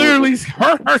you clearly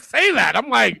heard her say that. I'm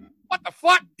like, what the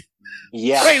fuck?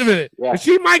 Yeah. Wait a minute. Yeah. Is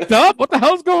she mic'd up? What the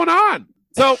hell's going on?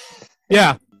 So,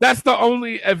 yeah, that's the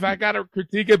only, if I got to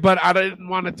critique it, but I didn't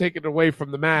want to take it away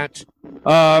from the match.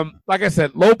 Like I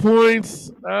said, low points,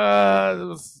 it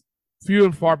was few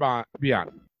and far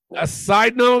beyond. A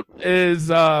side note is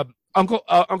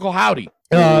Uncle Howdy.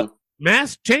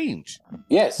 Mask change.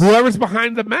 Yes. Whoever's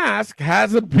behind the mask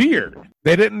has a beard.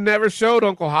 They never showed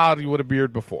Uncle Howdy with a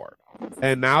beard before.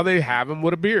 And now they have him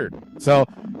with a beard. So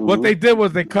what they did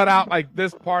was they cut out like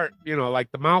this part,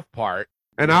 like the mouth part.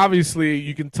 And obviously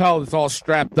you can tell it's all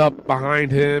strapped up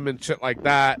behind him and shit like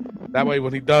that. That way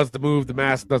when he does the move, the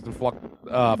mask doesn't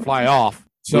fly off.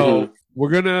 So we're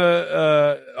going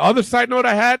to, other side note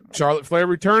I had, Charlotte Flair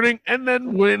returning and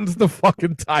then wins the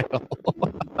fucking title.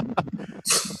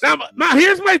 Now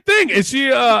here's my thing. Is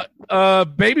she a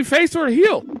baby face or a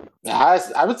heel?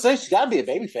 I would say she's got to be a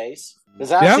baby face.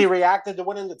 Because how she reacted to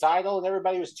winning the title and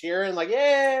everybody was cheering like,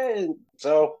 yeah.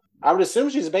 So I would assume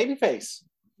she's a baby face.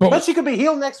 But she could be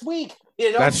heel next week.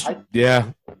 That's true.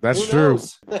 Yeah, that's true.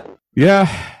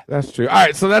 All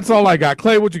right, so that's all I got.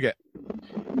 Clay, what'd you get?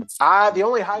 The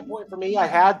only high point for me I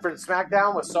had for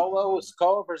SmackDown was Solo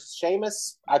Sikoa versus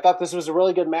Sheamus. I thought this was a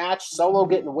really good match. Solo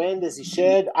getting wind as he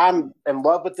should. I'm in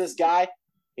love with this guy.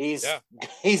 He's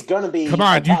going to be Come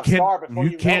on, a top star before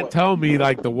you can't tell me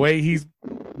like the way he's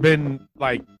been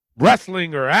like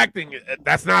wrestling or acting.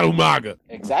 That's not Umaga.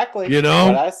 Exactly.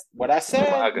 What I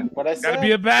said. Got to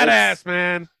be a badass,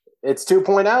 man. It's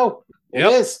 2.0. It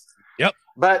is. Yep.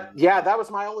 But yeah, that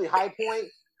was my only high point.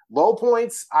 Low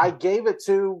points, I gave it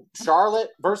to Charlotte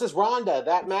versus Ronda.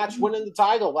 That match winning the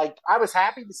title. Like, I was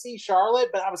happy to see Charlotte,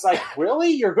 but I was like,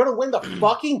 really? You're going to win the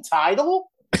fucking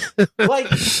title? Like,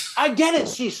 I get it.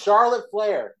 She's Charlotte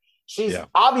Flair. She's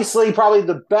obviously probably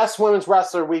the best women's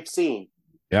wrestler we've seen.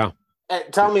 Yeah. And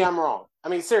tell me I'm wrong. I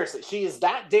mean, seriously, she is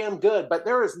that damn good, but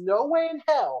there is no way in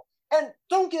hell. And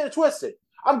don't get it twisted.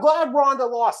 I'm glad Ronda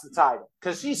lost the title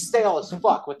because she's stale as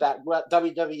fuck with that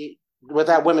WWE. With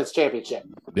that women's championship.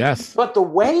 Yes. But the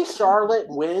way Charlotte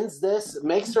wins this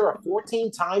makes her a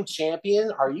 14-time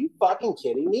champion. Are you fucking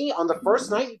kidding me? On the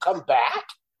first night you come back?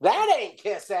 That ain't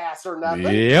kiss ass or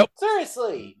nothing. Yep.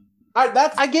 Seriously.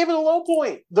 I gave it a low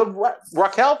point. The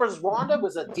Raquel versus Ronda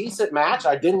was a decent match.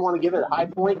 I didn't want to give it a high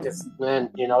point because,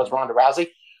 it's Ronda Rousey.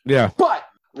 Yeah. But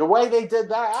the way they did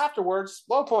that afterwards,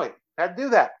 low point. Had to do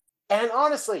that. And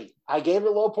honestly, I gave it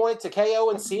a low point to KO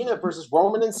and Cena versus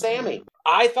Roman and Sammy.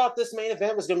 I thought this main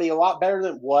event was going to be a lot better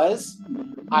than it was.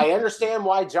 I understand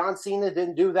why John Cena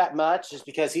didn't do that much, just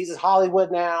because he's in Hollywood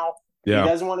now. Yeah. He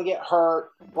doesn't want to get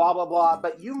hurt, blah, blah, blah.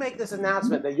 But you make this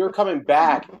announcement that you're coming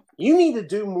back. You need to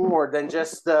do more than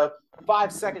just the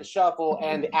 5-second shuffle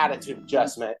and the attitude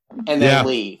adjustment and then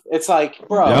leave. It's like,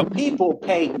 bro, people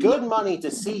pay good money to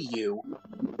see you.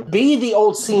 Be the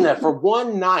old Cena for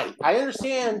one night. I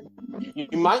understand you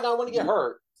might not want to get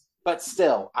hurt, but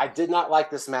still, I did not like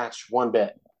this match one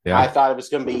bit. Yeah. I thought it was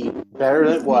going to be better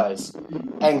than it was.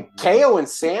 And KO and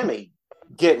Sammy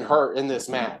getting hurt in this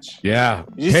match. Yeah.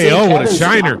 You see KO with a Kevin's-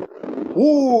 shiner.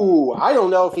 Ooh, I don't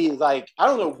know if he I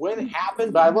don't know when it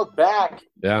happened, but I look back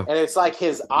Yeah. and it's like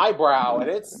his eyebrow and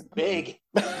it's big.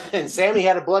 And Sammy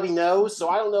had a bloody nose, so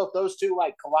I don't know if those two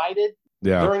like collided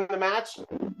Yeah. during the match.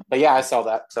 But yeah, I saw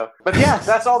that. So, but yeah,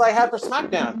 that's all I had for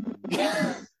SmackDown.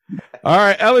 All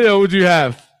right, Elio, what'd you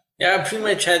have? Yeah, I pretty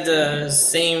much had the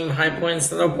same high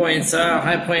points, low points.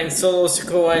 High points, Solo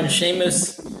Sikoa and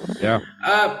Sheamus. Yeah.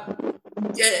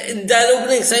 That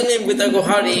opening segment with Uncle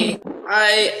Howdy,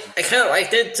 I kind of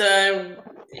liked it.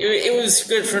 It was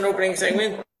good for an opening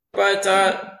segment. But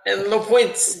and low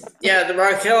points, yeah, the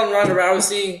Raquel and Ronda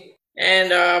Rousey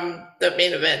and the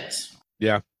main event.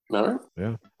 Yeah. All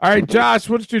Yeah. All right, Josh,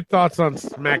 what's your thoughts on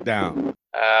SmackDown?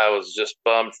 I was just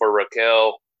bummed for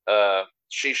Raquel.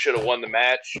 She should have won the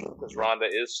match because Ronda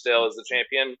is still as the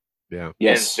champion. Yeah.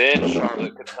 Yes. And then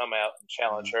Charlotte could come out and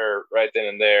challenge her right then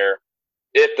and there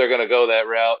if they're going to go that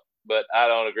route. But I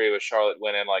don't agree with Charlotte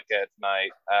winning like that tonight.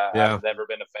 Yeah. I've never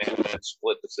been a fan of that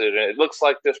split decision. It looks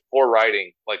like just poor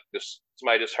writing, like just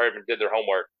somebody just heard and did their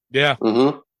homework. Yeah.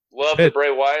 Mm-hmm. Love the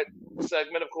Bray Wyatt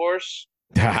segment, of course.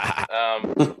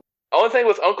 Only thing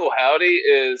with Uncle Howdy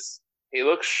is he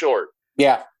looks short.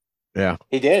 Yeah. Yeah.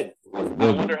 He did. I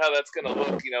wonder how that's going to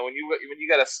look. You know, when you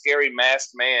got a scary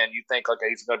masked man, you think, okay,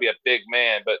 he's going to be a big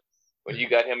man. But when you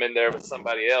got him in there with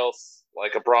somebody else,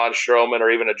 like a Braun Strowman or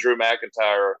even a Drew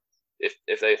McIntyre,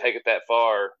 if they take it that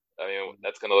far, I mean,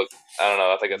 that's going to look. I don't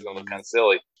know. I think that's going to look kind of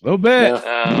silly. A little bit.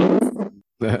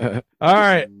 All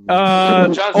right.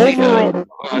 John Overall,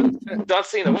 Cena. John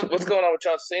Cena. What's going on with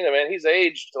John Cena, man? He's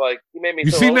aged. Like he made me.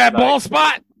 you feel seen old that tonight. ball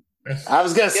spot? I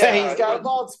was gonna say Yeah, he's got a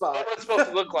bald spot. That was supposed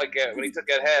to look like it when he took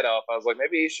that hat off. I was like,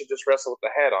 maybe he should just wrestle with the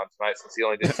hat on tonight since he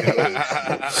only did 2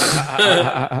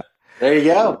 moves. There you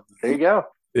go. There you go.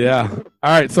 Yeah.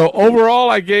 All right. So overall,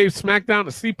 I gave SmackDown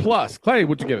a C+. Clay,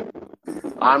 what'd you give it?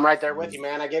 I'm right there with you,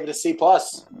 man. I gave it a C+. All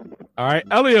right,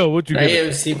 Elio, what'd you I give gave it?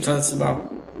 a C+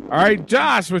 about. All right,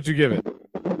 Josh, what'd you give it?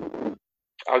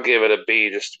 I'll give it a B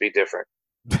just to be different.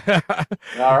 right.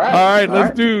 All right,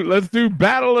 let's do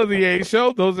Battle of the A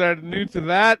Show. Those that are new to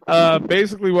that,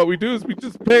 basically what we do is we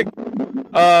just pick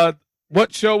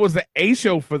what show was the A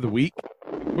show for the week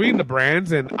between the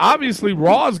brands, and obviously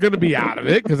Raw is going to be out of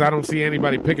it because I don't see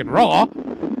anybody picking Raw.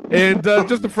 And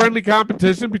just a friendly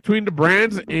competition between the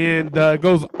brands, and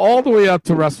goes all the way up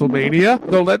to WrestleMania.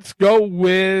 So let's go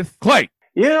with Clay.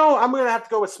 You know, I'm gonna have to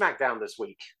go with SmackDown this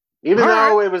week, even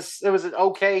though it was an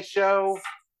okay show.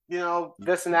 You know,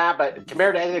 this and that, but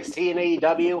compared to NXT and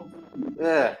AEW,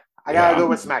 I gotta go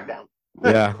with SmackDown.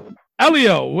 Yeah.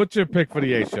 Elio, what's your pick for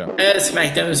the A show?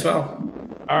 SmackDown as well.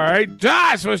 All right,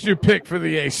 Josh, what's your pick for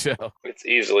the A show? It's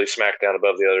easily SmackDown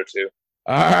above the other two.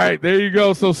 All right, there you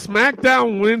go. So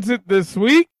SmackDown wins it this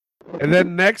week, and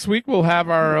then next week we'll have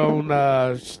our own.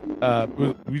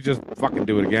 We just fucking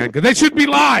do it again because they should be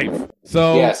live.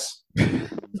 So yes.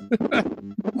 All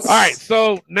right,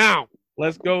 so now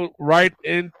let's go right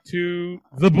into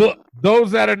the book.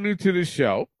 Those that are new to the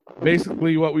show,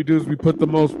 basically what we do is we put the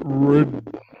most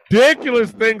ridiculous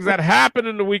things that happen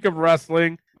in the week of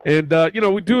wrestling. And,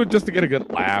 we do it just to get a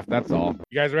good laugh. That's all.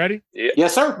 You guys ready? Yeah.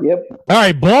 Yes, sir. Yep. All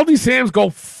right, Baldy Sam's, go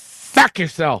fuck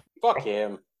yourself. Fuck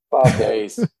him.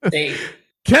 Stays.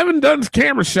 Kevin Dunn's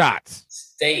camera shots.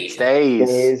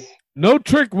 Stays. No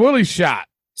Trick Willie shot.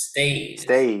 Stays.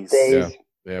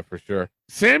 Yeah, for sure.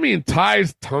 Sammy and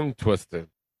Ty's tongue twisted.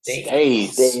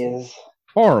 Stays.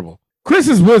 Horrible.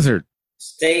 Chris's wizard.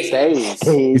 Stays.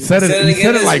 He said it. He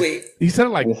said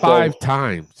it like Yes, 5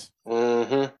 times.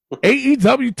 Mm-hmm.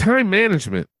 AEW time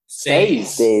management.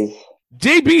 Stays.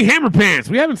 JB Hammerpants.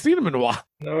 We haven't seen him in a while.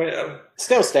 No, yeah.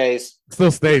 Still stays.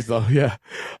 Still stays though. Yeah.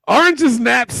 Orange's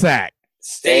knapsack.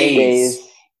 Stays.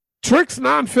 Trick's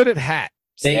non-fitted hat.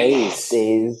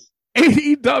 Stays.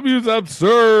 AEW's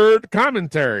absurd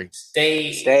commentary.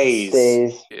 Stays.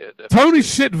 Tony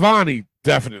Schiavone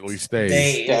definitely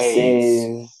stays.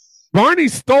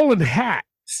 Barney's stolen hat.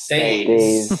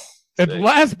 Stays. And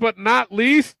last but not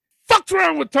least, fuck's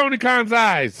wrong with Tony Khan's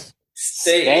eyes?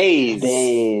 Stays.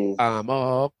 I'm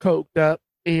all coked up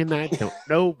and I don't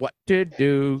know what to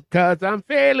do because I'm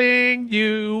failing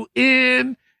you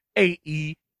in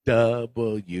AEW.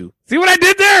 See what I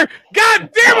did there? God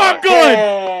damn, I'm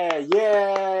good.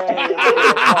 Yeah.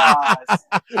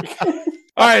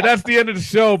 All right, that's the end of the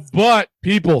show. But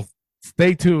people,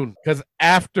 stay tuned because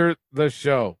after the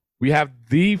show, we have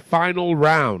the final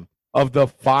round of the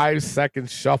 5-second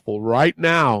shuffle. Right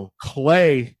now,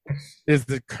 Clay is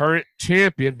the current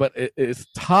champion, but it is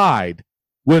tied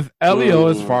with Elio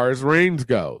as far as reigns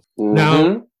goes.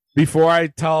 Now, before I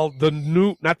tell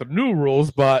not the new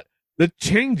rules, but the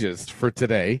changes for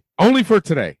today, only for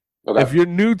today. Okay. If you're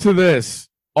new to this,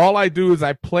 all I do is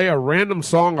I play a random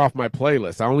song off my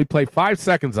playlist. I only play 5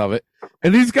 seconds of it,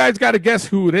 and these guys got to guess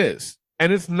who it is.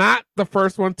 And it's not the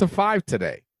first one to 5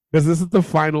 today, because this is the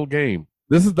final game.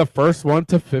 This is the first one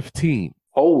to 15.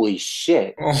 Holy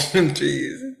shit. Oh,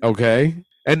 jeez. Okay?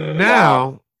 And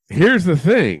now, here's the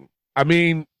thing. I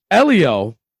mean,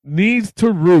 Elio needs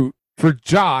to root for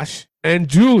Josh and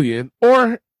Julian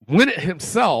or win it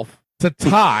himself to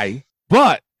tie.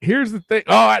 But here's the thing.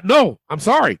 Oh, no, I'm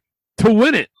sorry. To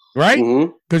win it, right?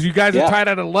 Because you guys are tied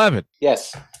at 11.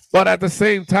 Yes. But at the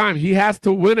same time, he has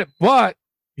to win it. But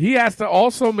he has to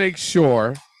also make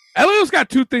sure. Elio's got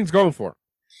two things going for him.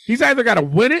 He's either got to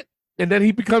win it, and then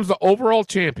he becomes the overall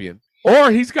champion, or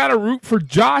he's got to root for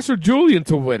Josh or Julian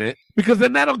to win it, because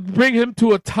then that'll bring him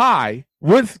to a tie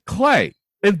with Clay.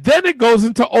 And then it goes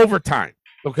into overtime.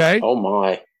 Okay? Oh,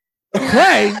 my.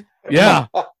 Clay,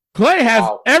 Clay has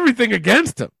everything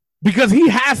against him because he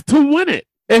has to win it.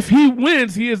 If he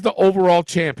wins, he is the overall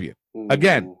champion.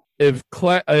 Again, if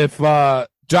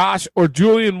Josh or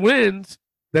Julian wins,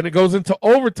 then it goes into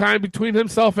overtime between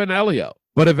himself and Elio.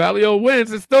 But if Elio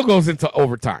wins, it still goes into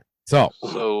overtime. So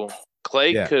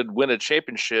Clay could win a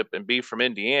championship and be from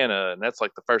Indiana, and that's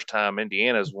like the first time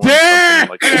Indiana's won something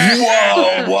like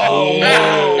that.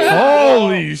 Whoa!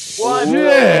 Holy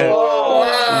shit!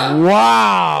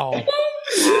 Wow!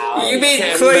 You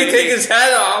made Clay take his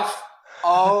hat off.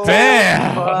 Oh,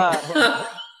 damn!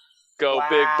 Go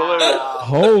Big Blue!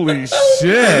 Holy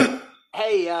shit!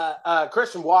 Hey,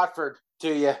 Christian Watford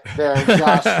to you there,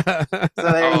 Josh. So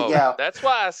there you go. That's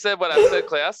why I said what I said,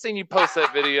 Clay. I seen you post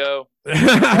that video.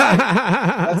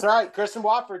 That's right, Christian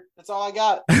Watford. That's all I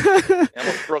got. I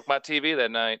almost broke my TV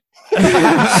that night.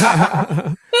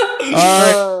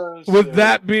 All right. With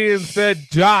that being said,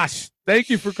 Josh,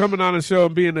 thank you for coming on the show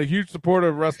and being a huge supporter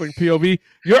of Wrestling POV.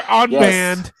 You're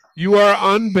unbanned. Yes. You are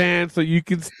unbanned, so you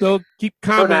can still keep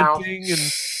commenting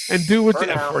and do what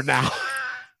for now.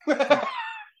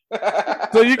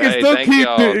 So you can still keep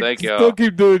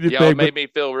doing your thing. Y'all made me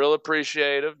feel real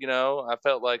appreciative. You know, I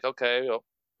felt like, okay, well,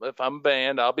 if I'm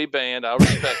banned, I'll be banned. I'll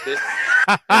respect it.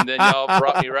 And then y'all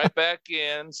brought me right back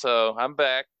in, so I'm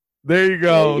back. There you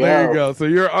go. There you go. So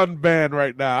you're unbanned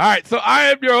right now. All right. So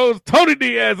I am your host, Tony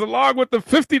Diaz, along with the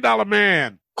 $50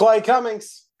 man, Clay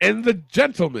Cummings, and the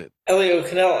gentleman, Elio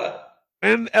Canella,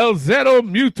 and El Zero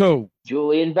Muto,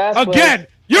 Julian Vasquez. Again.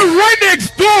 You're right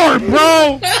next door,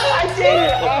 bro. I did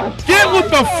it. Get with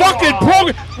the fucking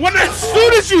program. As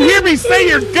soon as you hear me say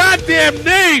your goddamn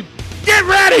name, get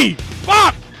ready.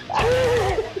 Fuck.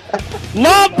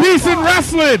 Love, peace, and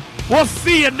wrestling. We'll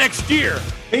see you next year.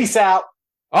 Peace out.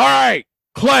 All right,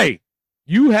 Clay,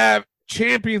 you have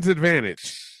champion's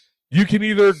advantage. You can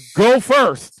either go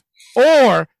first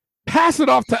or pass it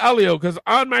off to Elio, because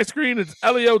on my screen it's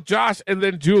Elio, Josh, and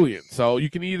then Julian. So you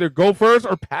can either go first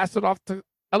or pass it off to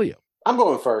Elio. I'm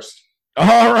going first.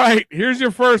 All right, here's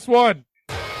your first one.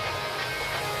 Rising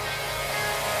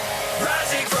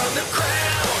from the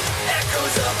ground,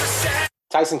 echoes of the sound.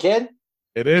 Tyson Kidd?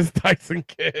 It is Tyson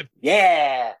Kidd.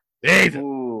 Yeah. It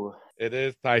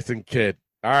is Tyson Kidd.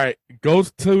 All right, it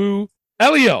goes to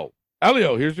Elio.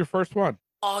 Elio, here's your first one.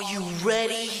 Are you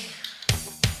ready?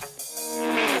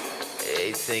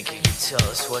 Hey, think you can tell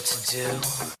us what to do?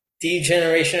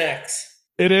 D-Generation X.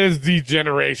 It is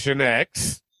D-Generation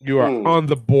X. You are on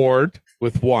the board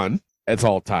with one. It's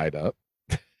all tied up.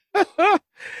 All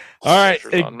right,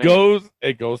 it goes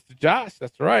to Josh.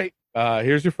 That's right.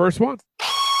 Here's your first one.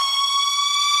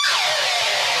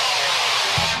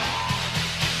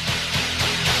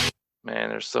 Man,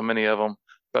 there's so many of them.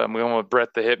 But I'm going with Bret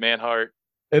the Hitman Hart.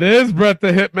 It is Bret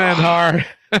the Hitman Hart.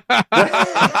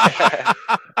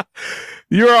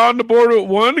 You're on the board with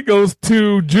one. It goes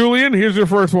to Julian. Here's your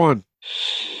first one.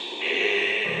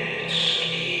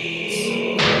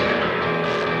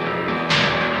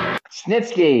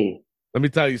 Snitsky. Let me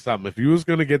tell you something. If you was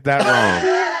going to get that wrong.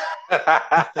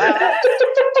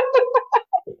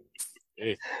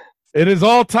 It is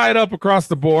all tied up across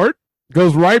the board.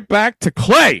 Goes right back to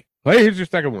Clay. Clay, here's your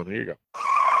second one. Here you go.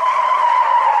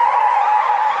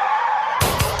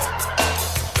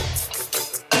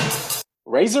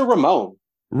 Razor Ramon.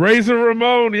 Razor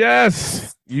Ramon,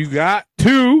 yes. You got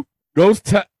two. Goes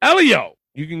to Elio.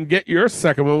 You can get your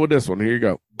second one with this one. Here you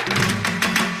go.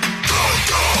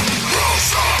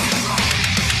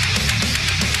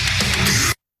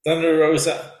 Thunder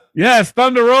Rosa. Yes,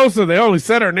 Thunder Rosa. They only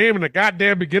said her name in the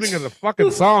goddamn beginning of the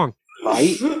fucking song.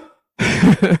 Right? All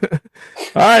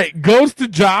right, goes to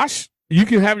Josh. You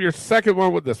can have your second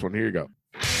one with this one. Here you go.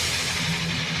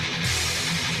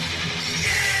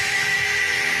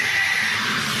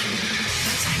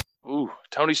 Ooh,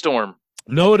 Tony Storm.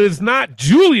 No, it is not.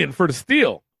 Julian for the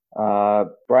steal.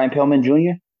 Brian Pillman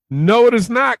Jr. No, it is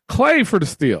not. Clay for the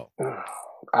steal.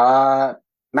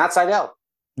 Matt Seidel.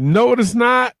 No, it is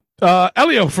not.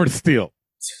 Elio for the steal.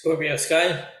 Scorpio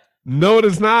Sky. No, it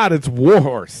is not. It's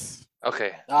Warhorse.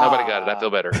 Okay, nobody got it. I feel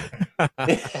better.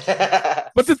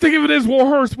 But the thing of it is,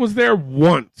 Warhorse was there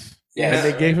once. Yeah. And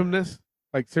they gave him this?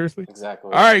 Like, seriously?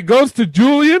 Exactly. All right, goes to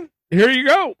Julian. Here you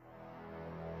go.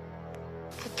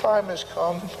 The time has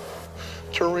come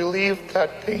to relieve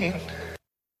that pain.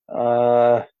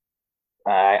 I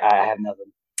have nothing.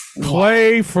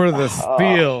 Clay for the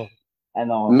steal. I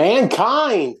know.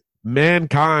 Mankind.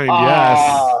 Mankind,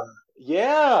 yes.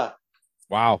 Yeah.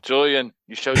 Wow. Julian,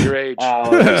 you showed your age.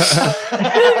 All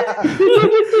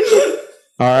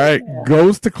right,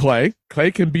 goes to Clay.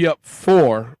 Clay can be up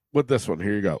 4 with this one.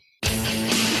 Here you go.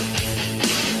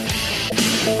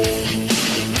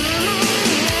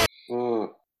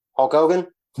 Hulk Hogan.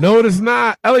 No, it is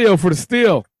not. Elio for the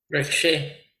steal.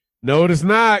 Ricochet. No, it is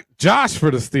not. Josh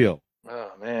for the steal.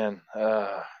 Oh man,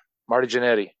 Marty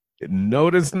Jannetty. No,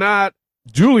 it is not.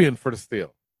 Julian for the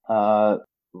steal. The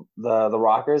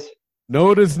Rockers.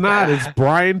 No, it is not. It's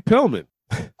Brian Pillman.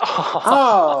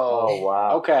 Oh,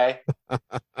 wow. Okay.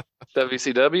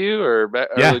 WCW or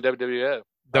Yeah. early WWF?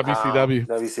 WCW.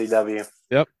 WCW.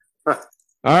 Yep. All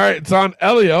right, it's on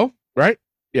Elio, right?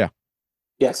 Yeah.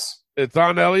 Yes. It's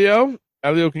on Elio.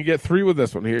 Elio can get 3 with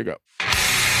this one. Here you go.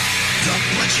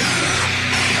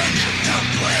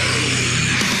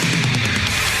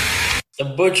 The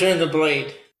Butcher and the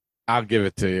Blade. I'll give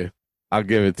it to you.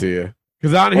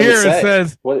 Because on What here does it say?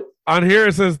 says What? on here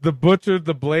it says the butcher,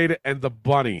 the blade, and the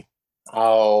bunny.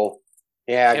 Oh,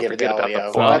 yeah. I Can't give it forget to about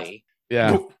Elio. the bunny.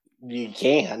 Yeah. You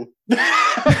can.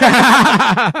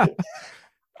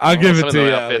 I'll give Some it of to the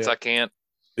you. outfits Elio. I can't.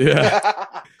 Yeah.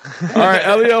 All right,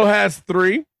 Elio has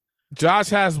 3. Josh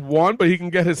has 1, but he can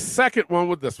get his second one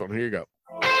with this one. Here you go.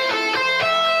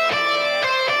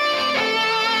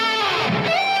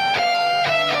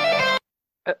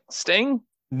 Sting?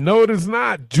 No, it is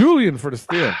not. Julian for the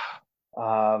steal.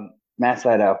 Matt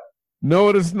Sydal. No,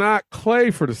 it is not.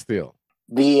 Clay for the steal.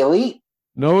 The Elite.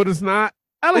 No, it is not.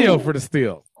 Elio for the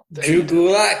steal. Drew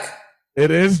Gulak. It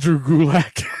is Drew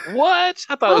Gulak. What?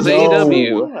 I thought it was No.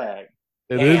 AEW.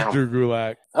 It is Damn. Drew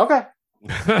Gulak. Okay.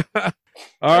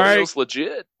 All right. Elio's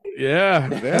legit.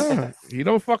 Yeah. He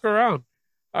don't fuck around.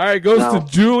 All right, goes No. to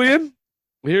Julian.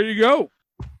 Here you go.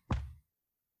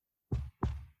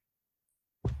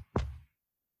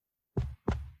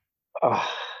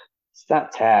 It's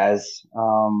not Taz.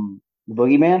 The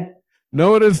Boogeyman.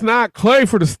 No, it is not. Clay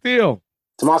for the steal.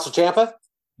 Tommaso Ciampa.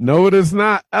 No, it is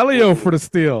not. Elio for the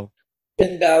steal.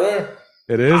 Finn Balor.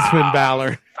 It is Finn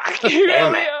Balor. Fuck you,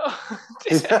 Elio.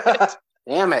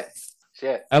 Damn it.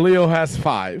 Shit. Elio has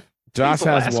 5. Josh He's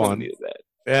the has last 1. needed that.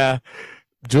 Yeah.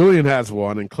 Julian has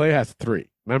 1, and Clay has 3.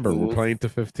 Remember, Mhm. we're playing to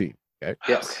 15. Okay.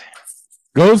 Yes.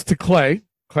 Goes to Clay.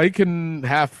 Clay can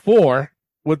have 4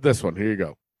 with this one. Here you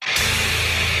go.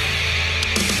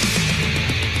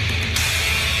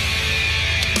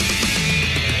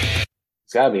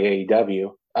 It's got to be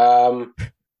AEW.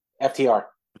 FTR.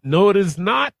 No, it is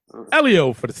not.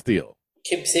 Elio for the steal.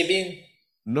 Kip Sabian.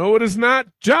 No, it is not.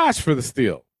 Josh for the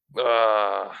steal. I'm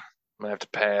gonna have to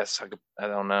pass. I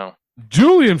don't know.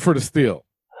 Julian for the steal.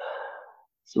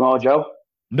 Samoa Joe.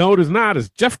 No, it is not. It's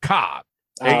Jeff Cobb.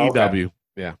 Oh, okay. AEW.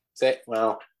 Yeah.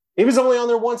 Well, he was only on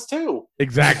there once too.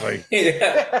 Exactly.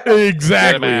 Yeah. Get him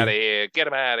Exactly. out of here. Get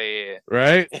him out of here.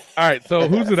 Right? All right. So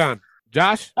who's it on?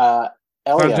 Josh? It's on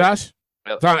Elio. Josh?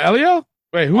 It's on Elio?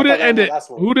 Wait, who I did thought that end was it? the last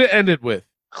one. Who did end it with?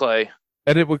 Clay.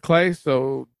 Ended with Clay.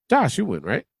 So Josh, you win,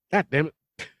 right? God damn it.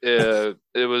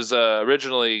 It was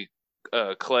originally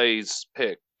Clay's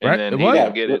pick, and Right? then It he was?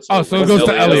 didn't get it. Oh, so it goes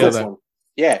to Elio This then. one.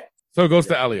 Yeah. So it goes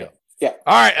to Elio. Yeah.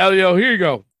 All right, Elio, here you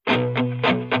go.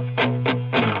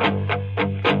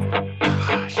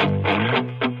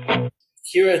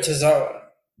 Kira Tozawa.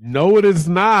 No, it is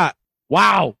not.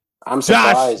 Wow. I'm Josh.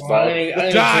 surprised, but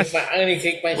I'm Josh. gonna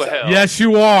kick myself. Well, Yes,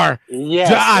 you are. yes.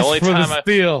 Josh the only for time the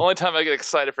steal. only time I get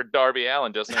excited for Darby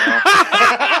Allin just now.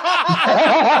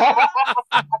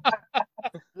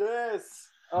 Yes.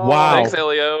 Wow. Thanks,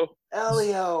 Elio.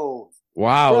 Elio.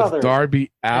 Wow, Brother. it's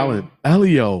Darby Allen.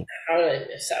 Elio. How did I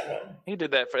miss that one? He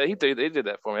did that for he did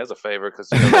that for me as a favor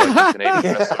because like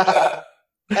Canadian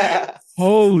wrestlers.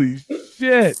 Holy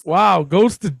shit. Wow.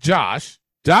 Goes to Josh.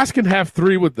 Josh can have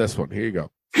 3 with this one. Here you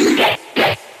go.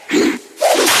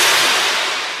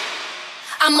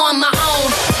 I'm on my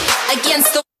own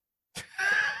against the.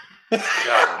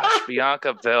 Gosh,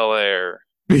 Bianca Belair.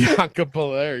 Bianca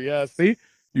Belair, yeah. See,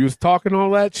 you was talking all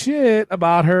that shit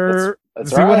about her. That's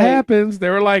See what right. happens.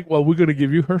 They were like, well, we're going to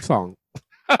give you her song.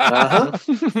 Uh-huh.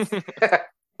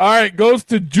 All right, goes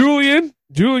to Julian.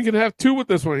 Julian can have 2 with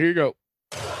this one. Here you go.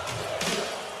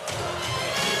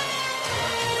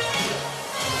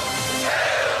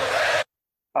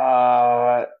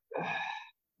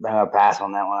 I'm gonna pass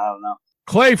on that one. I don't know.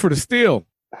 Clay for the steal.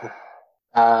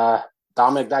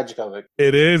 Dominic Dijakovic.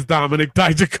 It is Dominic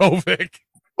Dijakovic.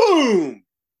 Boom!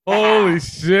 Holy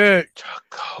shit.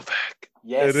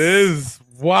 Yes. It is.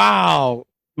 Wow.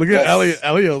 Look at Yes. Elliot.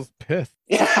 Elio's pissed.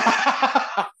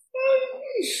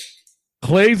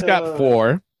 Clay's got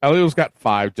 4. Elio's got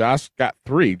 5. Josh got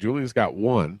 3. Julian's got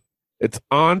 1. It's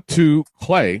on to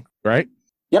Clay, right?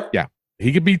 Yep. Yeah.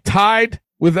 He could be tied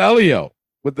with Elio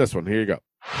with this one. Here you go.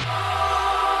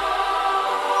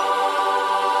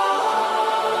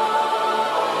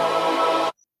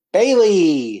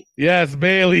 Bailey. Yes,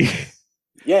 Bailey.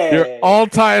 Yeah. You're all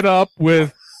tied up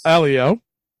with Elio.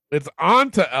 It's on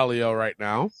to Elio right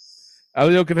now.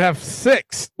 Elio can have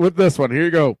 6 with this one. Here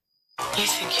you go. You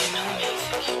think you know me?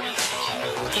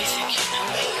 You think you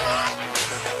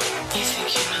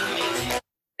know me?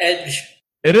 Edge.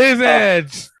 It is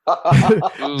Edge.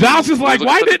 Josh is like,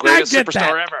 why didn't I get superstar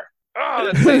that? ever?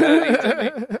 Oh,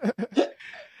 that's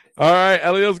All right,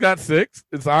 Elio's got 6.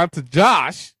 It's on to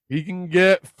Josh. He can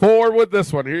get 4 with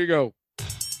this one. Here you go.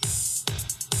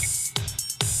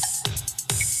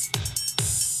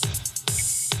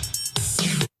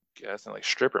 Yeah, that sounds like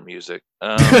stripper music.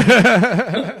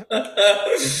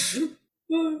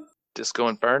 Disco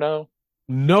Inferno.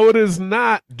 No, it is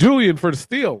not. Julian for the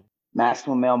steal.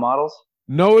 Maximum male models.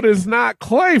 No, it is not.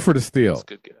 Clay for the steal.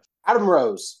 Good guess. Adam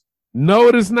Rose. No,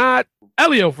 it is not.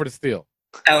 Elio for the steal.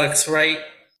 Alex Wright.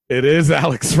 It is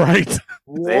Alex Wright.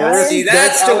 See,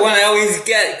 that's the one I always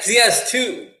get because he has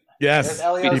 2. Yes,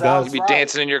 Elio's he Alex does. You'd be Wright.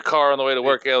 dancing in your car on the way to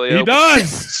work, Elio. He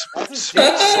does. That's his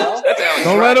bitch, bro. That's Alex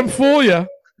Don't Wright. let him fool you.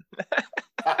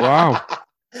 Wow.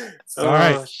 All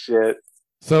right. Oh, shit.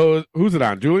 So who's it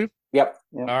on? Julian? Yep.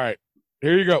 All right.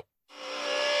 Here you go.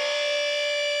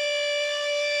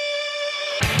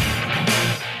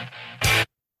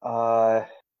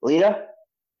 Lita.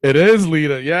 It is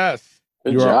Lita. Yes.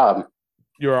 Good You job.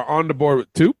 You are on the board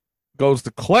with 2. Goes to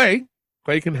Clay.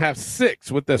 Clay can have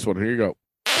 6 with this one. Here you go.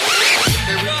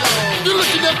 You're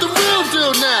looking at the real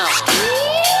deal now.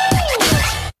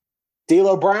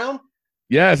 D'Lo Brown.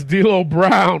 Yes, D'Lo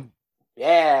Brown.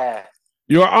 Yeah.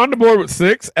 You are on the board with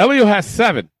 6. Elio has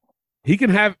 7. He can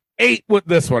have 8 with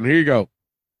this one. Here you go.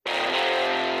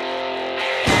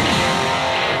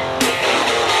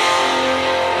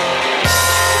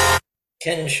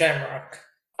 Ken Shamrock.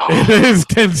 It is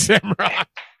Ken Shamrock.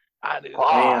 I do.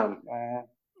 Damn.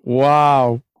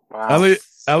 Wow. Wow.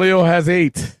 Elio has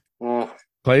 8. Mm.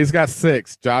 Clay's got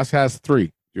 6. Josh has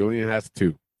 3. Julian has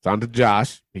 2. It's on to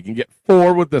Josh. He can get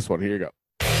 4 with this one. Here you go.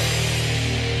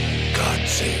 God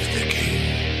save the king.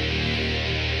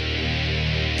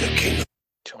 The king.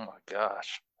 Oh my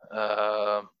gosh.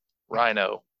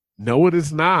 Rhino. No, it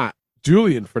is not.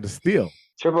 Julian for the steal.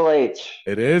 Triple H.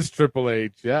 It is Triple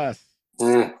H. Yes.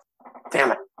 Mm.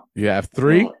 Damn it. You have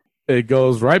 3. It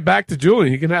goes right back to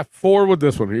Julian. He can have 4 with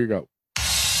this one. Here you go.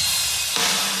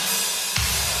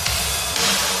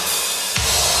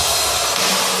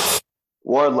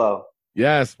 Wardlow.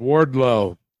 Yes,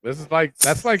 Wardlow.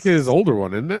 That's like his older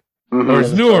one, isn't it? Mhm. Or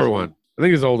his newer one. I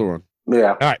think his older one.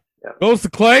 Yeah. All right. Yeah. Goes to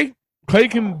Clay. Clay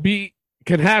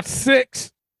can have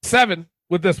 6, 7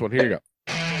 with this one. Here you go.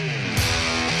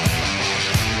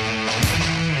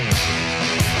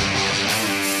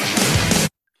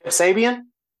 Sabian.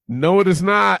 No, it is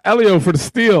not. Elio for the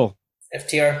steal.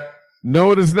 FTR.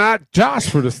 No, it is not. Josh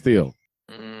for the steal.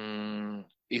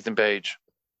 Ethan Page.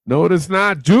 No, it is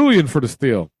not. Julian for the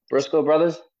steal. Briscoe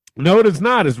Brothers. No, it is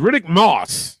not. It's Riddick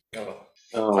Moss.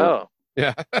 Oh.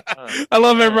 Yeah. I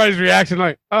love everybody's reaction.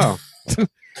 Like, oh.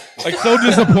 Like so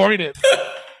disappointed.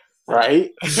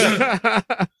 Right.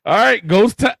 All right.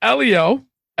 Goes to Elio.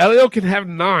 Elio can have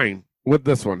 9 with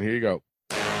this one. Here you go.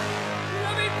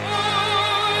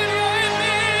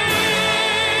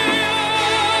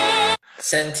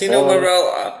 Santino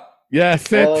Marella. Yeah,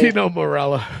 Santino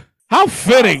Marella. How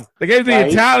fitting. They gave the Right?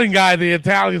 Italian guy the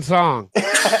Italian song. That's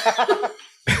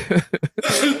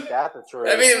the truth.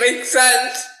 I mean, it makes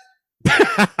sense.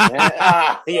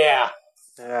 Yeah.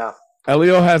 Yeah.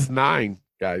 Elio has 9,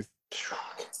 guys.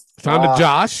 It's on to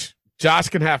Josh. Josh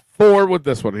can have 4 with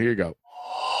this one. Here you go.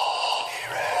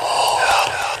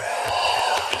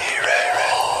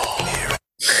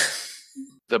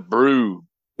 The Brood.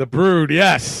 The Brood,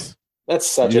 yes. That's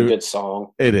such a good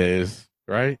song. It is,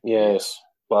 right? Yes.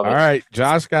 Love All it. right,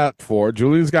 Josh got 4.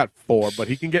 Julian's got 4, but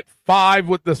he can get 5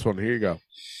 with this one. Here you go.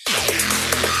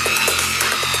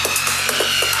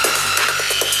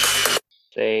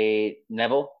 Say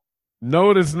Neville.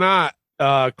 No, it is not.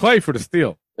 Clay for the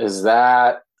steal. Is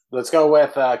that? Let's go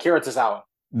with Kira Tozawa.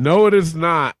 No, it is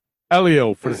not.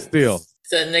 Elio for the steal. Is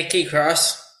that Nikki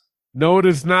Cross? No, it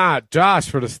is not. Josh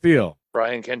for the steal.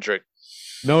 Brian Kendrick.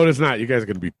 No, it is not. You guys are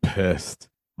going to be pissed.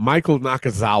 Michael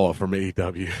Nakazawa from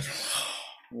AEW.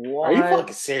 Are you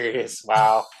fucking serious?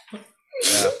 Wow.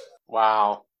 Yeah.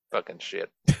 Wow. Fucking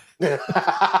shit.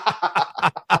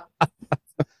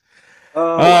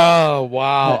 Oh,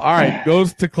 wow. All right.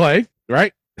 Goes to Clay,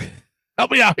 right?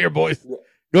 Help me out here, boys.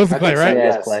 Goes to Clay, right?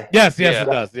 Yes, Clay. Yes, Yeah. it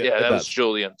does. Yeah, it that does. was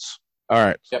Julian's. All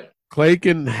right. Yep. Clay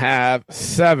can have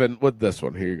 7 with this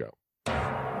one. Here you go.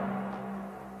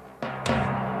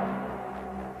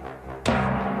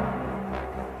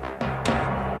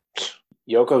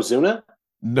 Yokozuna?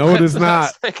 No, it is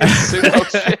not. Sumo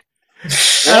shit.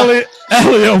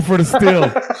 Elio for the steal.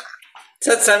 Is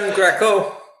that Sam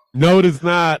Greco? No, it is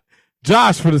not.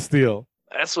 Josh for the steal.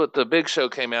 That's what the Big Show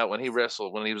came out when he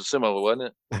wrestled, when he was sumo, wasn't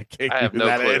it? I can't I have give you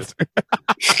no that clue. answer.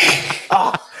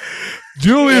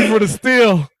 Julian for the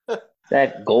steal. Is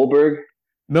that Goldberg?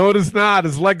 No, it is not.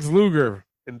 It's Lex Luger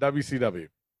in WCW.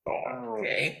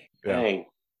 Okay. Yeah. Dang.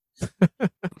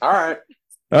 All right.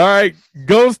 All right.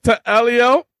 Goes to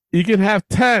Elio. You can have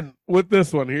 10 with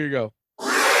this one. Here you go.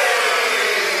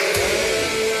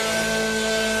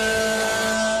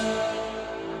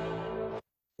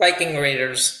 Viking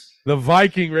Raiders. The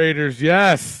Viking Raiders,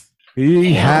 yes.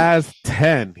 He has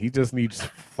 10. He just needs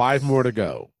 5 more to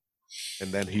go.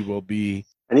 And then he will be.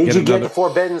 I need you to get another- the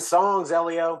forbidden songs,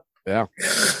 Elio. Yeah.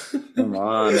 Come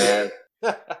on, man.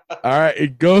 All right.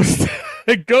 It goes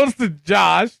to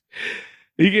Josh.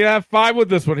 He can have 5 with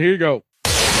this one. Here you go.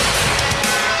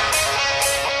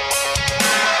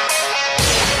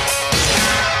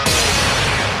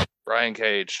 Brian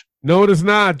Cage. No, it is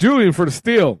not. Julian for the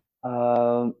steal.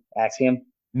 Axiom.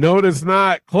 No, it is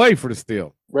not. Clay for the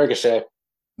steal. Ricochet.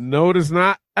 No, it is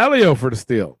not. Elio for the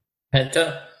steal.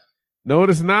 Penta. No, it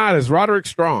is not. It's Roderick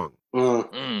Strong.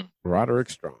 Mm. Roderick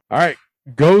Strong. All right.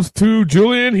 Goes to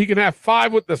Julian. He can have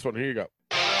 5 with this one. Here you go.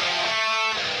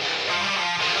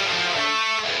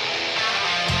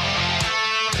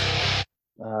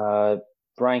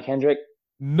 Brian Kendrick.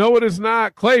 No, it is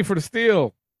not. Clay for the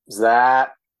steal. Is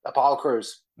that Apollo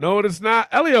Crews? No, it is not.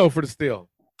 Elio for the steal.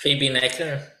 Phoebe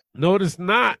Necker. No, it is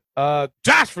not.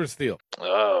 Josh for the steal.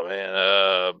 Oh,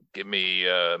 man. Give me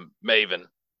Maven.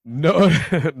 No,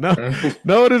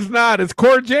 no, it is not. It's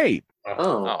Core Jade.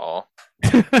 Oh.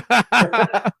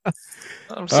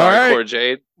 I'm sorry, right. Core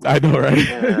Jade. I know, right?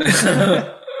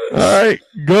 All right.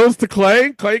 Goes to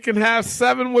Clay. Clay can have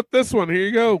 7 with this one. Here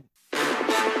you go.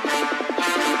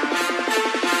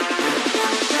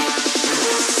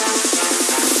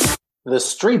 The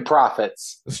Street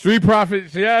Profits. The Street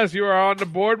Profits, yes, you are on the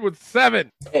board with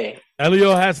 7. Hey.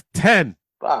 Elio has 10.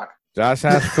 Fuck. Josh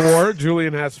has 4.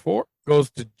 Julian has 4. Goes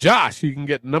to Josh. He can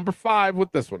get number 5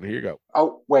 with this one. Here you go.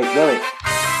 Oh, wait.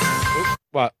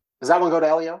 What? Does that one go to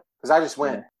Elio? Because I just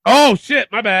went. Oh,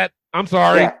 shit. My bad. I'm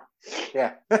sorry.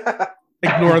 Yeah.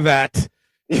 Ignore that.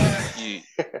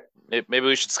 Maybe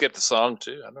we should skip the song,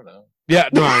 too. I don't know. Yeah,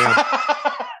 no, I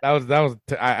am.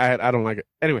 I don't like it.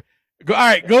 Anyway. All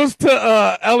right. Goes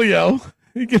to Elio.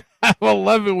 He can have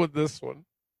 11 with this one.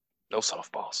 No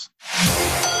softballs.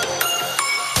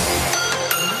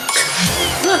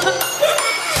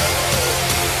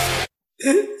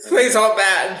 Plays all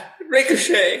bad.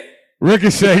 Ricochet.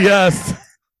 Ricochet, yes.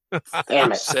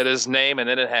 Damn it. Said his name and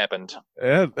then it happened.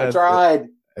 Yeah, I tried.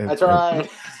 I tried.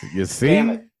 You see? Damn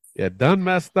it. You done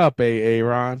messed up,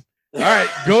 Aaron. All right,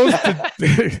 goes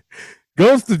to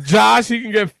goes to Josh. He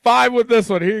can get 5 with this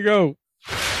one. Here you go.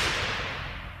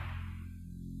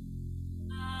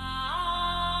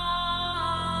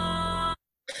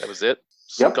 That was it?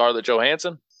 Yep. Scarlett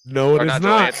Johansson? No, it or is not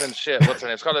not. Johansson. Shit, what's her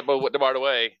name? Scarlett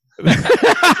Way.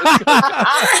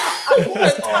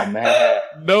 Oh, man.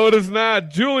 No, it is not.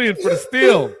 Julian for the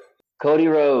steal. Cody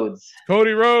Rhodes.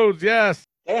 Cody Rhodes, yes.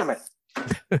 Damn it.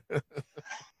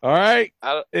 All right.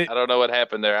 I don't know what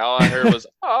happened there. All I heard was,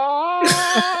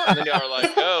 oh, and then y'all were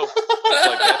like, go. I was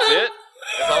like, that's it?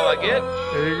 That's all I get?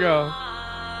 There you go.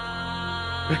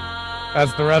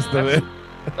 That's the rest of it.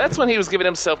 That's when he was giving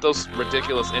himself those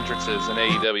ridiculous entrances in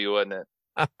AEW, wasn't it?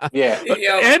 Yeah.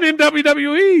 And in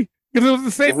WWE. Because it was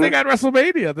the same thing at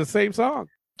WrestleMania, the same song.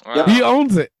 Wow. He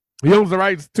owns it. He owns the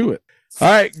rights to it. All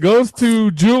right, goes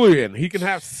to Julian. He can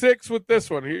have 6 with this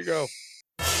one. Here you go.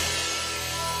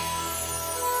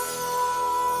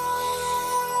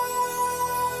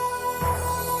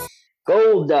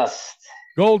 Gold Dust.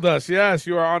 Gold Dust, yes,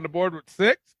 you are on the board with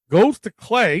 6. Goes to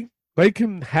Clay. Clay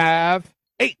can have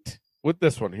 8 with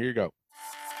this one. Here you go.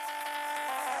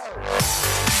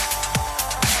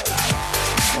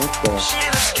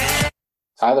 Okay.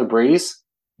 Tyler Breeze?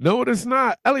 No, it is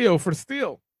not. Elio for the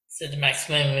steal. Is it the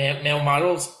maximum male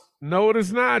models? No, it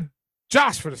is not.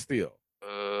 Josh for the steal.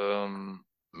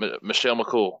 Michelle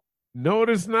McCool. No, it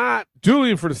is not.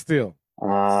 Julian for the steal.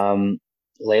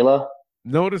 Layla?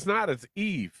 No, it is not. It's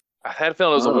Eve. I had a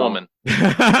feeling it was a woman.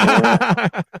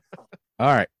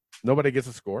 All right. Nobody gets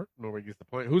a score. Nobody gets the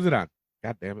point. Who's it on?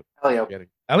 God damn it. Elio.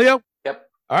 Elio? Yep.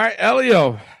 All right,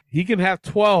 Elio. He can have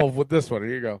 12 with this one.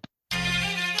 Here you go.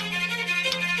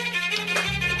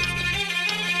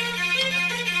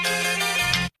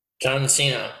 John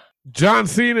Cena. John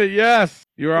Cena, yes.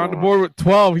 You're on the board with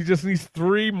 12. He just needs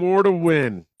 3 more to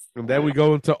win. And then we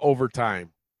go into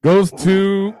overtime. Goes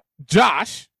to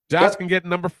Josh. Josh can get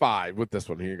number 5 with this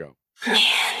one. Here you go.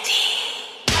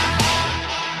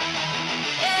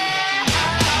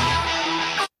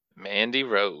 Mandy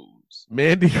Rose.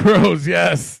 Mandy Rose,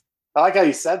 yes. I like how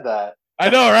you said that. I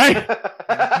know,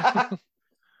 right?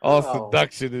 All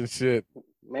seduction and shit.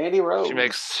 Mandy Rose.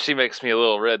 She makes me a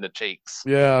little red in the cheeks.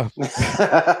 Yeah.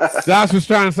 Josh was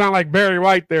trying to sound like Barry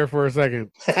White there for a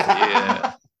second.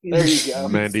 Yeah. There you go.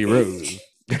 Mandy Rose.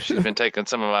 She's been taking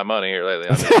some of my money here lately.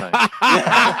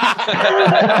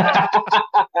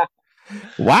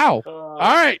 Wow. All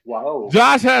right. Wow.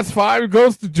 Josh has 5.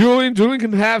 Goes to Julian. Julian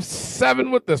can have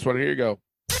 7 with this one. Here you go.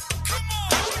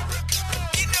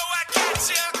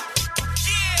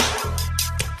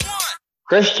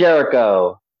 Chris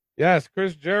Jericho. Yes,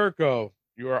 Chris Jericho.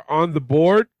 You are on the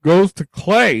board. Goes to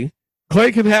Clay.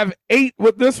 Clay can have 8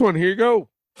 with this one. Here you go.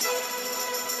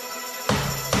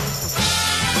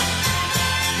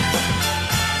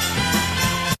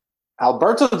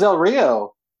 Alberto Del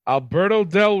Rio. Alberto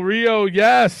Del Rio,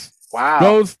 yes. Wow.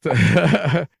 Goes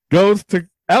to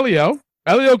Elio.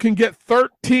 Elio can get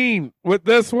 13 with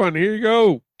this one. Here you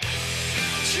go.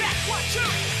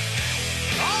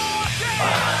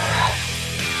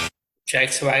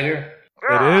 Jack Swagger.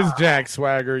 It is Jack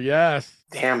Swagger, yes.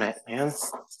 Damn it, man.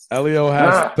 Elio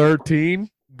has 13.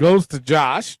 Goes to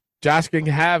Josh. Josh can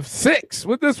have 6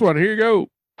 with this one. Here you go.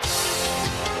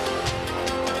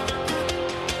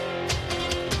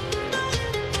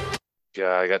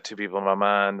 Yeah, I got 2 people in my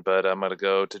mind, but I'm going to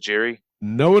go to Jerry.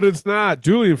 No, it is not.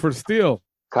 Julian for the steal.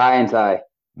 Kai and Ty.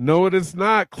 No, it is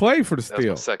not. Clay for the That's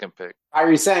steal. my second pick.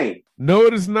 Kyrie Sane. No,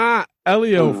 it is not.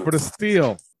 Elio for the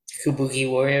steal. Kabuki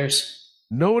Warriors.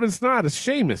 No, it is not. It's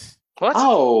Sheamus. What?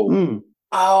 Oh.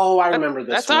 Oh, I remember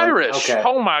this That's one. Irish. Okay.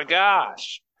 Oh, my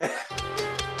gosh.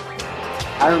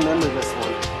 I remember this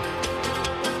one.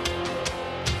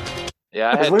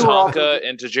 Yeah, I had Tonka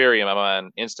and Tajiri in my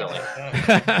mind instantly.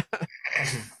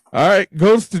 All right,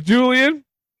 goes to Julian.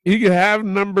 He can have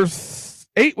number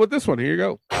 8 with this one. Here you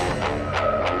go.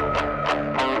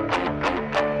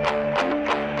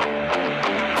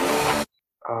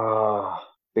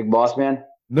 Big Boss Man.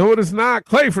 No, it is not.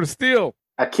 Clay for the steal.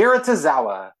 Akira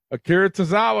Tozawa. Akira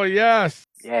Tozawa, yes.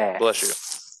 Yeah. Bless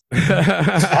you.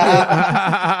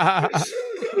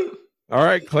 All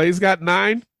right, Clay's got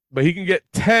 9, but he can get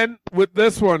 10 with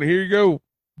this one. Here you go.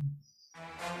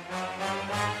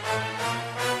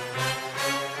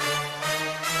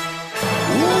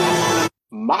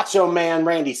 Macho Man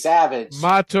Randy Savage.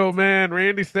 Macho Man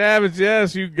Randy Savage,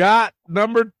 yes, you got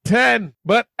number 10,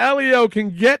 but Elio can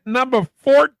get number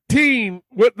 14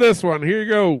 with this one. Here you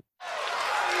go.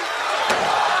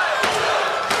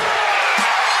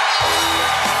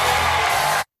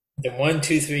 The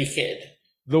 1-2-3 Kid.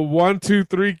 The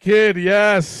 1-2-3 Kid,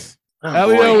 yes. Oh,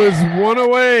 Elio boy. is one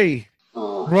away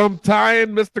from tying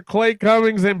Mr. Clay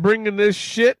Cummings and bringing this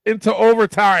shit into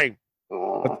overtime.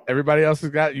 But everybody else has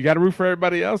got, you got to root for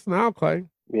everybody else now, Clay.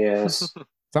 Yes.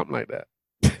 Something like that.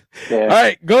 Yeah. All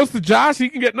right, goes to Josh. He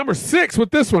can get number 6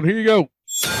 with this one. Here you go.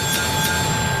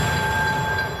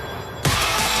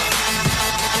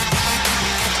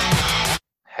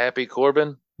 Happy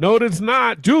Corbin. No, it is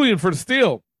not. Julian for the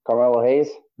steal. Carmelo Hayes.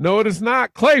 No, it is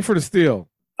not. Clay for the steal.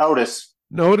 Otis.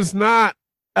 No, it is not.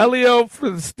 Elio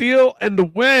for the steal and the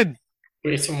win.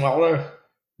 Grayson Waller.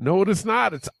 No, it is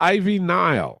not. It's Ivy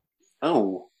Nile.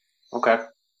 Oh, okay.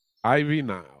 Ivy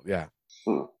Nile, yeah.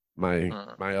 My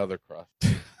other crush.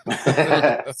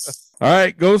 All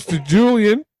right, goes to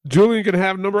Julian. Julian can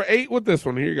have number 8 with this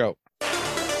one. Here you go.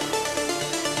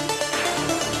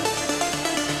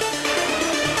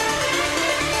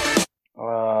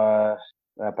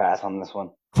 I pass on this one.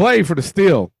 Clay for the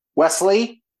steal.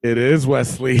 Wesley. It is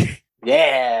Wesley.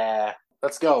 Yeah.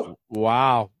 Let's go.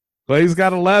 Wow. Clay's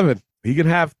got 11. He can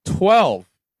have 12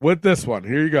 with this one.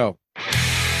 Here you go.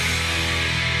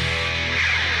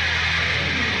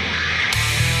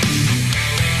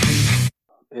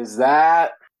 Is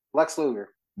that Lex Luger?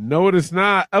 No, it is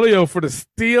not. Elio for the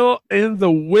steal and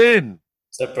the win.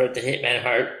 So Bret the Hitman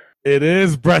Hart. It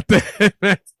is Bret the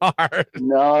Hitman Hart.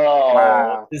 No.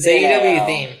 Wow. It's AEW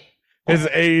theme. His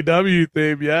AEW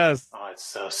theme, yes. Oh, it's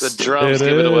so The stupid. drums It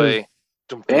give it is. away.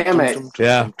 Damn it.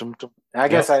 Yeah. I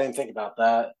guess I didn't think about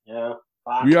that. Yeah.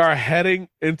 Fuck. We are heading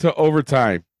into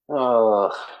overtime.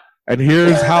 Oh. And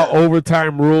here's how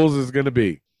overtime rules is going to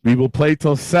be. We will play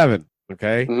till 7,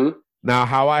 okay? Mhm. Now,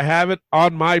 how I have it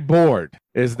on my board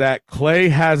is that Clay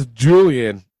has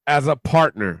Julian as a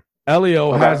partner. Elio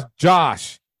Okay. has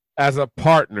Josh as a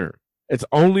partner. It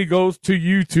only goes to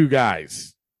you two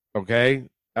guys, okay?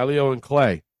 Elio and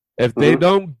Clay. If they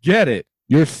don't get it,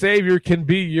 your savior can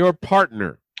be your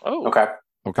partner, Oh, Okay.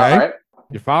 okay? All right.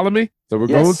 You follow me? So we're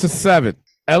Yes. going to 7.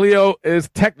 Elio is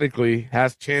technically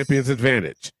has champion's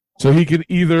advantage. So he can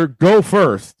either go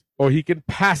first or he can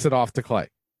pass it off to Clay.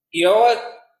 You know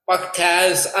what? Fuck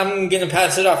Taz. I'm gonna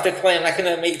pass it off to Clay. I'm not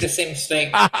gonna make the same mistake.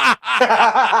 All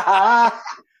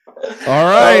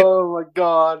right. Oh my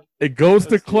God. It goes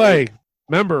to Clay.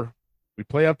 Remember, we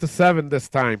play up to 7 this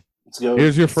time. Let's go.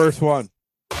 Here's your first one.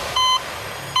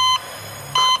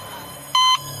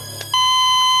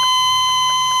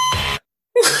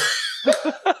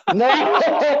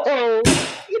 No.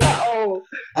 No.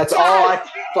 That's all I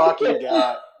fucking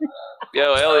got.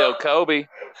 yo, Elio, Kobe.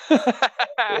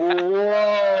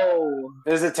 Whoa.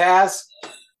 Is it Taz?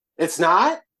 It's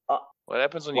not? What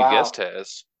happens when you Wow. guess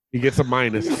Taz? He gets a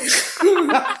minus.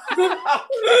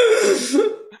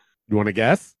 You want to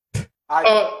guess?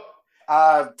 Tommaso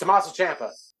Ciampa.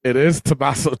 It is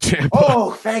Tommaso Ciampa.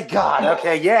 Oh, thank God.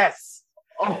 Okay, yes.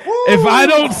 If I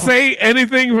don't say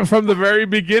anything from the very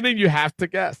beginning, you have to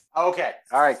guess. Okay.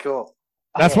 All right, cool.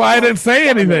 That's why I didn't say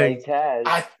anything.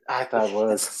 I thought it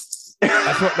was.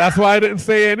 That's why I didn't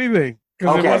say anything.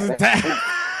 Because Okay. it wasn't Taz.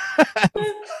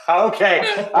 Okay.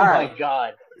 Oh All my right.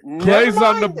 God. Clay's Never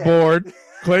on the mind then. board.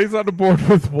 Clay's on the board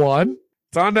with 1.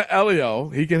 It's on to Elio.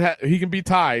 He can be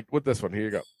tied with this one. Here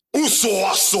you go. Uso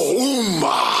aso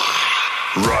uma.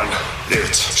 Run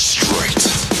it straight.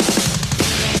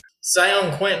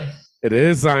 Zion Quinn. It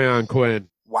is Zion Quinn.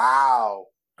 Wow.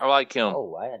 I like him.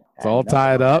 Oh, It's all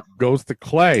tied up. Goes to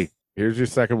Clay. Here's your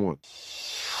second one.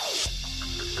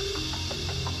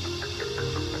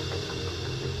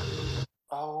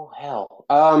 Oh hell.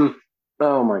 Oh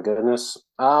my goodness.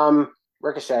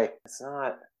 Ricochet. It's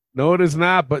not. No, it is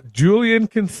not, but Julian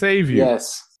can save you.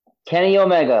 Yes. Kenny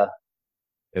Omega.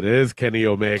 It is Kenny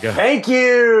Omega. Thank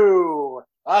you.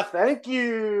 Thank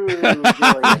you. Julian.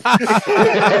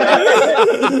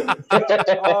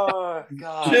 Oh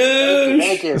God.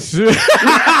 Thank you.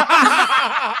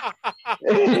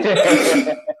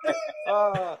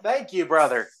 Thank you,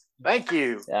 brother. Thank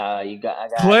you. I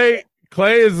got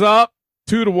Clay is up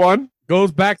 2-1.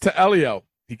 Goes back to Elio.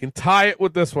 He can tie it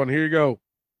with this one. Here you go.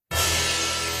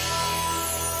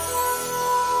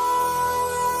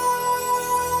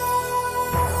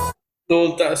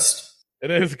 Gold Dust.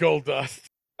 It is Gold Dust.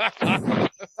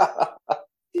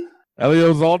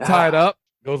 Elio's all tied up.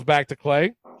 Goes back to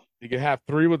Clay. You can have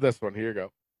 3 with this one. Here you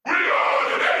go.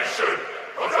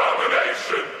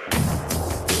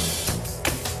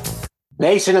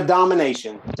 Nation of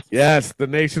Domination. Yes, the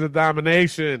Nation of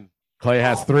Domination. Clay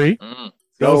has 3. Mm.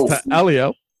 Goes Go. to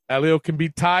Elio. Elio can be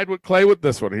tied with Clay with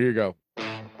this one. Here you go.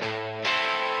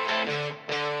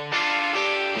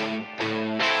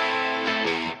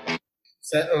 Is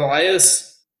that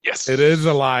Elias? Yes. It is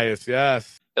Elias.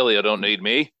 Yes. Elio don't need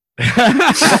me.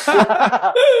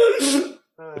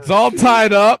 It's all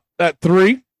tied up at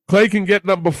 3. Clay can get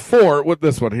number 4 with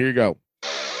this one. Here you go.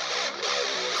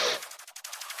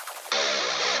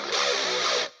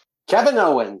 Kevin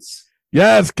Owens.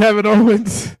 Yes, Kevin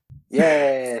Owens.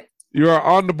 Yeah. You are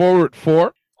on the board with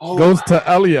 4. Oh. Goes to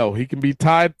Elio. He can be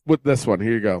tied with this one.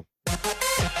 Here you go.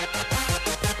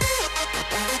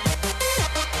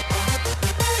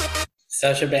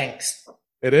 Sasha Banks.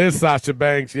 It is Sasha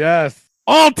Banks. Yes.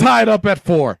 All tied up at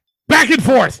 4. Back and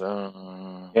forth.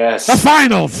 Yes. The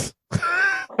finals.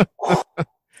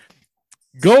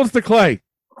 Goes to Clay.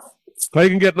 Clay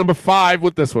can get number 5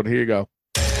 with this one. Here you go.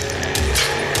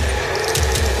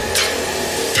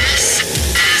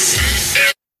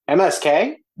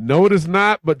 MSK. No, it is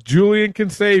not, but Julian can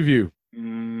save you.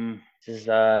 This is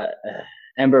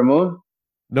Ember Moon.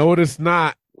 No, it is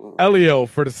not. Elio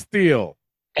for the steal.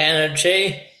 Anna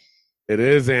Jay. It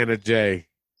is Anna Jay.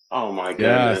 Oh my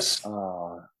Yes.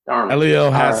 goodness. Darn it.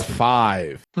 Elio has All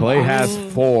right. 5. Clay has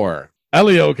 4.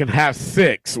 Elio can have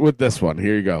 6 with this one.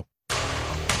 Here you go.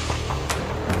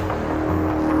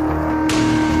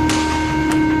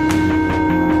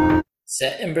 Is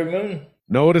that Ember Moon?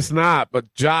 No, it is not,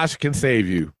 but Josh can save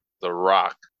you. The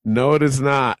Rock. No, it is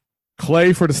not.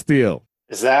 Clay for the steal.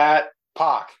 Is that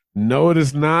Pac? No, it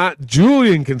is not.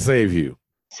 Julian can save you.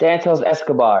 Santos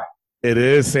Escobar. It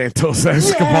is Santos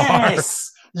Escobar.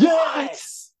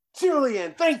 Yes!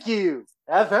 Julian, thank you.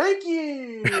 Thank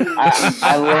you.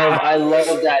 I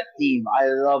love that team. I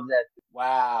love that.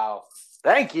 Wow.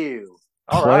 Thank you.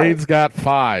 All Clay's right. got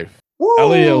 5. Woo!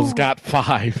 Elio's got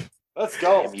 5. Let's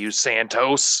go. Damn you,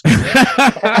 Santos.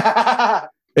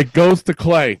 It goes to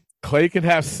Clay. Clay can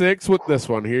have 6 with this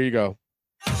one. Here you go.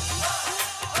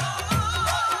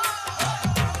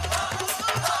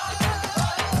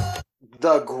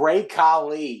 The Great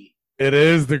Khali. It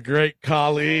is the Great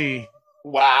Khali.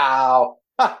 Wow.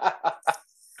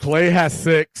 Clay has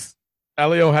 6.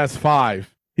 Elio has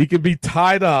 5. He can be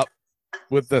tied up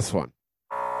with this one.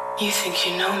 You think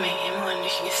you know me?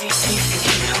 You think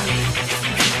you know me?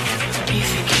 You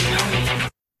think you know me?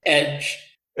 Edge.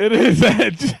 It is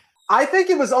Edge. I think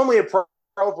it was only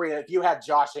appropriate if you had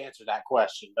Josh answer that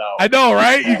question, though. I know,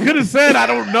 right? You could have said, I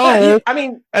don't know. I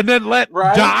mean, and then let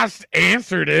right? Josh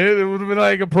answered it. It would have been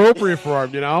like appropriate for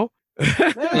him, you know?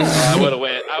 I would have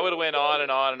went on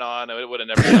and on and on. And it would have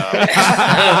never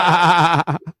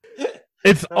stopped.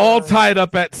 It's all tied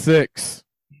up at 6.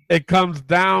 It comes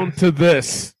down to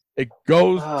this. It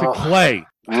goes to Clay.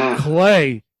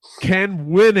 Clay can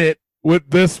win it with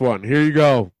this one. Here you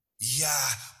go.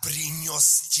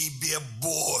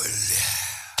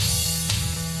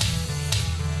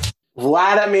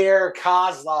 Vladimir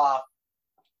Kozlov.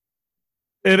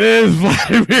 It is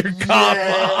Vladimir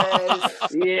Kozlov.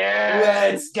 Yes.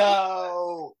 Let's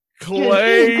go.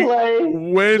 Clay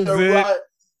wins it.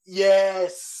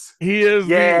 Yes. He is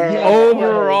the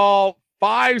overall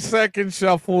 5-second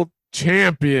shuffle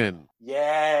champion.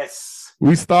 Yes.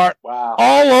 We start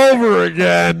all over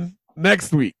again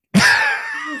next week.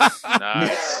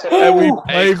 Nice. And we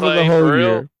play Hey, for the Clay, whole for real,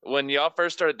 year. when y'all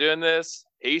first started doing this,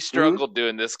 he struggled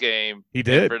doing this game. He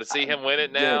did. For to see him win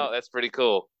it now, that's pretty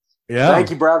cool. Yeah. Thank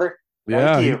you, brother.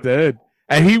 Yeah, Thank you. he did.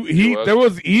 And he there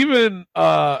was even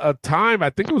a time,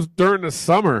 I think it was during the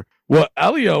summer, where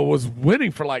Elio was winning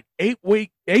for like 8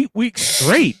 weeks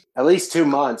straight. At least 2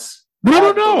 months.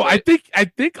 No. I think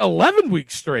 11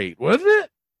 weeks straight, wasn't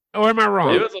it? Or am I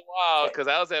wrong? It was a while because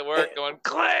I was at work going,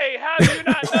 Clay, how do you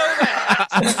not know that?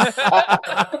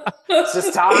 It's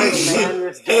just time, man.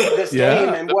 This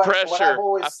game and the what pressure. I've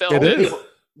always I felt told it is. people,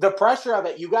 the pressure of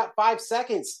it. You got 5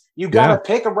 seconds. You got to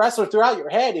pick a wrestler throughout your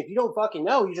head. If you don't fucking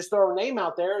know, you just throw a name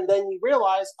out there, and then you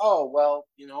realize, oh well,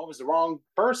 it was the wrong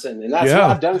person, and that's what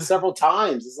I've done several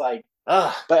times. It's like,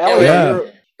 but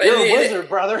Elliot, you're a wizard,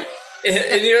 brother. In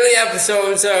the early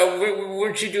episodes,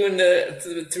 weren't you doing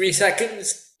the 3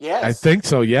 seconds? Yes. I think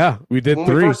so, yeah. We did when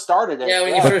 3. we first started it. Yeah,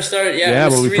 when you first started. Yeah, Yeah, it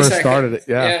was when we 3 first seconds. started it.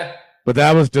 Yeah. But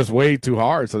that was just way too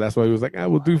hard. So that's why he was like,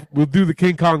 we'll do the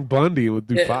King Kong Bundy and we'll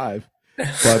do 5.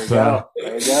 But There you go.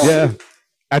 yeah.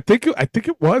 I think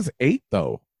it was 8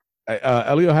 though.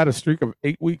 Elio had a streak of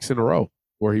 8 weeks in a row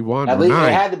where he won. At least 9,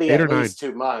 it had to be 8 at or 9. least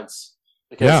 2 months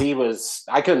because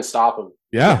I couldn't stop him.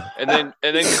 Yeah. And then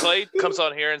Clay comes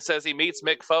on here and says he meets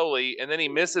Mick Foley, and then he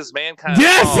misses Mankind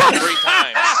Yes! song 3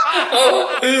 times.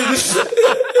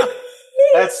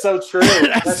 That's so true.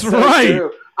 That's so right.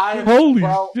 True. Holy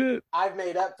shit. I've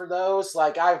made up for those.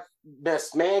 Like I've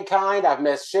missed Mankind. I've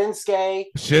missed Shinsuke.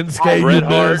 Bret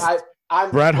Hart.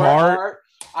 Bret Hart.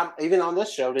 I'm even on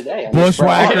this show today.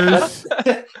 Bushwhackers.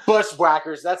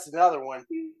 Bushwhackers. That's another one.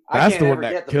 I That's can't the one ever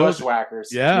that get the killed.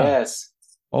 Bushwhackers. Yeah. Yes.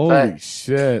 Holy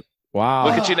shit. Wow.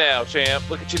 Look at you now, champ.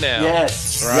 Look at you now.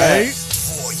 Yes. Right?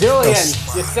 Yes. Julian,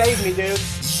 you saved me, dude.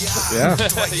 Yeah.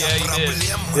 Yeah, you did.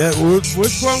 Yeah.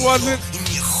 Which one was it?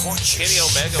 Kenny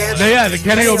Omega. Yeah, the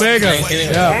Kenny Omega.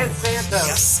 Yeah. And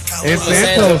Santos. And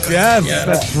Santos, yes.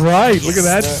 That's right. Look at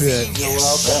that shit.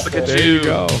 Look at There you. you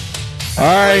go. All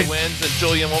Clay right. wins and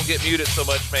Julian won't get muted so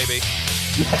much, maybe.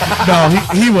 No,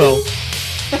 he will.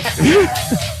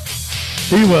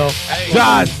 He will. Hey,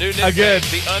 John, new nickname, again,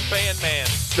 the unfanned man.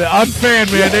 the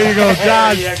unfan man. There you go,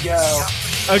 John. There you go.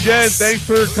 Again, thanks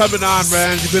for coming on,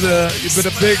 man. You've been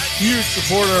a big, huge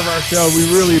supporter of our show.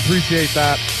 We really appreciate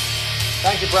that.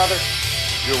 Thank you, brother.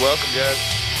 You're welcome, guys.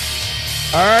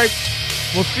 All right.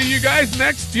 We'll see you guys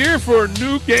next year for a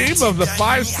new game of the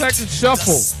 5-second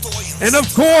shuffle. And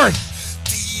of course,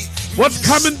 what's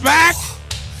coming back?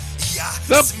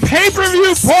 The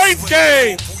pay-per-view point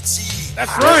game.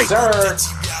 That's right. Yes,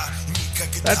 sir.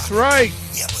 That's right.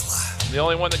 The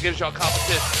only one that gives y'all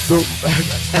competition. That's true.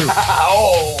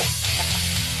 Oh.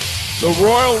 The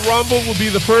Royal Rumble will be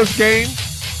the first game.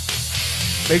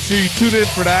 Make sure you tune in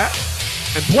for that.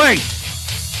 And play.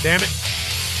 Damn it.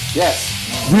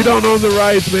 Yes. We don't own the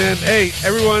rights, man. Hey,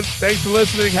 everyone, thanks for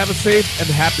listening. Have a safe and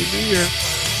happy New Year.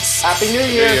 Happy New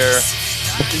Year.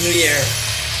 Happy New Year.